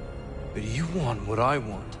 But you want what I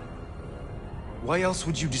want. Why else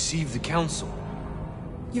would you deceive the Council?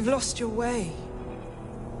 You've lost your way.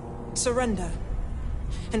 Surrender.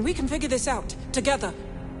 And we can figure this out, together.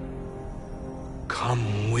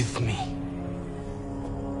 Come with me.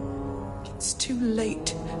 It's too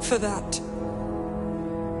late for that.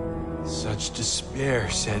 Such despair,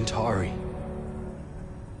 Centauri.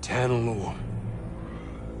 Tanalor.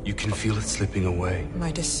 You can feel it slipping away.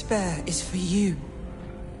 My despair is for you.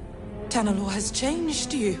 Tanalor has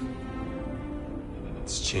changed you.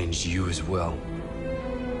 It's changed you as well.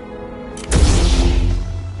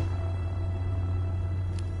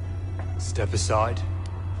 Step aside.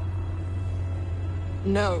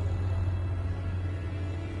 No.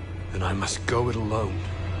 Then I must go it alone.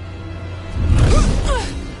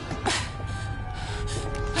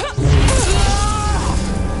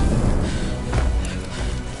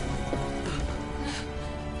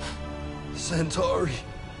 Centauri.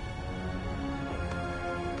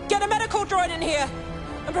 Get a medical droid in here!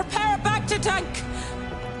 And prepare a back to tank!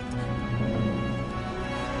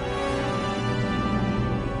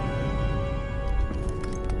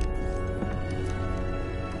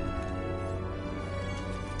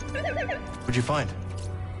 What'd you find?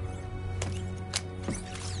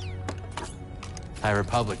 High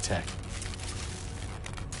Republic tech.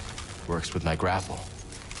 Works with my grapple.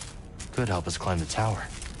 Could help us climb the tower.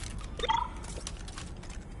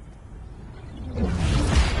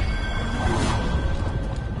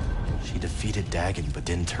 She defeated Dagon, but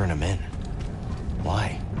didn't turn him in.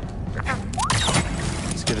 Why?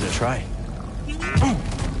 Let's give it a try.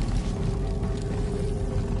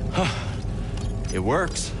 It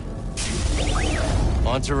works.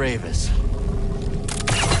 On to Ravis.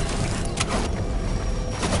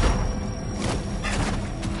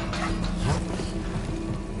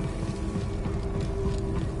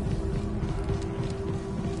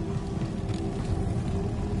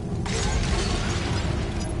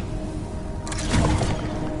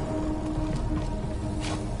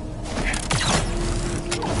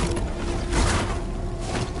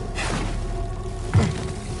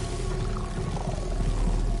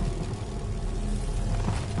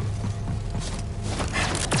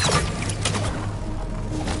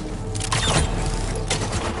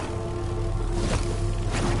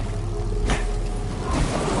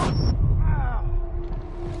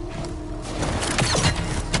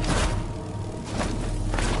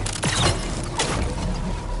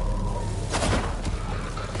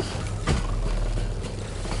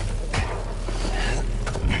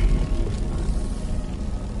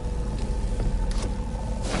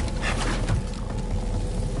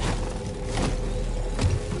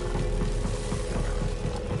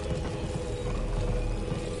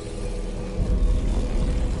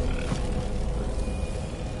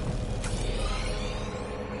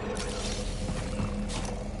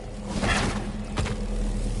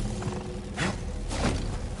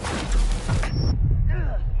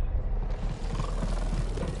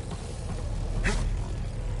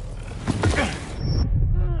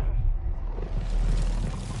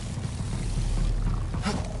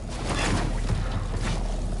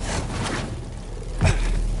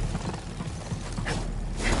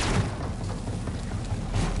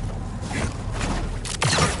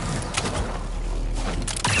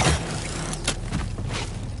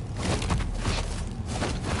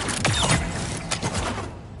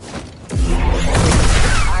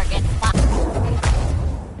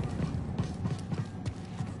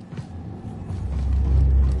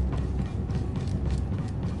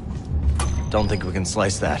 Don't think we can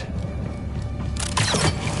slice that.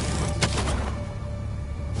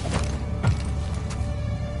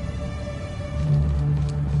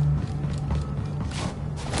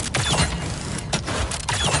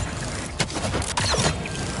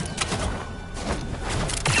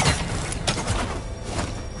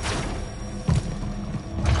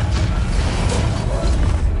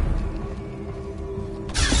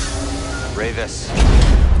 Ravis.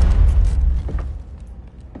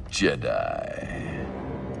 Jedi.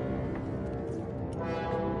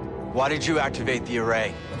 Why did you activate the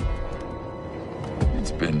array?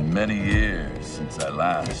 It's been many years since I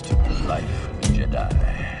last took the life of a Jedi.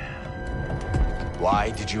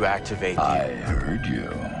 Why did you activate the... I heard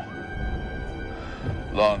you.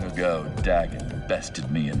 Long ago, Dagon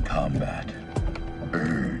bested me in combat.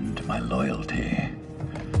 Earned my loyalty.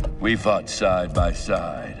 We fought side by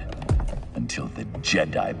side until the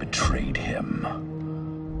Jedi betrayed him.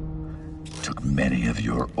 Took many of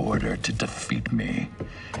your order to defeat me.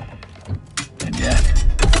 And yet,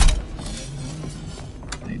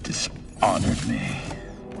 they dishonored me.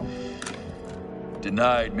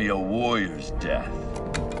 Denied me a warrior's death.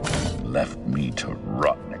 Left me to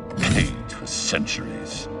rot in a cage for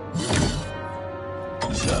centuries.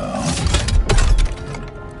 So,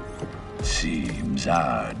 seems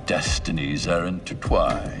our destinies are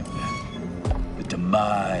intertwined. The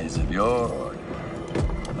demise of your order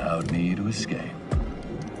allowed me to escape.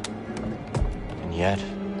 And yet,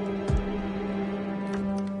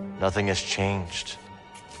 nothing has changed.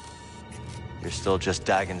 You're still just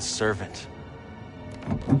Dagon's servant.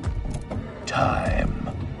 Time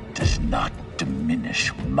does not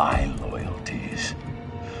diminish my loyalties.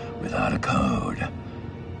 Without a code,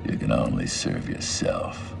 you can only serve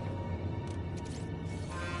yourself.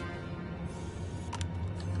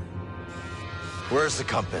 Where's the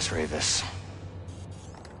compass, Ravis?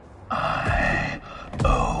 I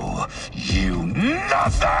owe you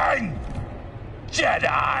nothing,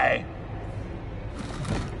 Jedi!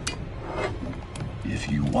 If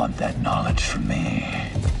you want that knowledge from me,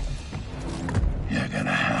 you're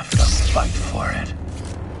gonna have to fight for it.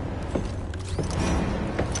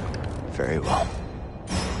 Very well.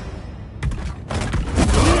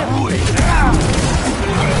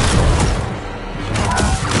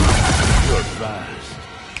 You're fast.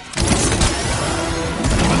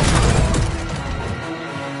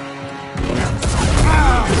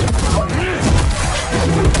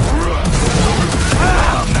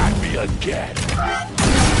 Come at me again.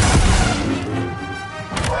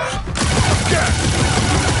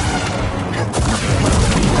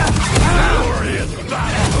 Glorious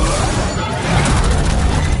battle.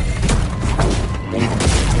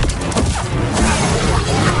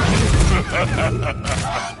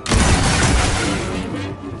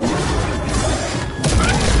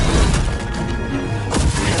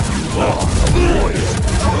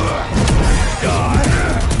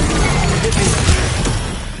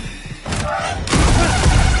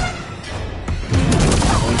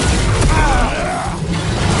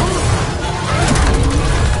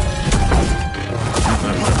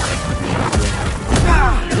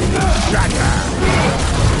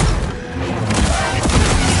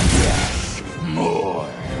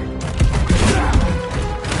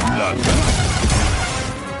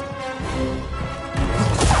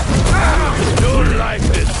 Your life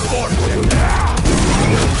is forfeit.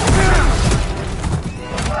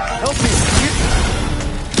 Help me.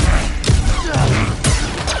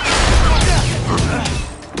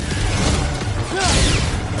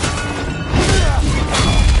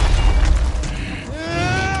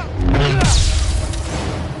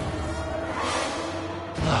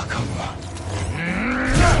 Oh, come on.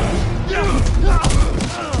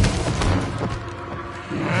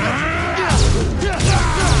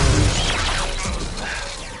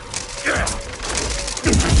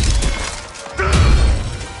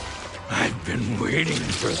 I've been waiting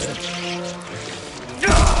for this.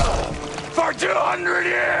 For 200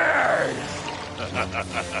 years!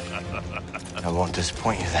 I won't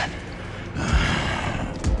disappoint you then.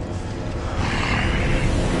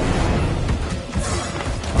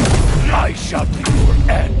 I shall be your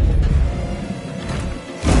end.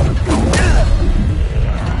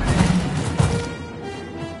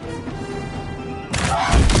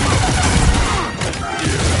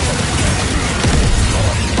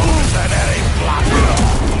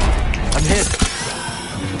 I'm hit.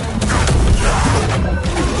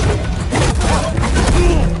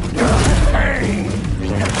 Hey!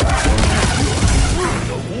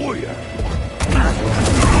 The warrior.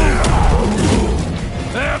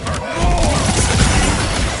 Evermore!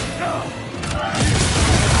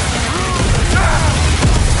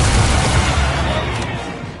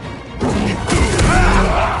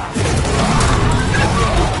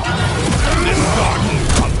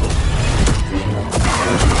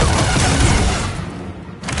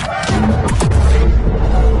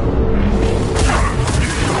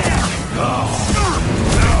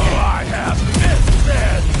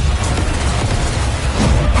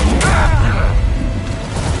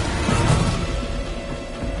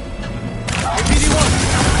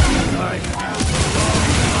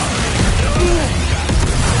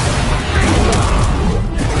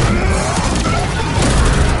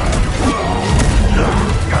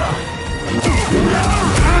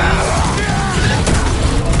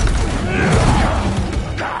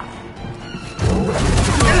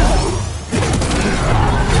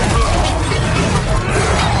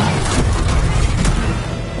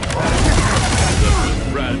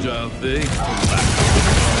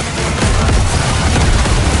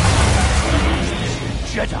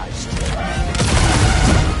 paralyzed.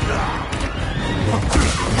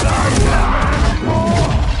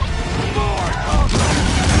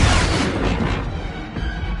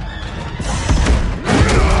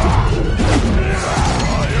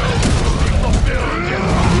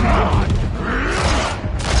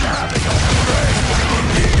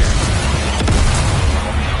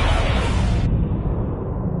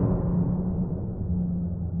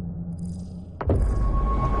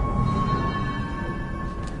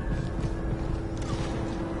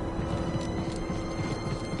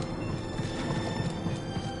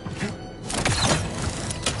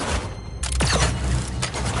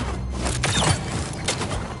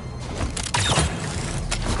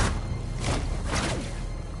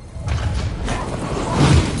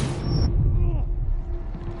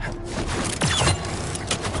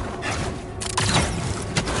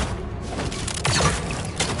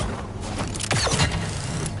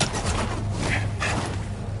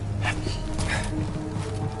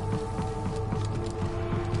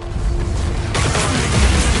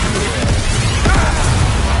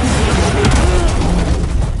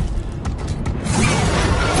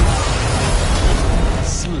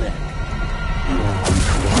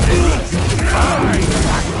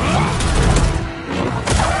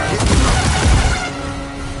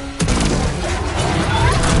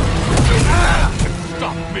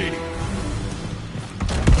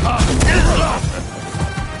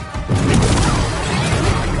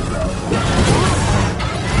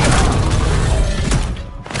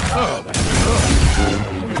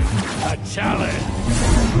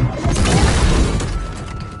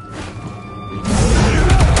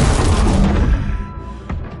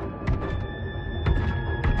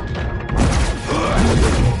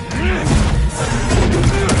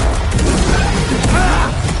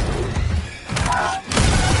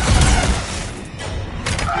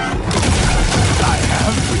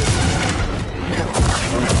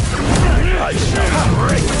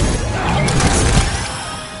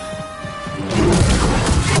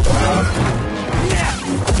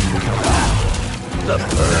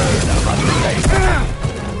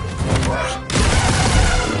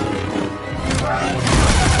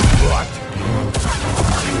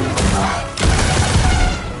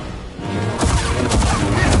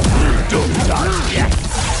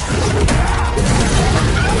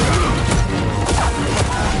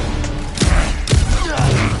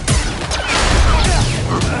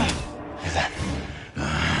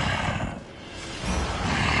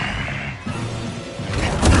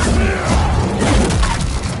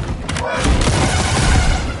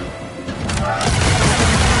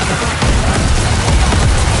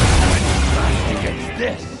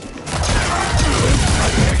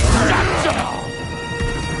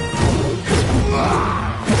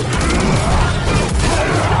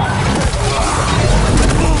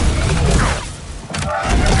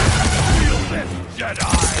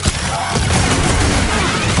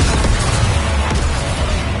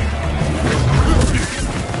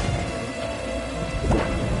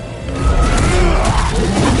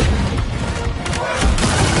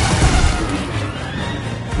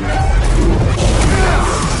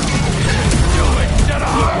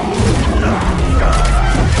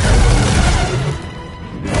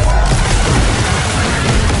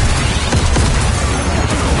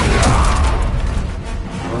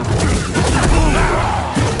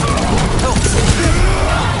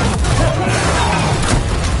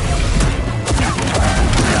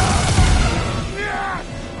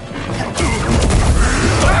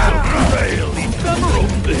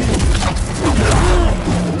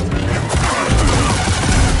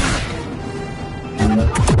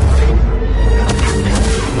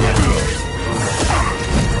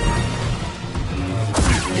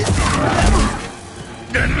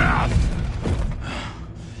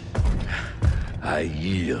 I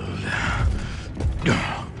yield.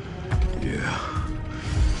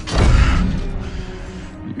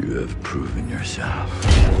 You have proven yourself.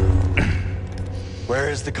 Where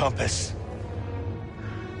is the compass?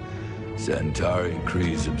 Centauri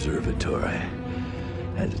Kree's observatory,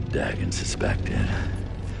 as Dagon suspected.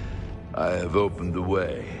 I have opened the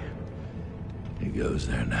way. He goes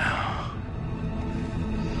there now.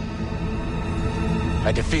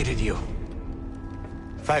 I defeated you.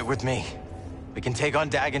 Fight with me. We can take on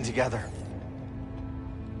Dagon together.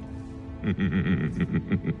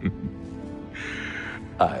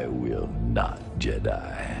 I will not,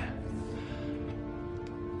 Jedi.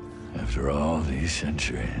 After all these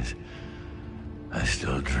centuries, I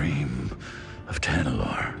still dream of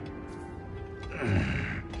Tanalorr.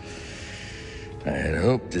 I had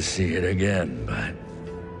hoped to see it again, but...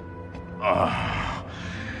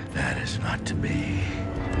 that is not to be.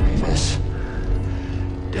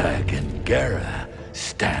 Ravis. Dagon Gera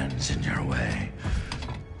stands in your way.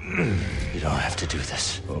 You don't have to do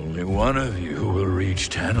this. Only one of you will reach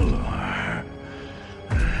Tanalorr.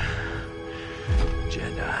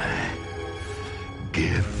 Jedi,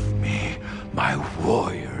 give me my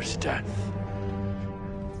warrior's death.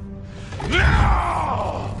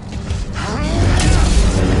 Now!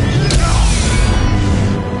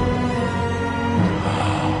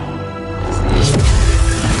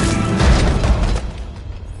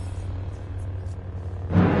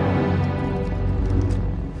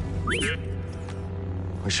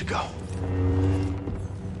 We should go.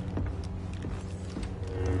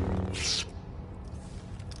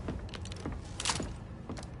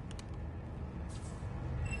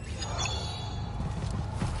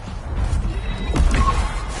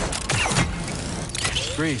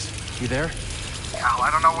 Grease, you there? Cal,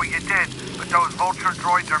 I don't know what you did, but those vulture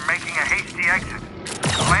droids are making a hasty exit.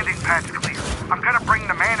 The landing pad's clear. I'm gonna bring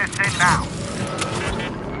the Manus in now.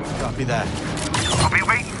 Copy that. I'll be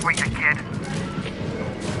waiting for you, kid.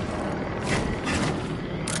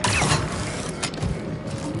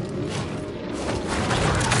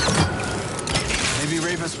 Maybe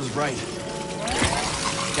Ravis was right.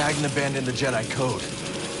 Dagon abandoned the Jedi code.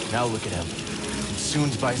 Now look at him.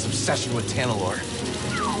 Consumed by his obsession with Tanalorr.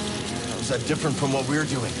 How is that different from what we're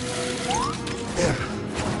doing?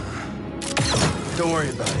 Don't worry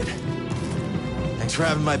about it. Thanks for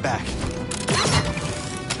having my back.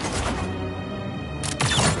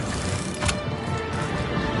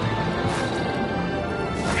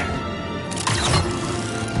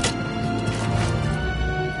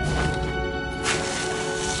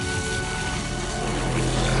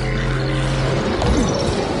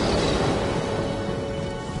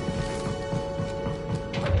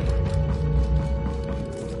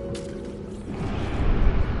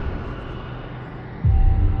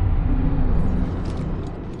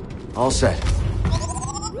 All set.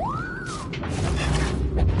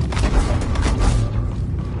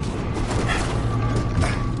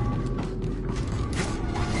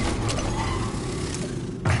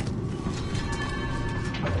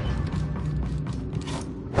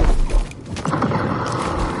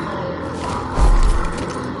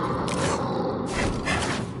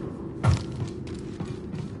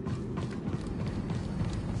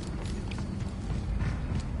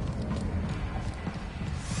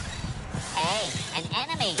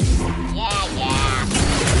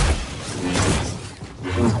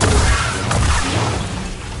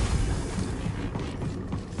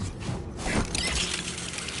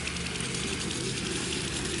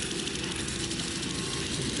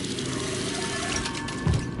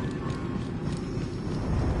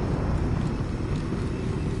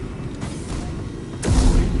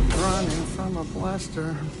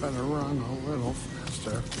 Blaster, better run a little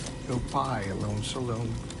faster. Goodbye, Lone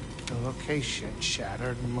Saloon. The location,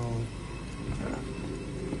 Shattered Moon.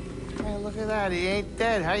 Hey, look at that. He ain't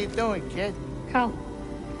dead. How you doing, kid? Cal.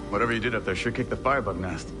 Whatever you did up there sure kicked the firebug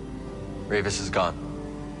nest. Ravis is gone.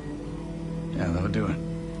 Yeah, that'll do it.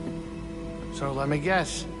 So let me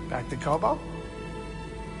guess. Back to Kobo?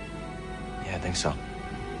 Yeah, I think so.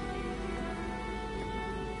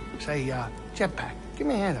 Say, Jetpack, give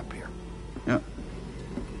me a hand up here. Yeah.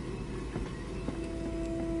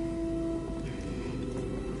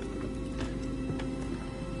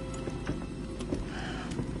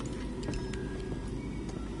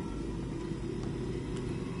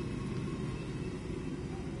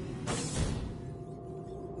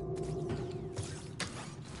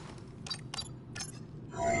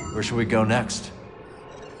 Where should we go next?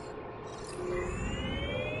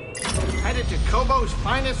 Headed to Kobo's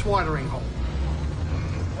finest watering hole.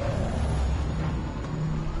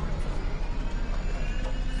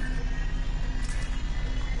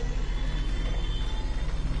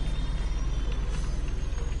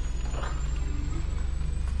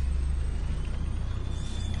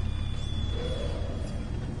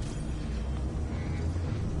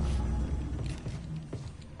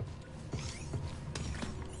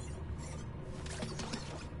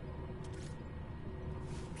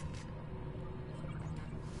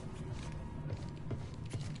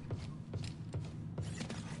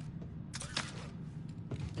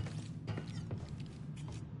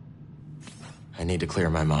 I need to clear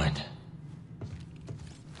my mind.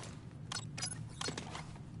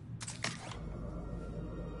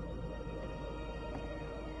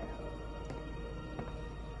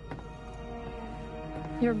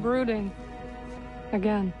 You're brooding.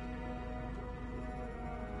 Again.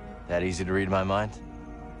 That easy to read my mind?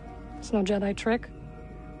 It's no Jedi trick.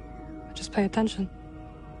 Just pay attention.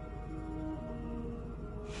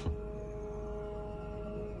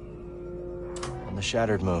 the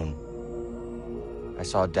Shattered Moon, I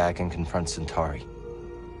saw Dagon confront Centauri. He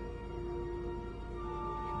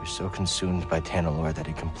was so consumed by Tanalorr that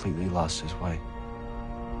he completely lost his way.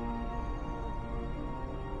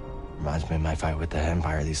 Reminds me of my fight with the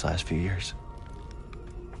Empire these last few years.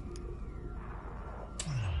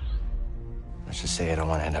 Let's just say I don't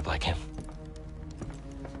want to end up like him.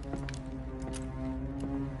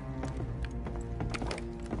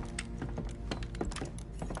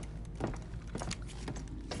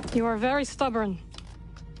 You are very stubborn,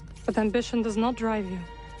 but ambition does not drive you.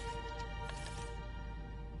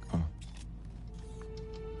 I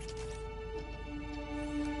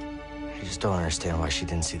just don't understand why she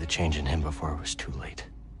didn't see the change in him before it was too late.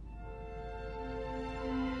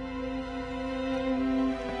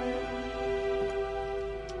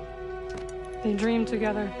 They dreamed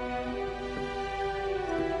together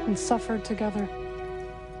and suffered together.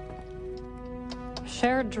 A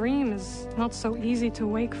shared dream is not so easy to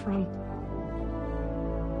wake from.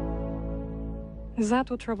 Is that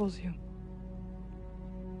what troubles you?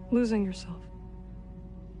 Losing yourself?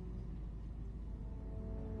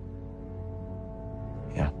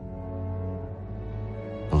 Yeah.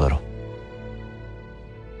 A little.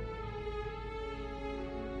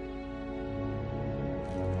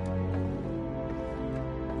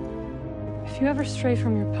 If you ever stray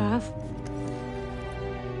from your path,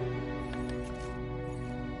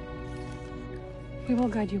 we will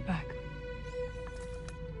guide you back.